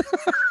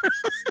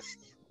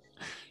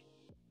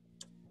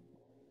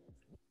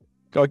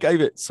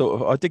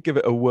 I did give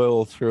it a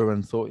whirl through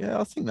and thought, yeah,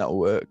 I think that'll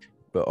work.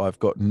 But I've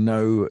got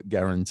no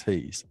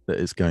guarantees that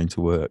it's going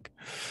to work.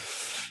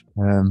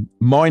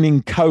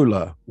 Mining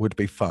cola would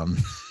be fun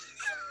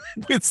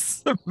with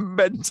some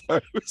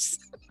Mentos.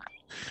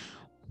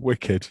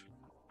 Wicked.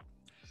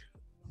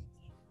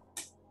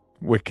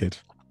 Wicked.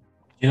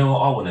 You know what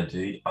I want to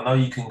do? I know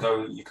you can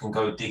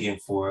go digging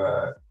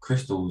for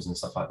crystals and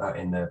stuff like that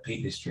in the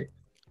Peak District.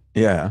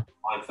 Yeah.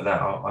 I'm for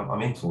that.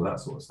 I'm into all that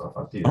sort of stuff.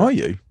 I do that. Are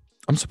you?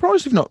 I'm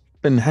surprised you've not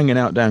been hanging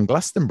out down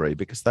Glastonbury,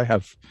 because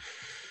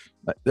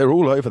they're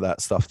all over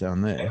that stuff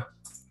down there. Yeah.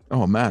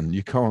 Oh man,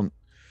 you can't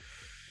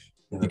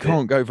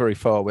go very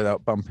far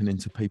without bumping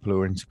into people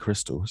who are into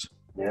crystals.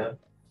 Yeah.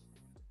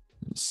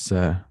 It's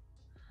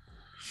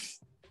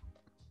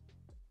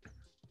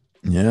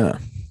yeah.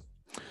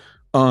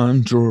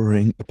 I'm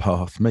drawing a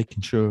path,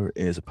 making sure it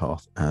is a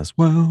path as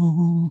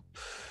well.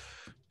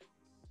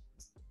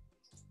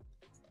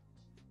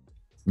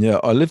 Yeah,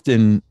 I lived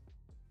in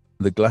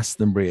the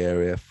Glastonbury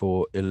area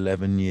for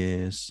 11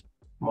 years.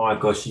 My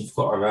gosh, you've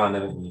got around,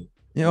 haven't you?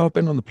 Yeah, I've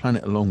been on the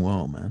planet a long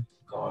while, man.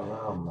 Got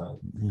around, man.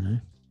 You know.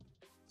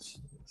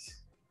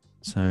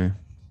 So,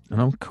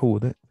 and I'm cool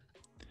with it.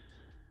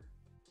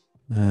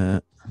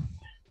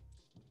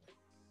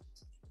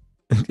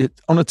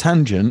 On a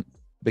tangent,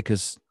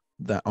 because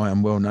that I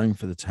am well known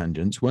for the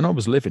tangents. When I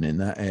was living in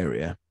that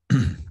area,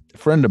 a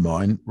friend of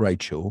mine,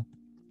 Rachel,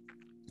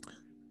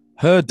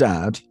 her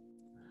dad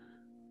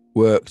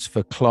worked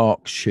for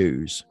Clark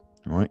Shoes,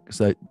 right? Because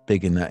they're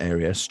big in that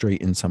area,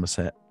 street in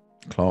Somerset,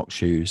 Clark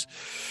Shoes.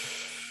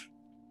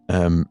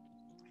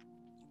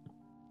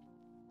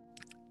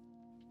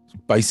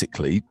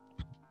 Basically,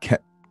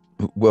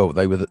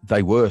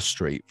 they were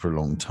street for a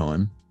long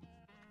time.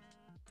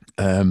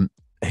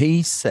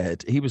 He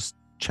said he was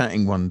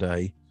chatting one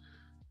day.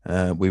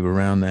 We were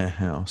around their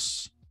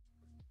house,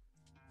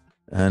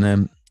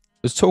 and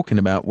was talking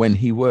about when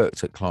he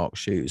worked at Clark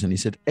Shoes, and he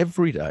said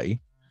every day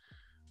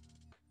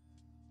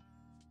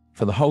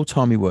for the whole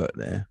time he worked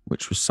there,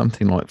 which was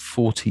something like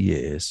 40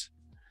 years,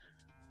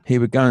 he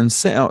would go and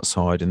sit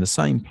outside in the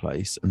same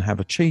place and have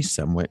a cheese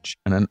sandwich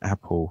and an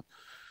apple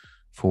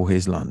for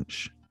his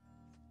lunch.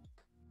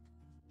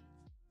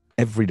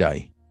 Every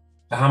day.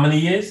 For how many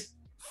years?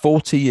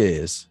 40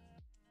 years.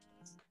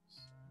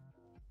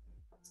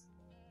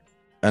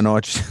 And I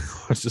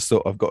just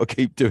thought, I've got to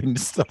keep doing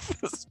stuff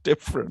that's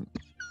different.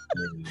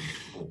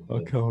 I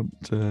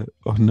can't.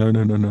 Oh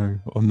no!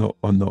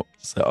 I'm not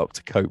set up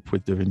to cope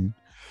with doing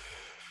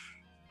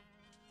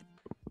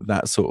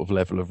that sort of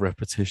level of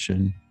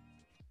repetition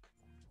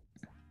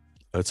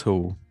at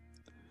all.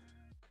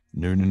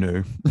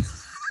 No.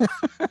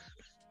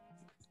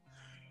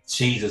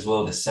 Cheese as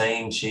well, the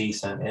same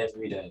cheese and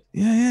every day.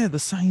 Yeah, the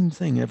same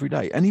thing every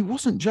day. And he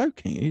wasn't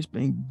joking. He was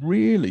being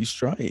really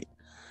straight.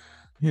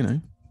 You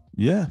know.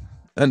 Yeah.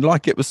 And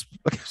like it was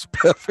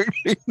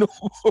perfectly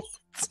normal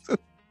to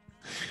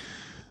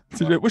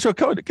do it, which I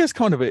guess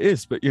kind of it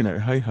is, but you know,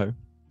 hey ho.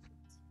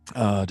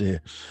 Oh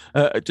dear.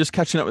 Just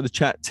catching up with the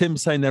chat. Tim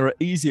saying there are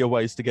easier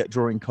ways to get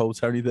drawing coal,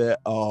 Tony. There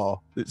are.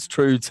 It's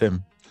true,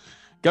 Tim.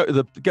 Go to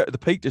the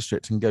Peak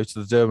District and go to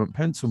the Derwent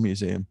Pencil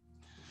Museum.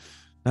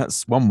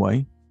 That's one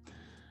way.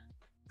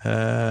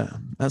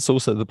 That's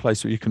also the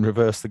place where you can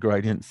reverse the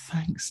gradient.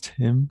 Thanks,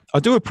 Tim. I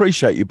do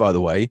appreciate you, by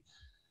the way,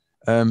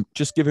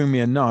 just giving me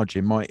a nudge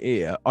in my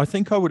ear. I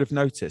think I would have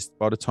noticed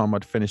by the time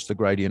I'd finished the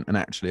gradient and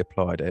actually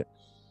applied it,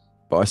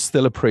 but I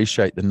still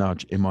appreciate the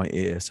nudge in my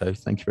ear. So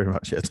thank you very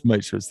much. Yeah, to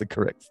make sure it's the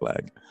correct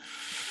flag.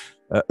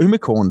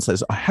 Umicorn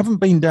says, I haven't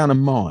been down a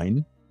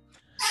mine,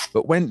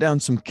 but went down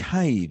some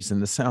caves in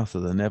the south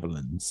of the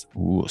Netherlands.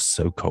 Ooh,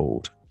 so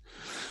cold.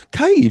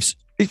 Caves?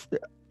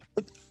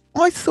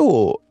 I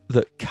thought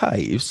that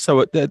caves,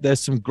 so there's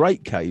some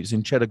great caves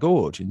in Cheddar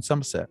Gorge in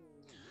Somerset.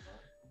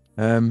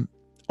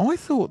 I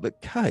thought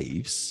that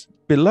caves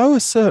below a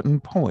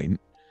certain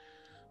point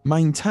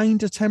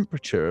maintained a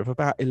temperature of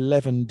about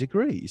 11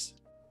 degrees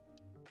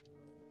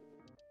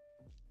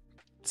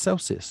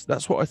Celsius.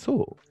 That's what I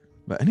thought.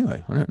 But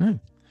anyway, I don't know.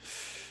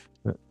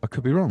 But I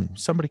could be wrong.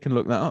 Somebody can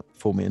look that up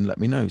for me and let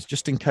me know,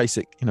 just in case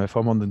it, you know, if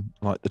I'm on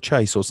the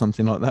chase or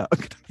something like that, I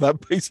could have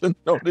that piece of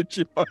knowledge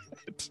in my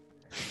head.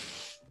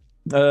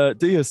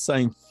 Dia's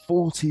saying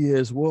 40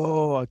 years.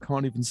 Whoa, I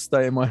can't even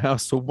stay in my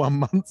house for 1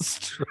 month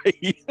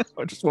straight.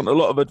 I just want a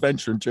lot of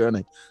adventure and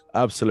journey.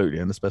 Absolutely,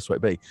 and that's the best way to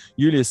be.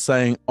 Julia's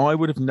saying, I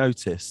would have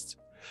noticed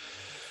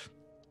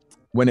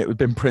when it had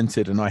been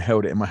printed and I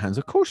held it in my hands.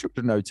 Of course you would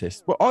have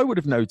noticed. Well, I would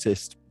have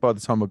noticed by the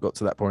time I got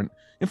to that point.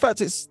 In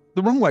fact, it's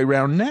the wrong way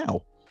round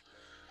now.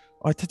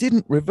 I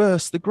didn't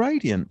reverse the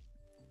gradient.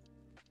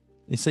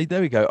 You see,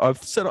 there we go.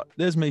 I've set up,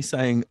 there's me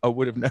saying I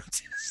would have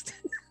noticed.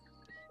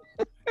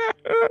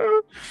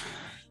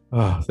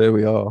 Oh, there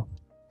we are.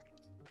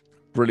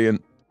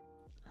 Brilliant.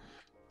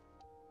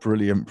 I'm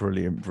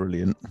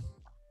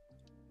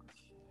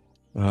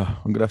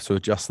going to have to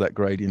adjust that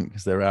gradient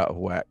because they're out of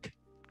whack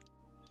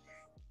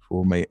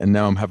for me. And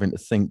now I'm having to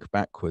think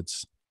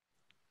backwards.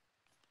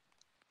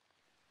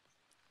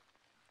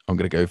 I'm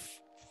going to go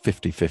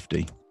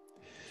 50-50.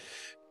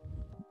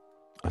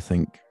 I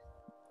think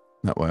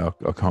that way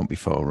I can't be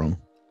far wrong.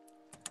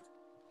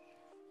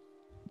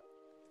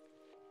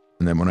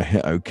 And then when I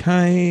hit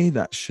OK,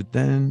 that should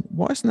then,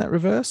 why isn't that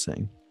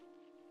reversing?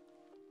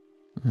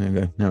 There you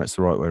go. Now it's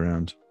the right way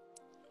around.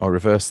 I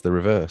reversed the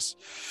reverse.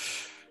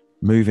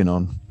 Moving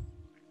on.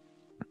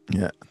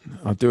 Yeah,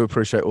 I do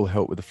appreciate all the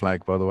help with the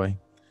flag, by the way.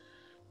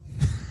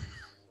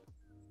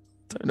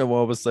 Don't know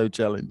why I was so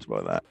challenged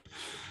by that.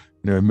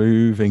 You know,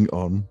 moving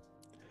on. I'm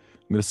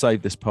going to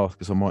save this path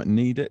because I might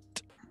need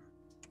it.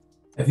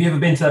 Have you ever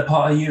been to that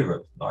part of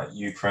Europe, like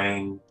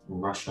Ukraine,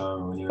 Russia,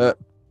 or anywhere?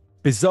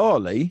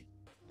 Bizarrely,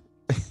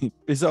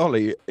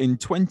 in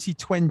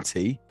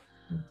 2020,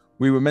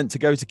 we were meant to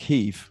go to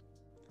Kyiv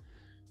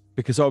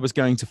because I was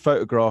going to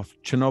photograph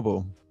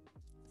Chernobyl.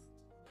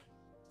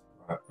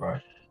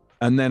 Right.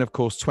 And then, of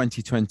course,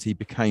 2020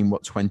 became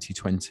what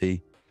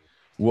 2020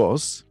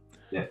 was.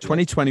 Yeah,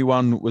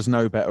 2021 was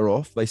no better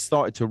off. They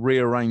started to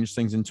rearrange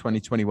things in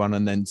 2021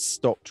 and then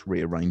stopped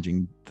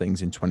rearranging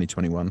things in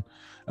 2021.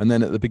 And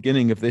then at the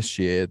beginning of this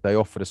year, they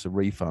offered us a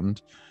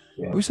refund.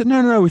 Yeah. We said,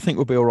 no, we think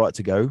we'll be all right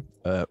to go.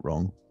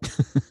 Wrong.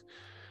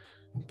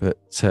 But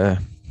yeah,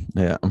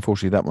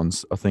 unfortunately, that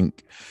one's, I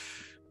think,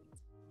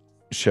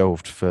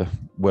 shelved for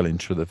well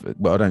into the.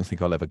 Well, I don't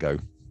think I'll ever go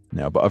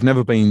now. But I've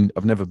never been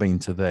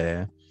to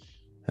there.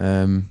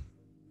 I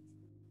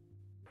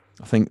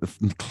think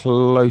the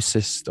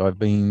closest I've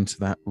been to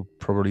that would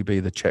probably be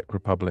the Czech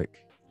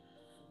Republic.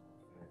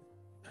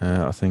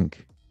 I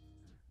think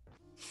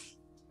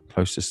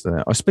closest to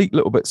that. I speak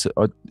little bits.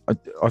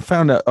 I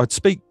found out I'd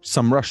speak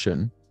some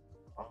Russian,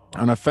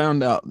 and I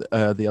found out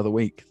the other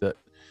week that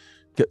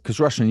because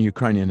Russian and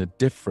Ukrainian are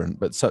different,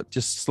 but so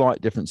just slight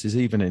differences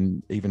even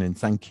in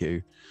thank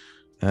you.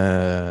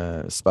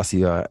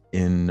 Spasiba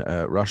in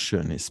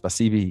Russian is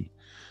spasibi.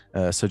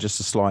 So just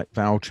a slight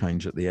vowel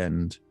change at the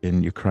end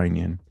in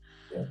Ukrainian.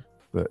 Yeah.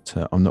 But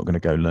I'm not going to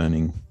go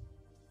learning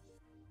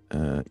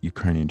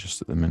Ukrainian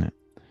just at the minute.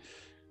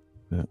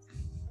 But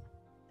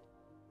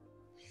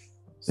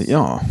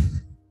yeah.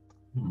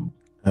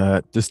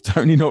 Does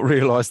Tony not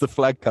realise the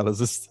flag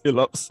colours are still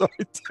upside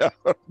down?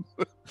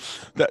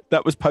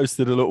 that was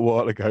posted a little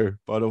while ago,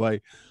 by the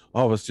way.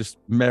 I was just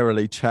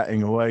merrily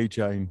chatting away,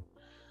 Jane.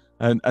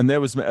 And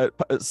there was at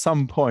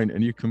some point,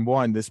 and you can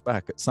wind this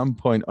back, at some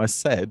point I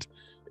said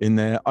in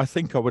there, I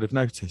think I would have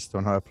noticed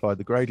when I applied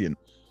the gradient.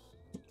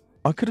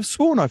 I could have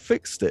sworn I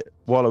fixed it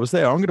while I was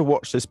there. I'm going to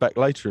watch this back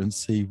later and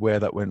see where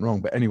that went wrong.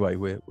 But anyway,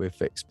 we're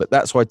fixed. But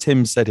that's why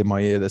Tim said in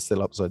my ear, they're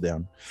still upside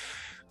down.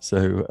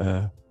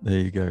 So there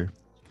you go.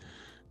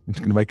 I'm just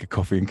going to make a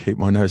coffee and keep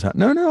my nose out.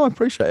 No, I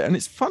appreciate it. And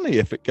it's funny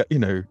if it,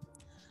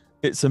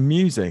 it's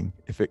amusing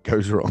if it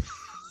goes wrong.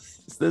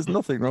 There's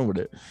nothing wrong with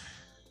it.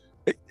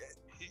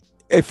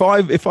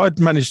 If I'd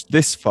managed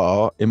this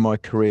far in my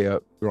career,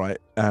 right,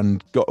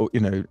 and got,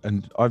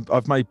 and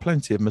I've made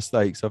plenty of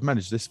mistakes. I've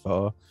managed this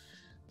far.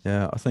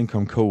 Yeah, I think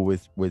I'm cool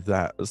with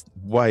that. It's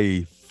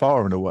way,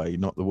 far and away,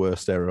 not the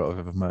worst error I've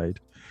ever made.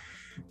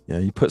 Yeah,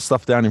 you put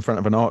stuff down in front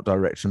of an art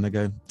director and they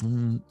go,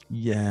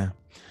 yeah,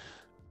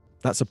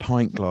 that's a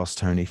pint glass,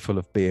 Tony, full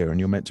of beer, and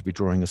you're meant to be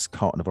drawing a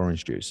carton of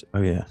orange juice.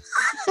 Oh, yeah.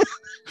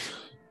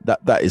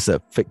 that is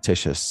a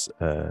fictitious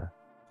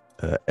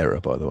error,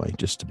 by the way,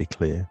 just to be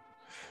clear.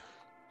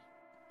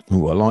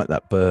 Oh, I like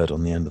that bird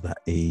on the end of that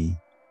E.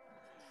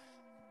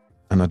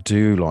 And I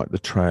do like the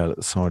trail at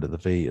the side of the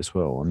V as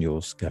well on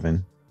yours,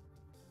 Gavin.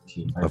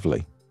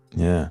 Lovely.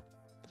 Yeah.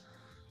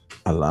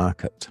 I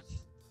like it.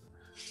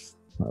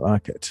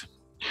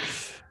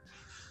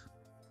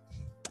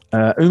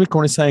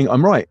 Umicorn is saying,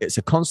 I'm right. It's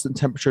a constant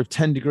temperature of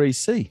 10 degrees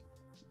C.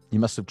 You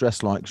must have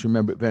dressed like, because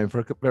remember it being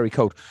very, very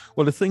cold.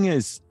 Well, the thing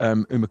is,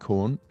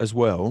 Umicorn as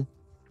well,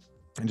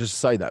 and just to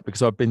say that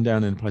because I've been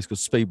down in a place called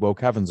Speedwell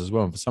Caverns as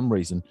well, and for some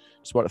reason,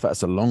 despite the fact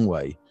it's a long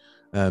way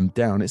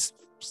down,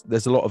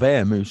 there's a lot of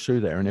air moves through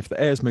there, and if the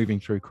air's moving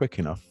through quick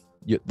enough,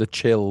 the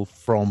chill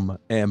from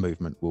air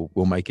movement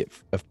will make it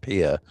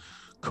appear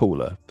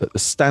cooler. But the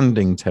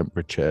standing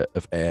temperature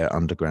of air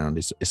underground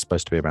is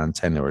supposed to be around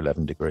 10 or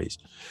 11 degrees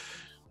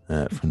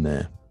from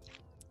there.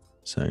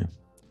 So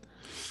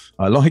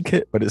I like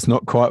it, but it's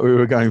not quite what we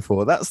were going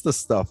for. That's the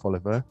stuff,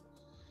 Oliver.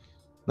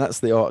 That's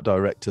the art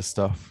director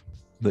stuff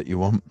that you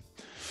want.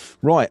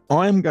 Right,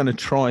 I'm going to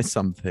try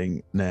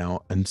something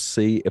now and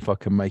see if I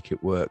can make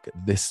it work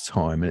this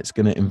time. And it's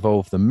going to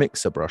involve the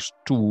mixer brush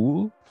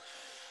tool.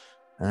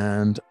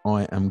 And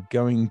I am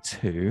going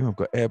to, I've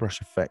got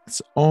airbrush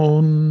effects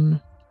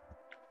on.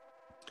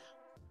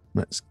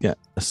 Let's get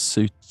a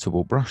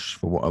suitable brush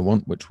for what I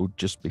want, which will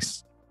just be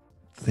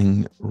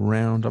thing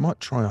round. I might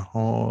try a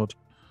hard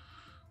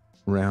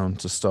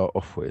round to start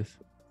off with.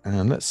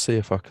 And let's see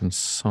if I can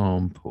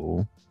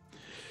sample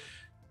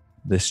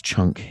this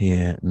chunk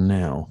here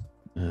now.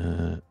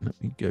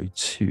 Let me go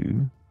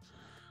to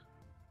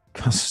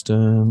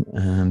custom,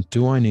 and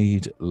do I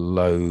need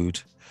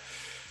load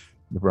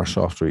the brush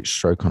after each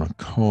stroke? And I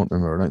can't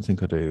remember. I don't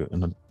think I do,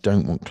 and I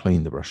don't want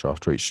clean the brush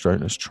after each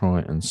stroke. Let's try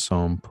and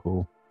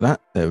sample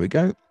that. There we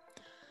go.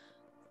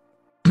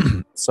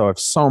 So I've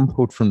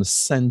sampled from the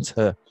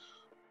center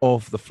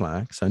of the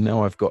flag, so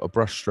now I've got a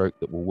brush stroke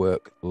that will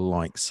work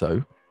like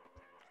so.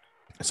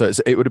 So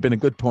it would have been a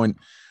good point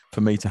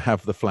for me to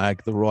have the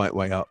flag the right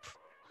way up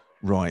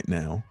right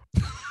now.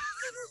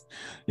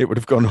 It would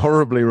have gone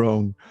horribly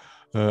wrong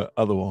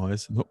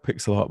otherwise. Not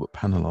pixel art, but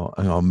panel art.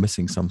 Oh, I'm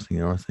missing something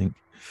here, I think.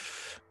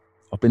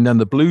 I've been down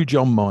the Blue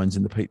John mines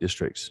in the Peak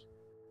Districts.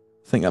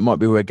 I think that might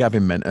be where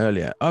Gavin meant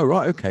earlier. Oh,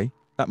 right, okay.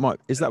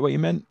 Is that what you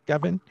meant,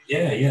 Gavin?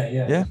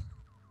 Yeah.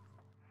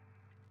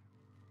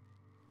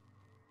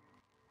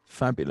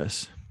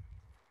 Fabulous.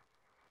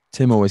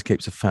 Tim always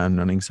keeps a fan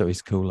running, so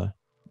he's cooler.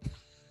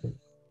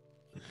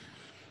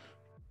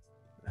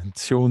 And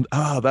Sean,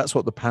 that's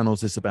what the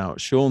panels is about.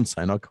 Sean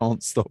saying, I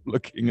can't stop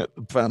looking at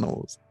the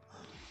panels.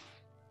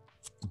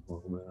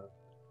 Oh, man.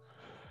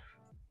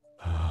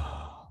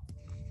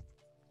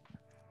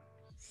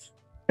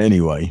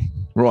 Anyway,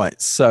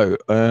 right. So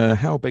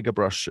how big a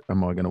brush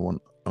am I going to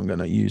want? I'm going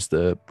to use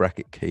the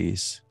bracket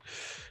keys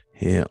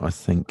here, I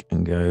think,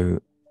 and go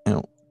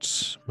out.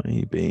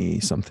 Maybe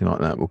something like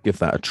that. We'll give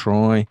that a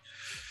try.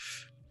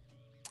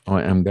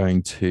 I am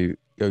going to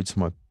go to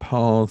my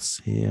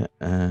paths here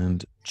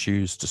and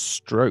choose to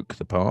stroke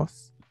the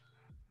path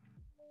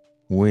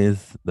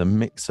with the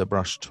mixer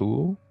brush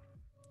tool.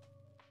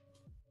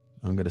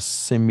 I'm going to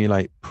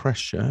simulate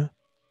pressure.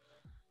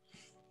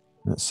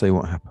 Let's see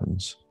what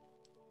happens.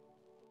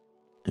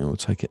 It will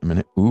take it a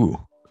minute. Ooh,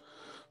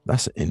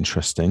 that's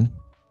interesting.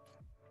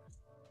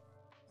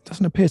 It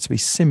doesn't appear to be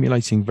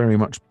simulating very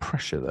much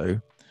pressure though.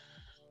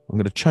 I'm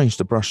going to change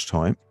the brush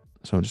type.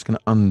 So I'm just going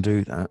to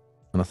undo that.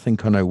 And I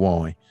think I know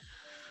why.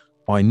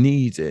 I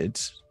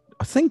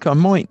think I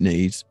might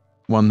need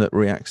one that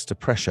reacts to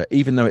pressure,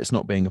 even though it's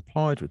not being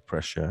applied with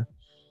pressure,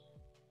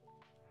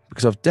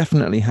 because I've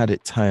definitely had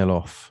it tail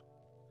off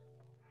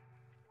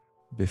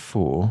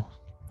before.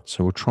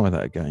 So we'll try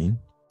that again.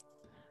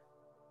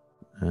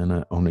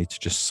 And I'll need to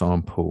just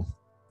sample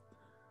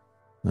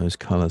those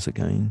colors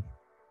again.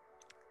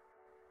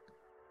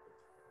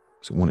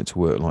 So I want it to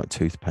work like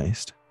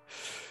toothpaste.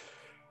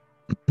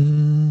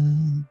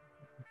 Let's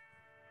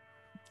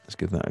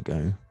give that a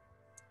go.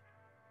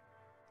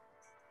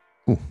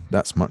 Oh,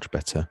 that's much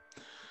better.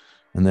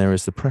 And there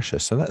is the pressure.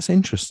 So that's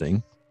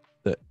interesting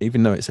that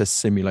even though it says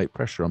simulate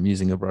pressure, I'm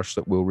using a brush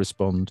that will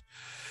respond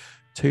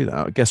to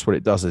that. I guess what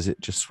it does is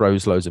it just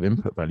throws loads of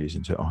input values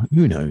into it. Oh,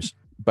 who knows?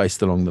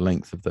 Based along the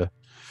length of the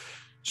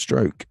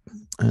stroke.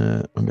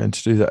 I'm going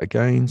to do that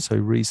again. So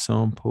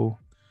resample.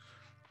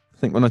 I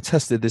think when I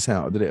tested this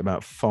out, I did it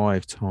about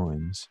 5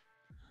 times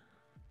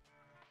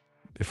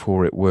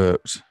before it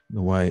worked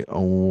the way I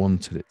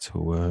wanted it to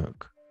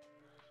work.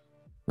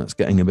 That's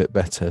getting a bit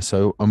better.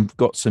 So I've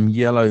got some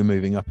yellow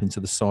moving up into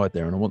the side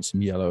there, and I want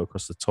some yellow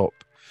across the top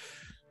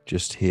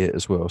just here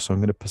as well. So I'm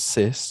going to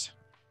persist.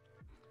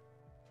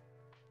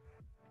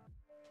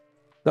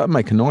 That'd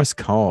make a nice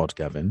card,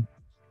 Gavin.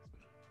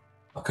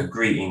 Like a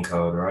greeting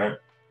card, right?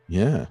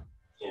 Yeah.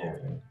 Yeah.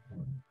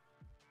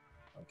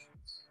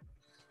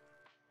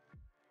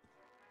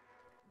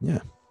 Yeah.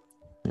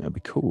 That'd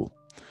be cool.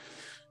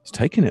 It's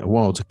taking it a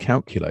while to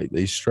calculate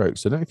these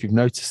strokes. I don't know if you've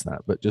noticed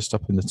that, but just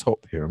up in the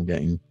top here, I'm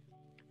getting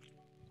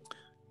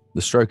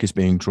the stroke is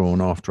being drawn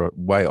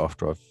way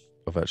after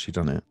I've actually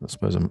done it. I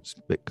suppose it's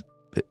a bit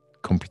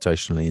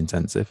computationally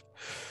intensive,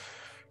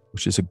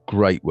 which is a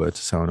great word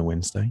to say on a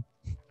Wednesday.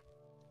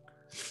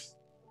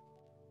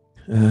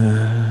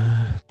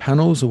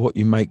 Panels are what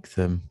you make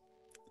them,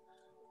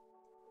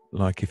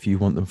 like if you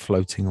want them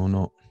floating or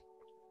not.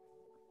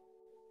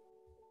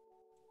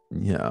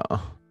 Yeah.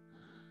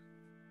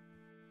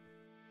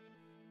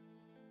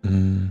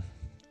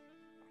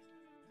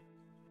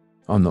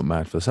 I'm not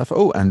mad for the stuff.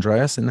 Oh,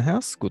 Andreas in the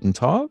house. Guten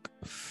Tag.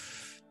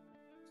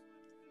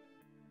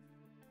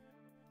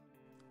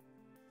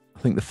 I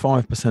think the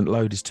 5%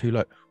 load is too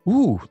low.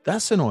 Ooh,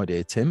 that's an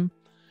idea, Tim.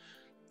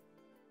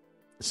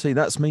 See,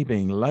 that's me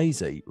being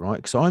lazy, right?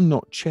 Because I'm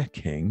not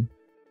checking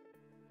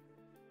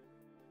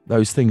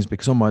those things,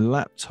 because on my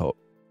laptop,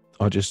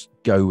 I just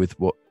go with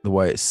the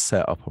way it's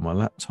set up on my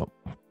laptop.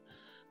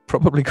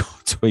 Probably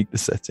got to tweak the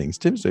settings.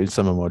 Tim's doing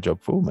some of my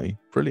job for me.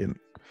 Brilliant.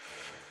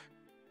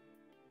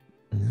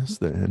 Yes,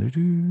 there.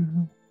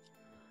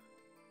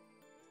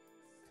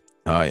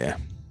 Oh, yeah.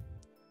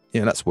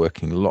 Yeah, that's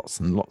working lots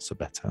and lots of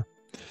better.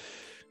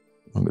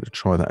 I'm going to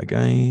try that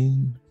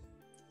again.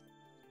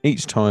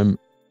 Each time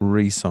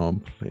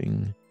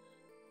resampling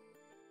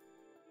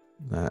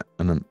that,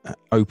 and I'm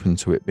open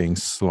to it being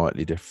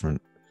slightly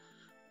different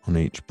on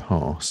each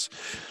pass.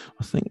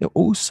 I think that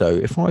also,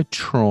 if I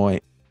try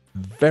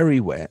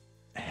very wet,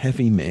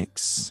 heavy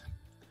mix,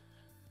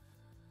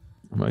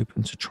 I'm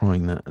open to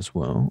trying that as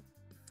well.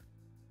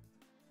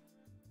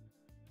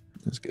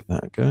 Let's give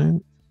that a go.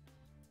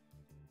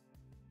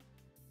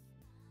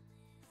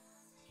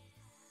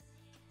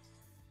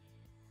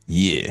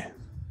 Yeah.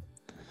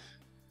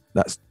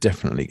 That's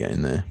definitely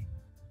getting there.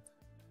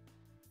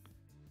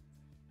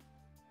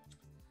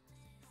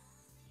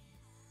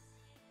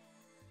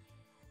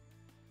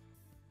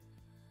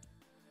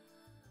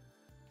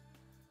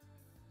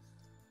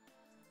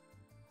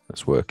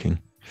 That's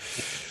working.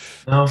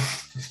 Now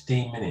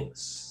 15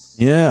 minutes.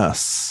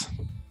 Yes,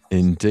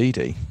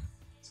 indeedy.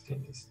 Let's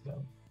get this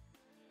done.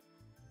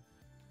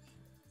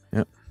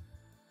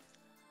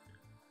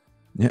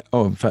 Yeah.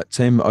 Oh, in fact,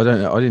 Tim, I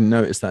don't know. I didn't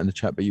notice that in the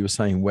chat, but you were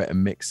saying wet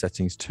and mix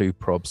settings 2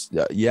 probs.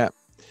 Yeah.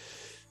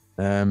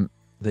 I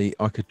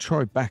could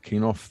try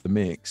backing off the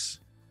mix.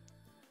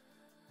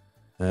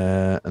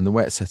 And the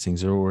wet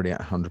settings are already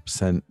at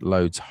 100%,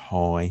 loads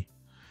high.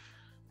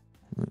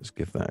 Let's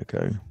give that a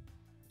go.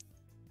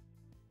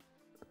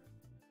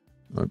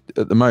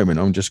 At the moment,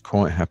 I'm just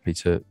quite happy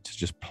to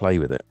just play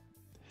with it.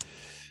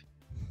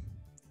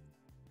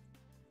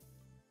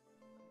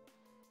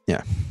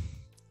 Yeah.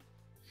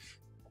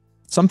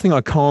 Something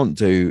I can't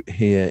do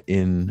here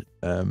in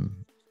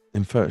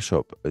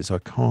Photoshop is I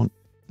can't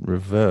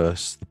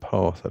reverse the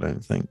path, I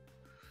don't think,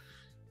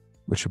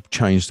 which would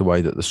change the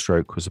way that the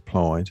stroke was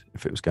applied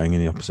if it was going in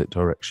the opposite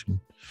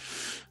direction.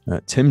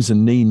 Tim's a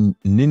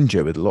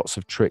ninja with lots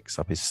of tricks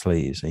up his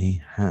sleeves.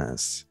 He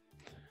has.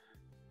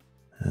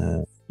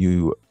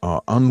 You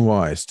are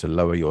unwise to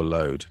lower your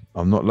load.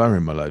 I'm not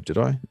lowering my load, did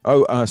I?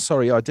 Oh,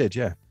 sorry, I did,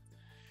 yeah.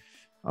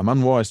 I'm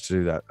unwise to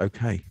do that.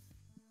 Okay.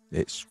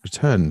 It's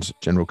returned,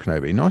 General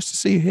Kenobi. Nice to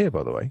see you here,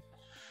 by the way.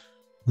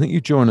 I think you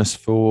join us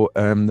for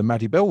the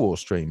Maddie Bell War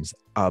streams,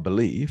 I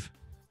believe.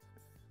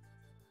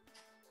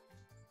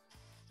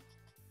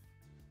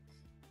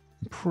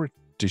 I'm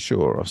pretty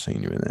sure I've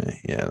seen you in there.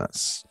 Yeah,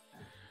 that's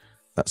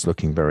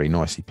looking very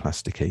nicey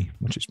plasticky,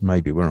 which is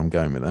maybe where I'm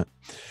going with that.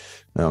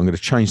 Now, I'm going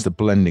to change the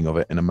blending of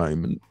it in a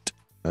moment,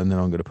 and then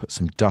I'm going to put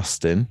some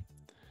dust in.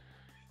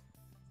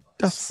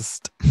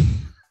 Dust. I'm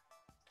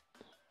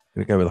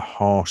going to go with a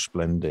harsh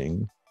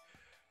blending.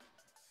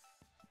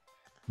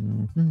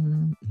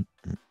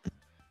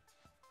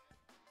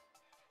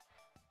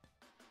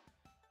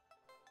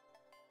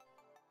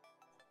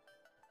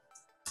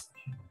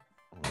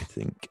 I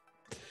think.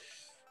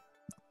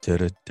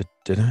 Let's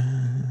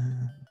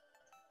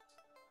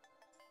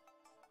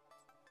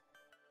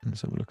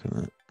have a look at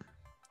that.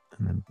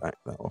 And then back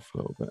that off a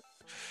little bit.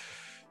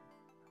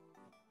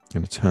 I'm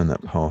going to turn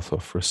that path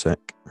off for a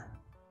sec.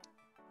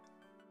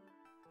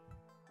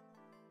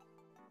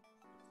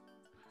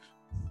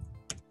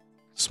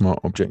 Smart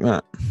object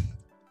that.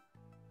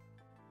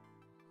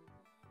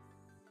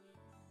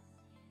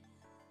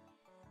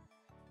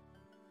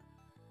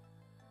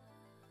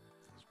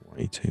 It's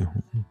way too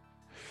hot.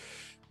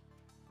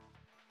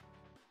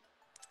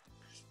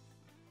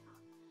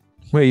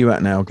 Where are you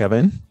at now,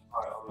 Gavin?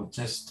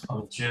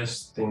 I'm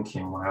just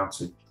thinking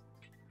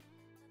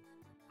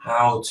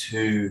how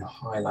to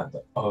highlight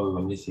the O.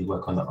 I'm literally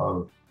work on the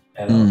O.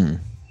 Yeah, I'm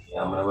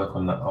gonna work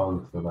on the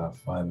O for about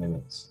 5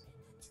 minutes.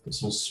 Put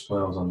some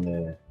swirls on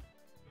there.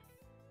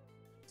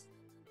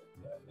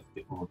 A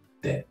bit more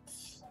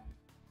depth.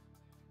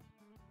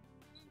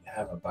 We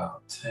have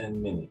about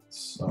 10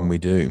 minutes. So and we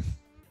do.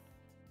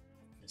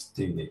 Let's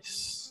do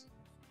this.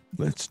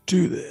 Let's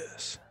do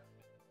this.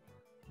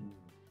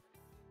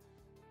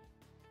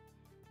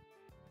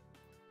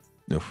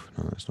 No,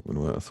 that's not going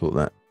to work. I thought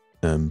that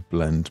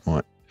blend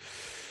might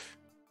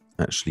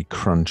actually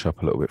crunch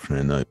up a little bit from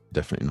there. No,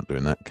 definitely not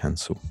doing that.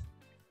 Cancel.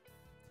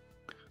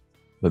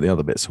 But the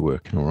other bits are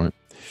working all right.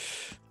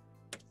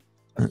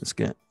 Let's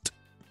get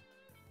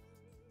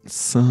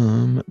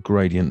some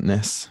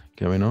gradientness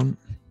going on.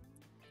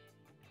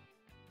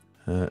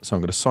 So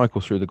I'm going to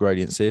cycle through the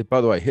gradients here.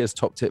 By the way, here's a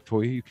top tip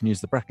for you. You can use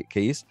the bracket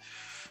keys,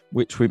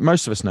 which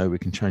most of us know we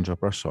can change our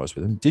brush size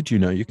with them. Did you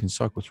know you can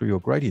cycle through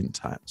your gradient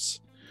tabs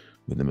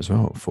with them as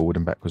well, forward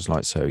and backwards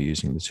like so,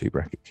 using the 2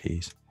 bracket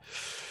keys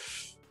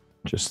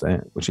just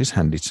there, which is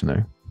handy to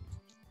know.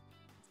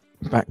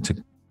 Back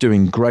to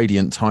doing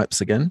gradient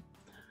types again.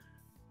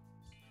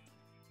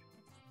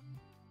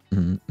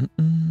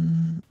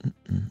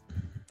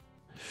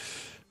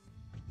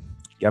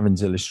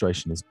 Gavin's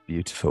illustration is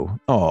beautiful.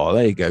 Oh,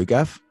 there you go,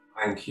 Gav.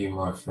 Thank you,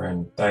 my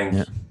friend. Thank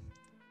you.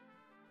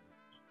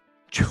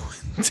 Join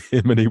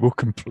Tim and he will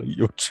complete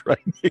your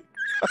training.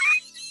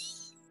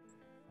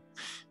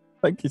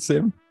 Thank you,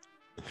 Tim.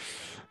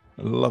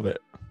 I love it.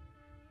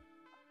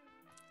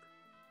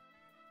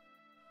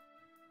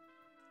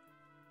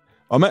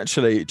 I'm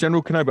actually,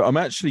 General Kenobi, I'm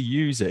actually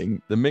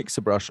using the mixer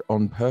brush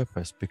on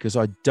purpose because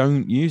I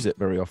don't use it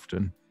very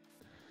often.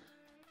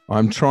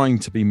 I'm trying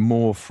to be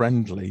more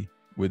friendly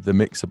with the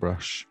mixer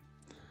brush.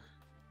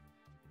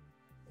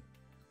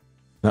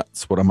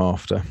 That's what I'm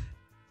after.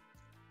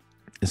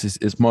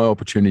 It's my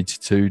opportunity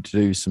to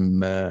do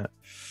some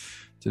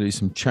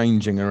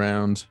changing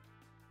around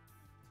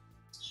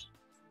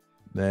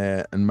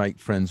there and make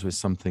friends with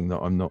something that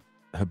I'm not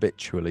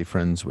habitually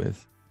friends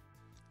with.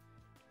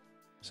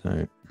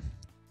 So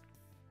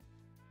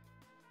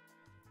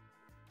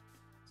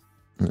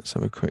let's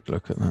have a quick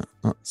look at that.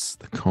 That's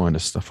the kind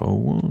of stuff I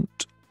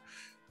want.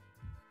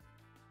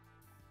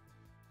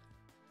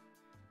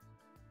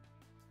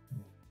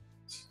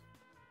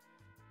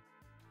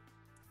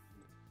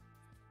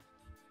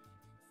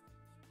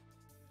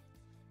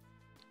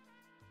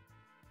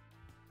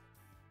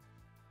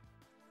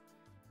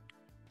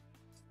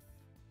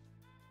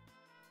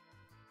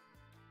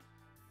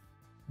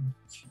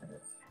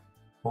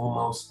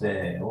 Almost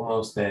there.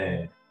 Almost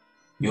there.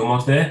 You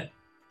almost there?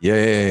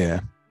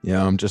 Yeah.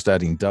 I'm just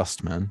adding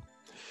dust, man.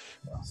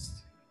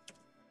 Dust.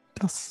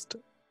 Dust.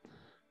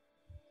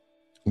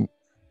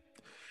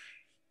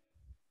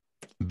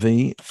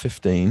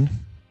 V15.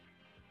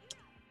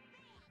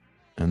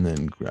 And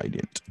then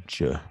gradient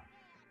G.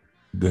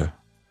 G.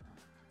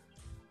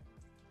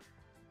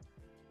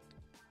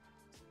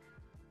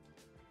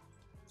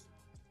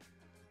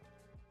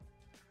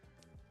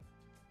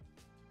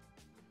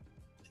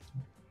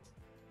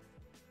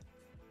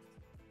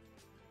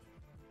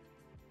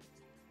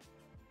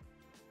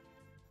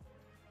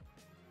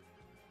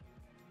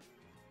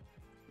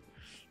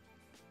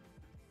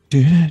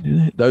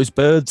 Those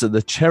birds are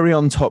the cherry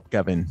on top,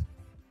 Gavin.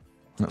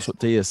 That's what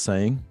Dia's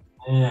saying.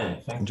 Yeah,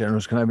 thank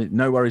General's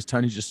no worries,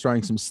 Tony. Just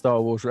throwing some Star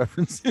Wars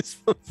references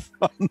for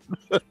fun.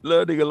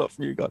 Learning a lot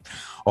from you guys.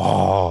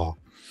 Oh,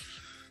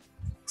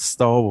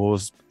 Star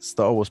Wars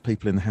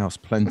people in the house,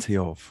 plenty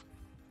of.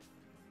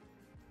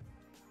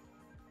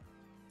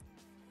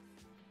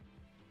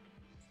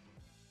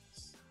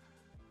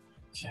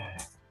 Okay.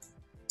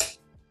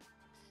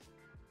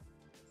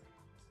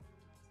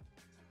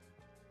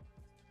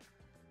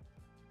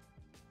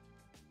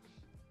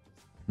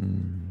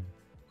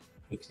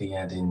 Quickly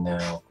add in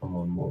now. Come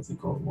on, what have we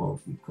got? What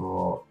have we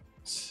got?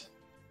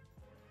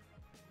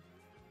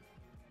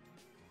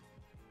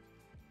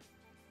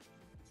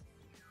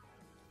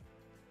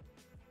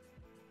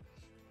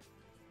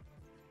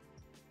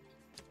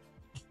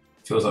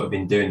 Feels like we've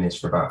been doing this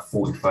for about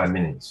 45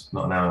 minutes,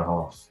 not an hour and a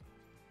half.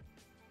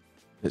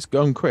 It's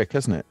gone quick,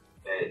 hasn't it?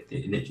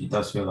 It literally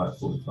does feel like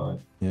 45.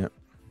 Yeah.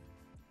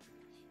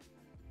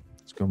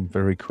 It's gone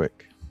very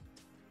quick.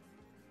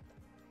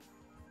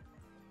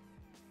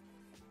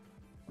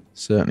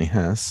 Certainly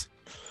has.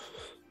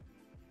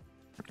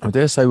 I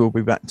dare say we'll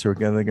be back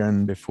together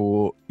again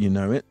before you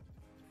know it.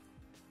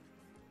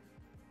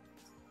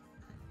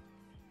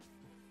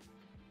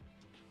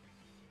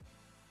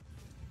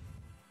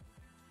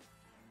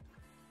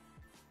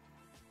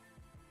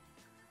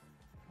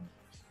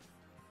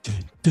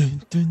 Dun,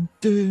 dun, dun,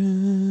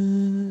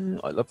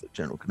 dun. I love the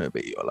General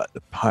Kenobi. I like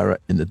the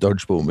pirate in the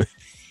dodgeball movie.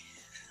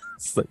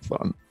 So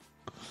fun.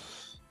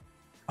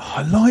 Oh,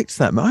 I liked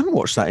that. I haven't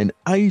watched that in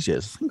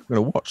ages. I think I'm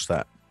going to watch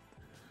that.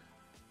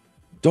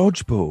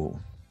 Dodgeball.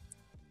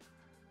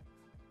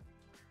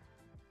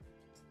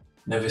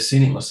 Never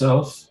seen it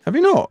myself. Have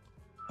you not?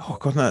 Oh,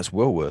 God, no, it's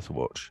well worth a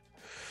watch.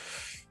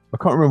 I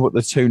can't remember what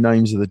the two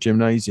names of the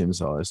gymnasiums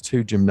are. There's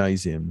two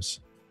gymnasiums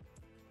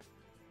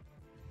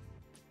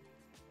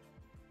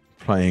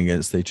playing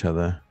against each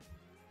other.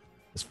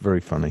 It's very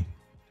funny.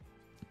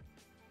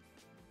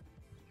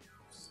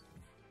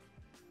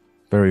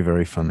 Very,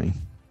 very funny.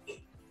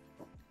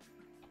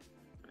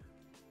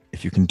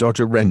 If you can dodge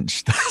a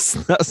wrench, that's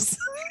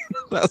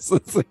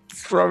the thing.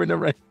 Throwing a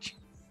wrench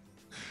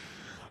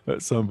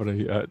at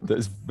somebody.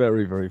 That's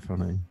very, very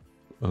funny.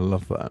 I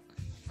love that.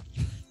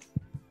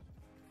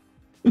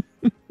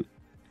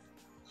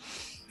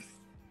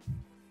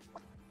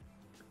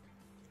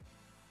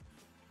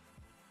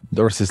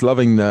 Doris is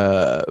loving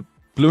the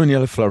blue and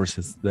yellow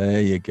flourishes.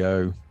 There you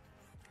go.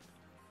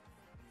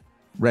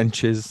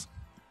 Wrenches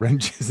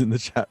in the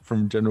chat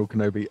from General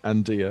Kenobi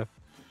and Dia.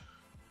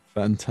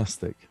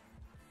 Fantastic.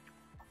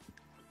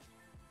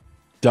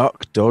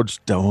 Duck,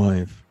 dodge,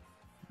 dive.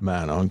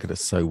 Man, I'm going to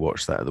so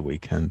watch that at the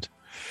weekend.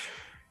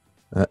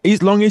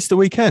 Long Easter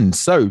weekend.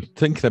 So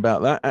thinking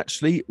about that,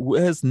 actually,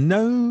 there's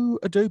no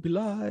Adobe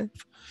Live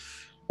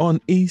on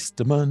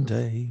Easter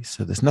Monday.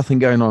 So there's nothing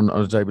going on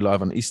Adobe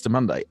Live on Easter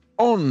Monday.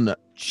 On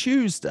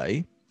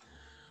Tuesday,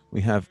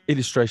 we have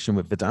illustration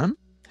with Vidan.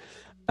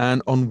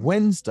 And on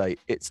Wednesday,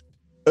 it's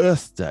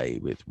Earth Day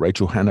with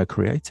Rachel Hanna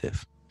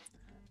Creative.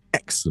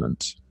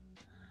 Excellent.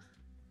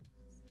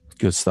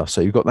 Good stuff. So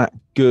you've got that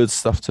good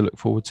stuff to look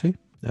forward to.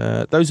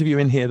 Those of you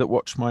in here that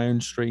watch my own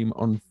stream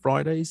on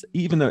Fridays,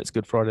 even though it's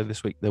Good Friday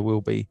this week, there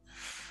will be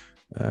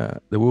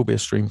a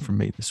stream from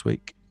me this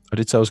week. I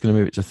did say I was going to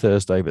move it to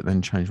Thursday, but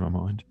then changed my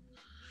mind.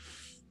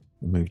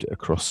 I moved it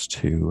across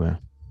to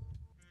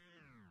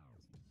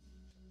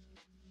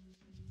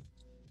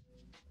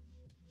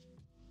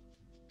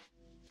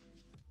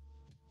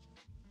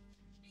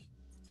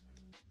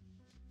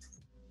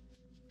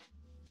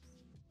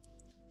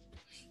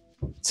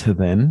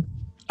then.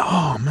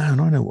 Oh man,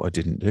 I know what I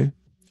didn't do. I'm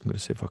going to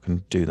see if I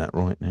can do that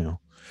right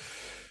now.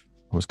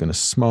 I was going to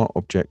smart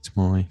object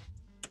my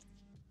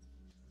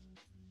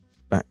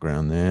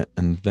background there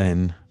and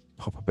then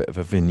pop a bit of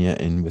a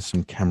vignette in with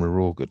some camera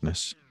raw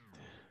goodness.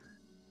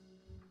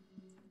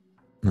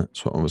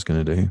 That's what I was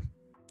going to do.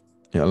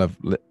 Yeah, I'll have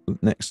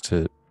next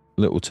to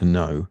little to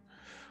no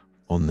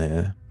on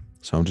there.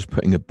 So I'm just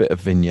putting a bit of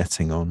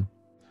vignetting on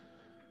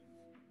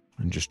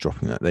and just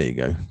dropping that. There you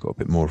go. Got a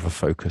bit more of a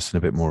focus and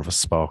a bit more of a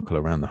sparkle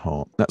around the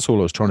heart. That's all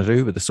I was trying to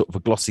do with a sort of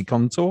a glossy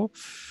contour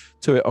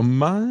to it on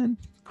mine.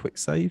 Quick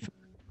save.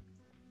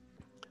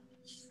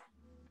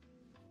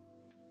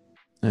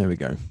 There we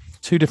go.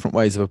 Two different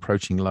ways of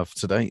approaching love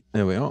today.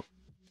 There we are.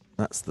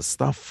 That's the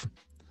stuff.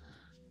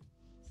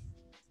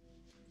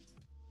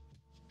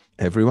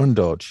 Everyone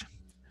dodge.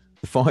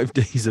 The 5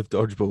 Ds of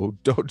dodgeball.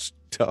 Dodge,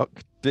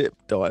 duck, dip,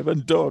 dive,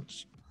 and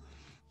dodge.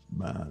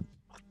 Man.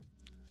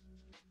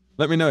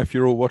 Let me know if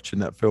you're all watching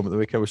that film at the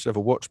weekend. We should have a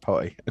watch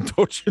party and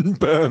dodge and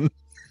burn.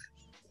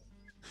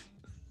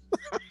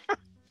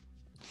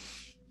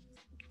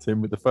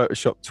 Tim with the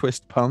Photoshop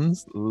twist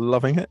puns.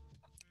 Loving it.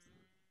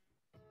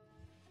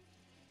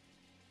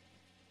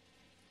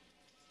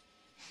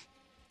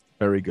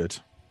 Very good.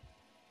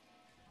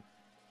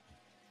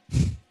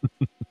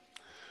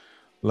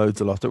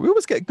 Loads of laughter. We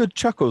always get good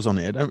chuckles on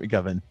here, don't we,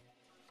 Gavin?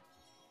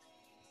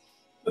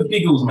 The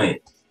giggles,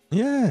 mate.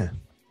 Yeah,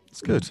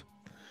 it's good.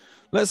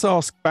 Let's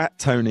ask Bat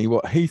Tony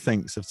what he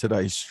thinks of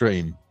today's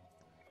stream.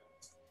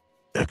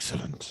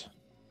 Excellent.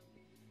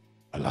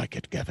 I like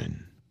it,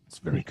 Gavin. It's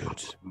very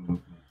good.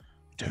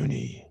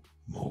 Tony,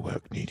 more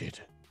work needed.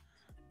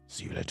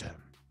 See you later.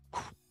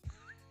 Have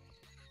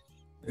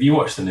you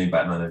watched the new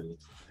Batman movie?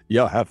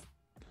 Yeah, I have.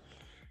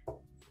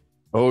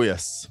 Oh,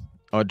 yes.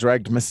 I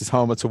dragged Mrs.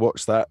 Harmer to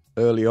watch that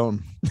early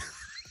on.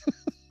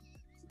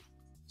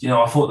 You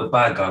know, I thought the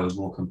bad guy was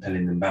more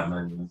compelling than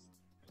Batman. You know?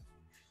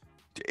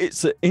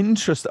 It's an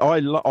interest. I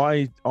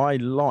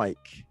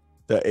like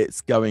that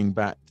it's going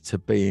back to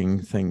being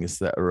things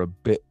that are a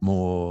bit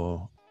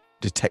more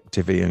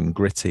detective-y and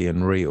gritty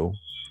and real.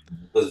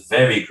 It was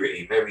very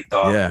gritty, very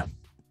dark. Yeah.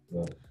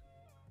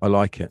 I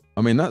like it.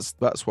 I mean, that's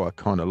why I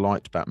kind of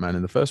liked Batman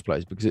in the first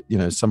place, because it, you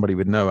know, somebody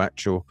with no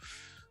actual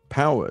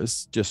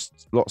powers,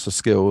 just lots of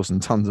skills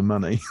and tons of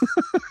money.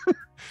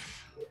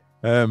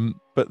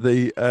 But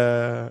the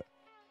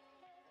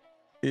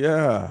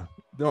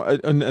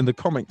and the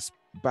comics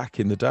back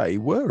in the day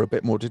were a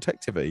bit more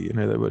detective-y. You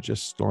know, they were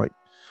just like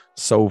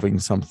solving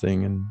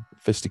something and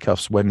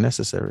fisticuffs when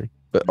necessary.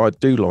 But I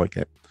do like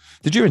it.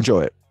 Did you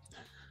enjoy it?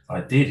 I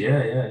did,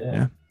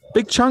 yeah.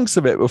 Big chunks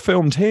of it were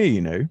filmed here,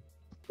 you know.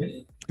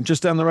 Really?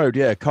 Just down the road,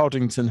 yeah.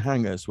 Cardington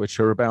Hangars, which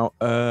are about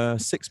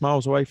 6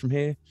 miles away from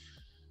here.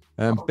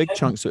 Big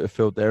chunks that are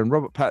filmed there. And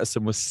Robert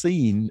Pattinson was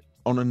seen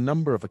on a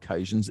number of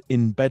occasions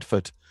in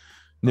Bedford,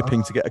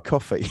 nipping to get a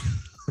coffee.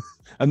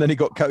 And then he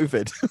got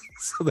COVID,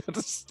 so they had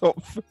to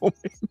stop filming.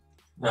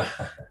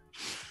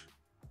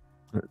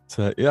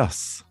 But,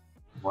 yes.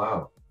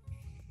 Wow.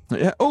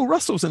 Yeah. Oh,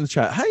 Russell's in the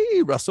chat.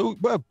 Hey, Russell.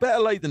 Well, better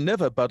late than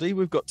never, buddy.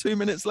 We've got 2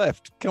 minutes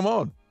left. Come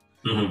on.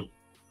 Mm-hmm.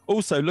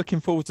 Also,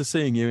 looking forward to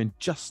seeing you in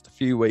just a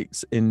few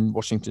weeks in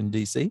Washington,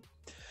 D.C.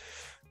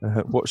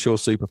 What's your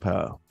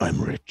superpower?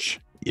 I'm rich.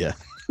 Yeah.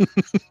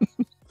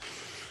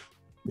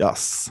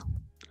 Yes.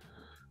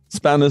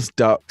 Spanners,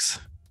 ducks,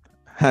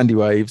 handy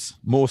waves,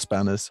 more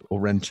spanners or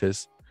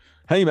wrenches.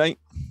 Hey, mate.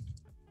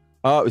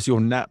 Oh, it was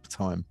your nap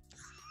time.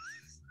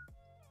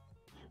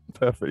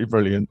 Perfectly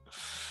brilliant.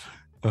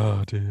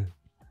 Oh, dear.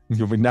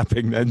 You'll be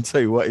napping then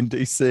too. What, in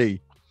DC?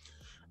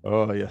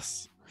 Oh,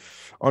 yes.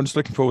 I'm just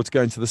looking forward to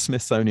going to the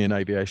Smithsonian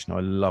Aviation.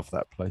 I love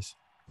that place.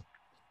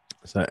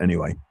 So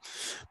anyway,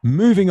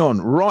 moving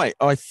on. Right,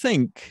 I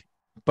think,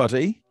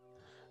 buddy,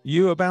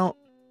 you about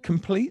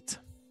complete?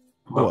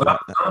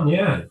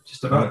 Yeah,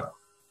 just about. I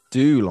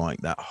do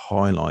like that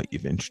highlight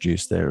you've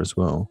introduced there as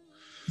well.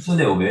 Just a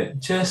little bit.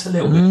 Just a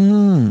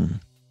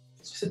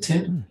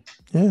tin.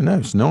 Yeah, no,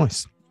 it's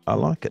nice. I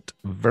like it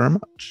very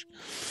much.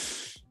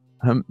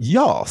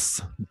 Yes,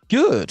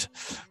 good.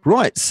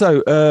 Right,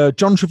 so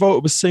John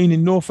Travolta was seen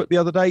in Norfolk the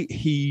other day.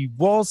 He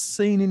was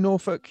seen in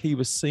Norfolk. He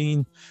was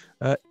seen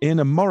in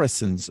a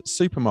Morrison's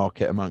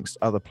supermarket, amongst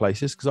other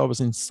places, because I was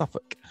in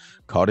Suffolk.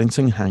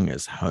 Cardington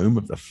Hangars, home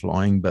of the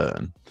Flying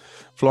Bum.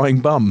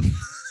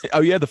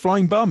 Oh, yeah, the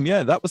Flying Bum.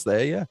 Yeah, that was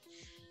there, yeah.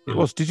 It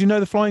was. Did you know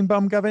the Flying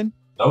Bum, Gavin?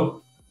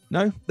 No.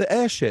 No? The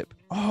airship.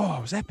 Oh,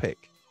 it was epic.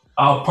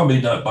 I'll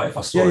probably know it, but if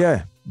I saw it.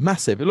 Yeah,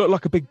 massive. It looked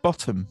like a big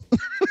bottom.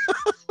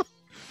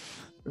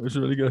 It was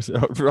really good.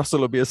 Russell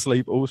will be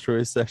asleep all through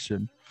his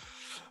session.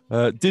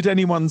 Did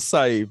anyone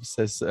save,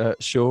 says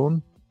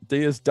Sean.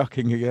 Dia's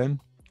ducking again.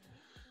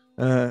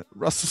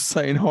 Russell's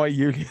saying, hi,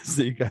 Julia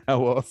Ziga,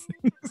 how are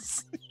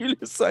things?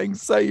 Julia's saying,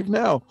 save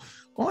now.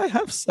 I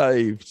have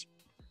saved.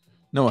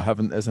 No, I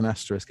haven't. There's an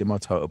asterisk in my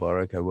total bar.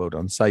 Okay, well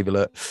done. Save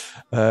alert.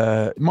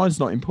 Mine's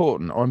not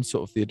important. I'm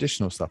sort of the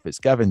additional stuff. It's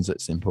Gavin's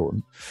that's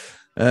important.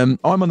 I'm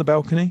on the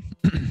balcony.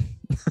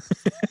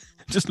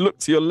 Just look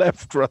to your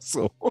left,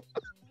 Russell.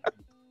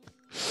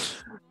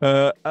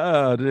 Dear.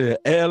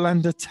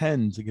 Airlander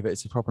 10, to give it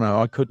its proper name.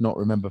 I could not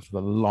remember for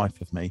the life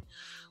of me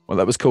what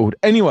that was called.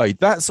 Anyway,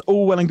 that's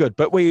all well and good,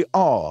 but we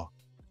are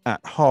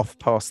at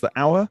 1/2 the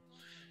hour.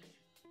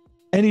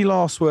 Any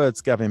last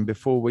words, Gavin,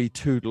 before we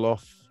toodle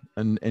off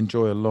and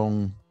enjoy a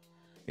long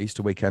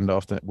Easter weekend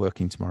after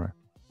working tomorrow?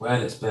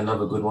 Well, it's been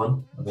another good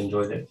one. I've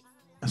enjoyed it.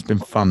 It's been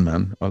fun,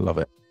 man. I love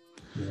it.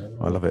 Yeah.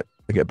 I love it.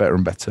 I get better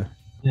and better.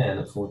 Yeah, I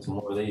look forward to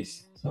more of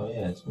these. So,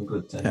 yeah, it's been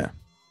good. Yeah.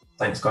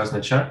 Thanks, guys, in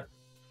the chat.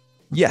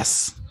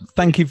 Yes,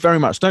 thank you very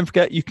much. Don't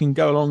forget, you can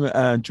go along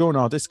and join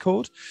our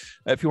Discord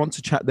if you want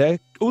to chat there.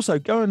 Also,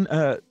 go and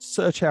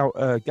search out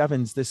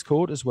Gavin's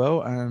Discord as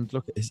well and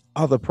look at his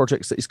other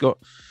projects that he's got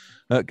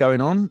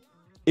going on.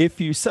 If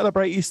you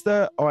celebrate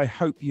Easter, I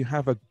hope you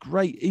have a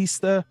great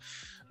Easter.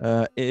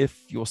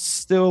 If you're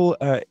still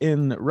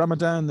in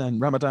Ramadan, then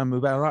Ramadan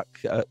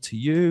Mubarak to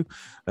you,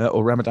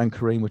 or Ramadan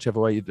Kareem, whichever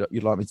way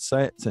you'd like me to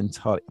say it. It's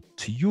entirely up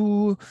to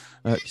you.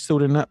 If you're still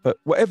doing that, but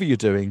whatever you're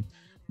doing,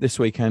 this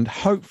weekend.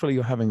 Hopefully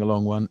you're having a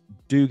long one.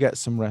 Do get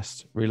some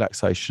rest,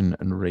 relaxation,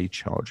 and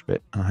recharge a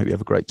bit. I hope you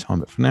have a great time.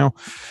 But for now,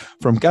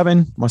 from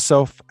Gavin,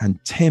 myself,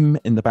 and Tim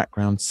in the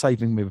background,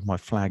 saving me with my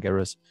flag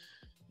errors.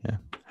 Yeah.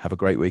 Have a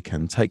great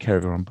weekend. Take care,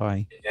 everyone.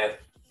 Bye. Yeah.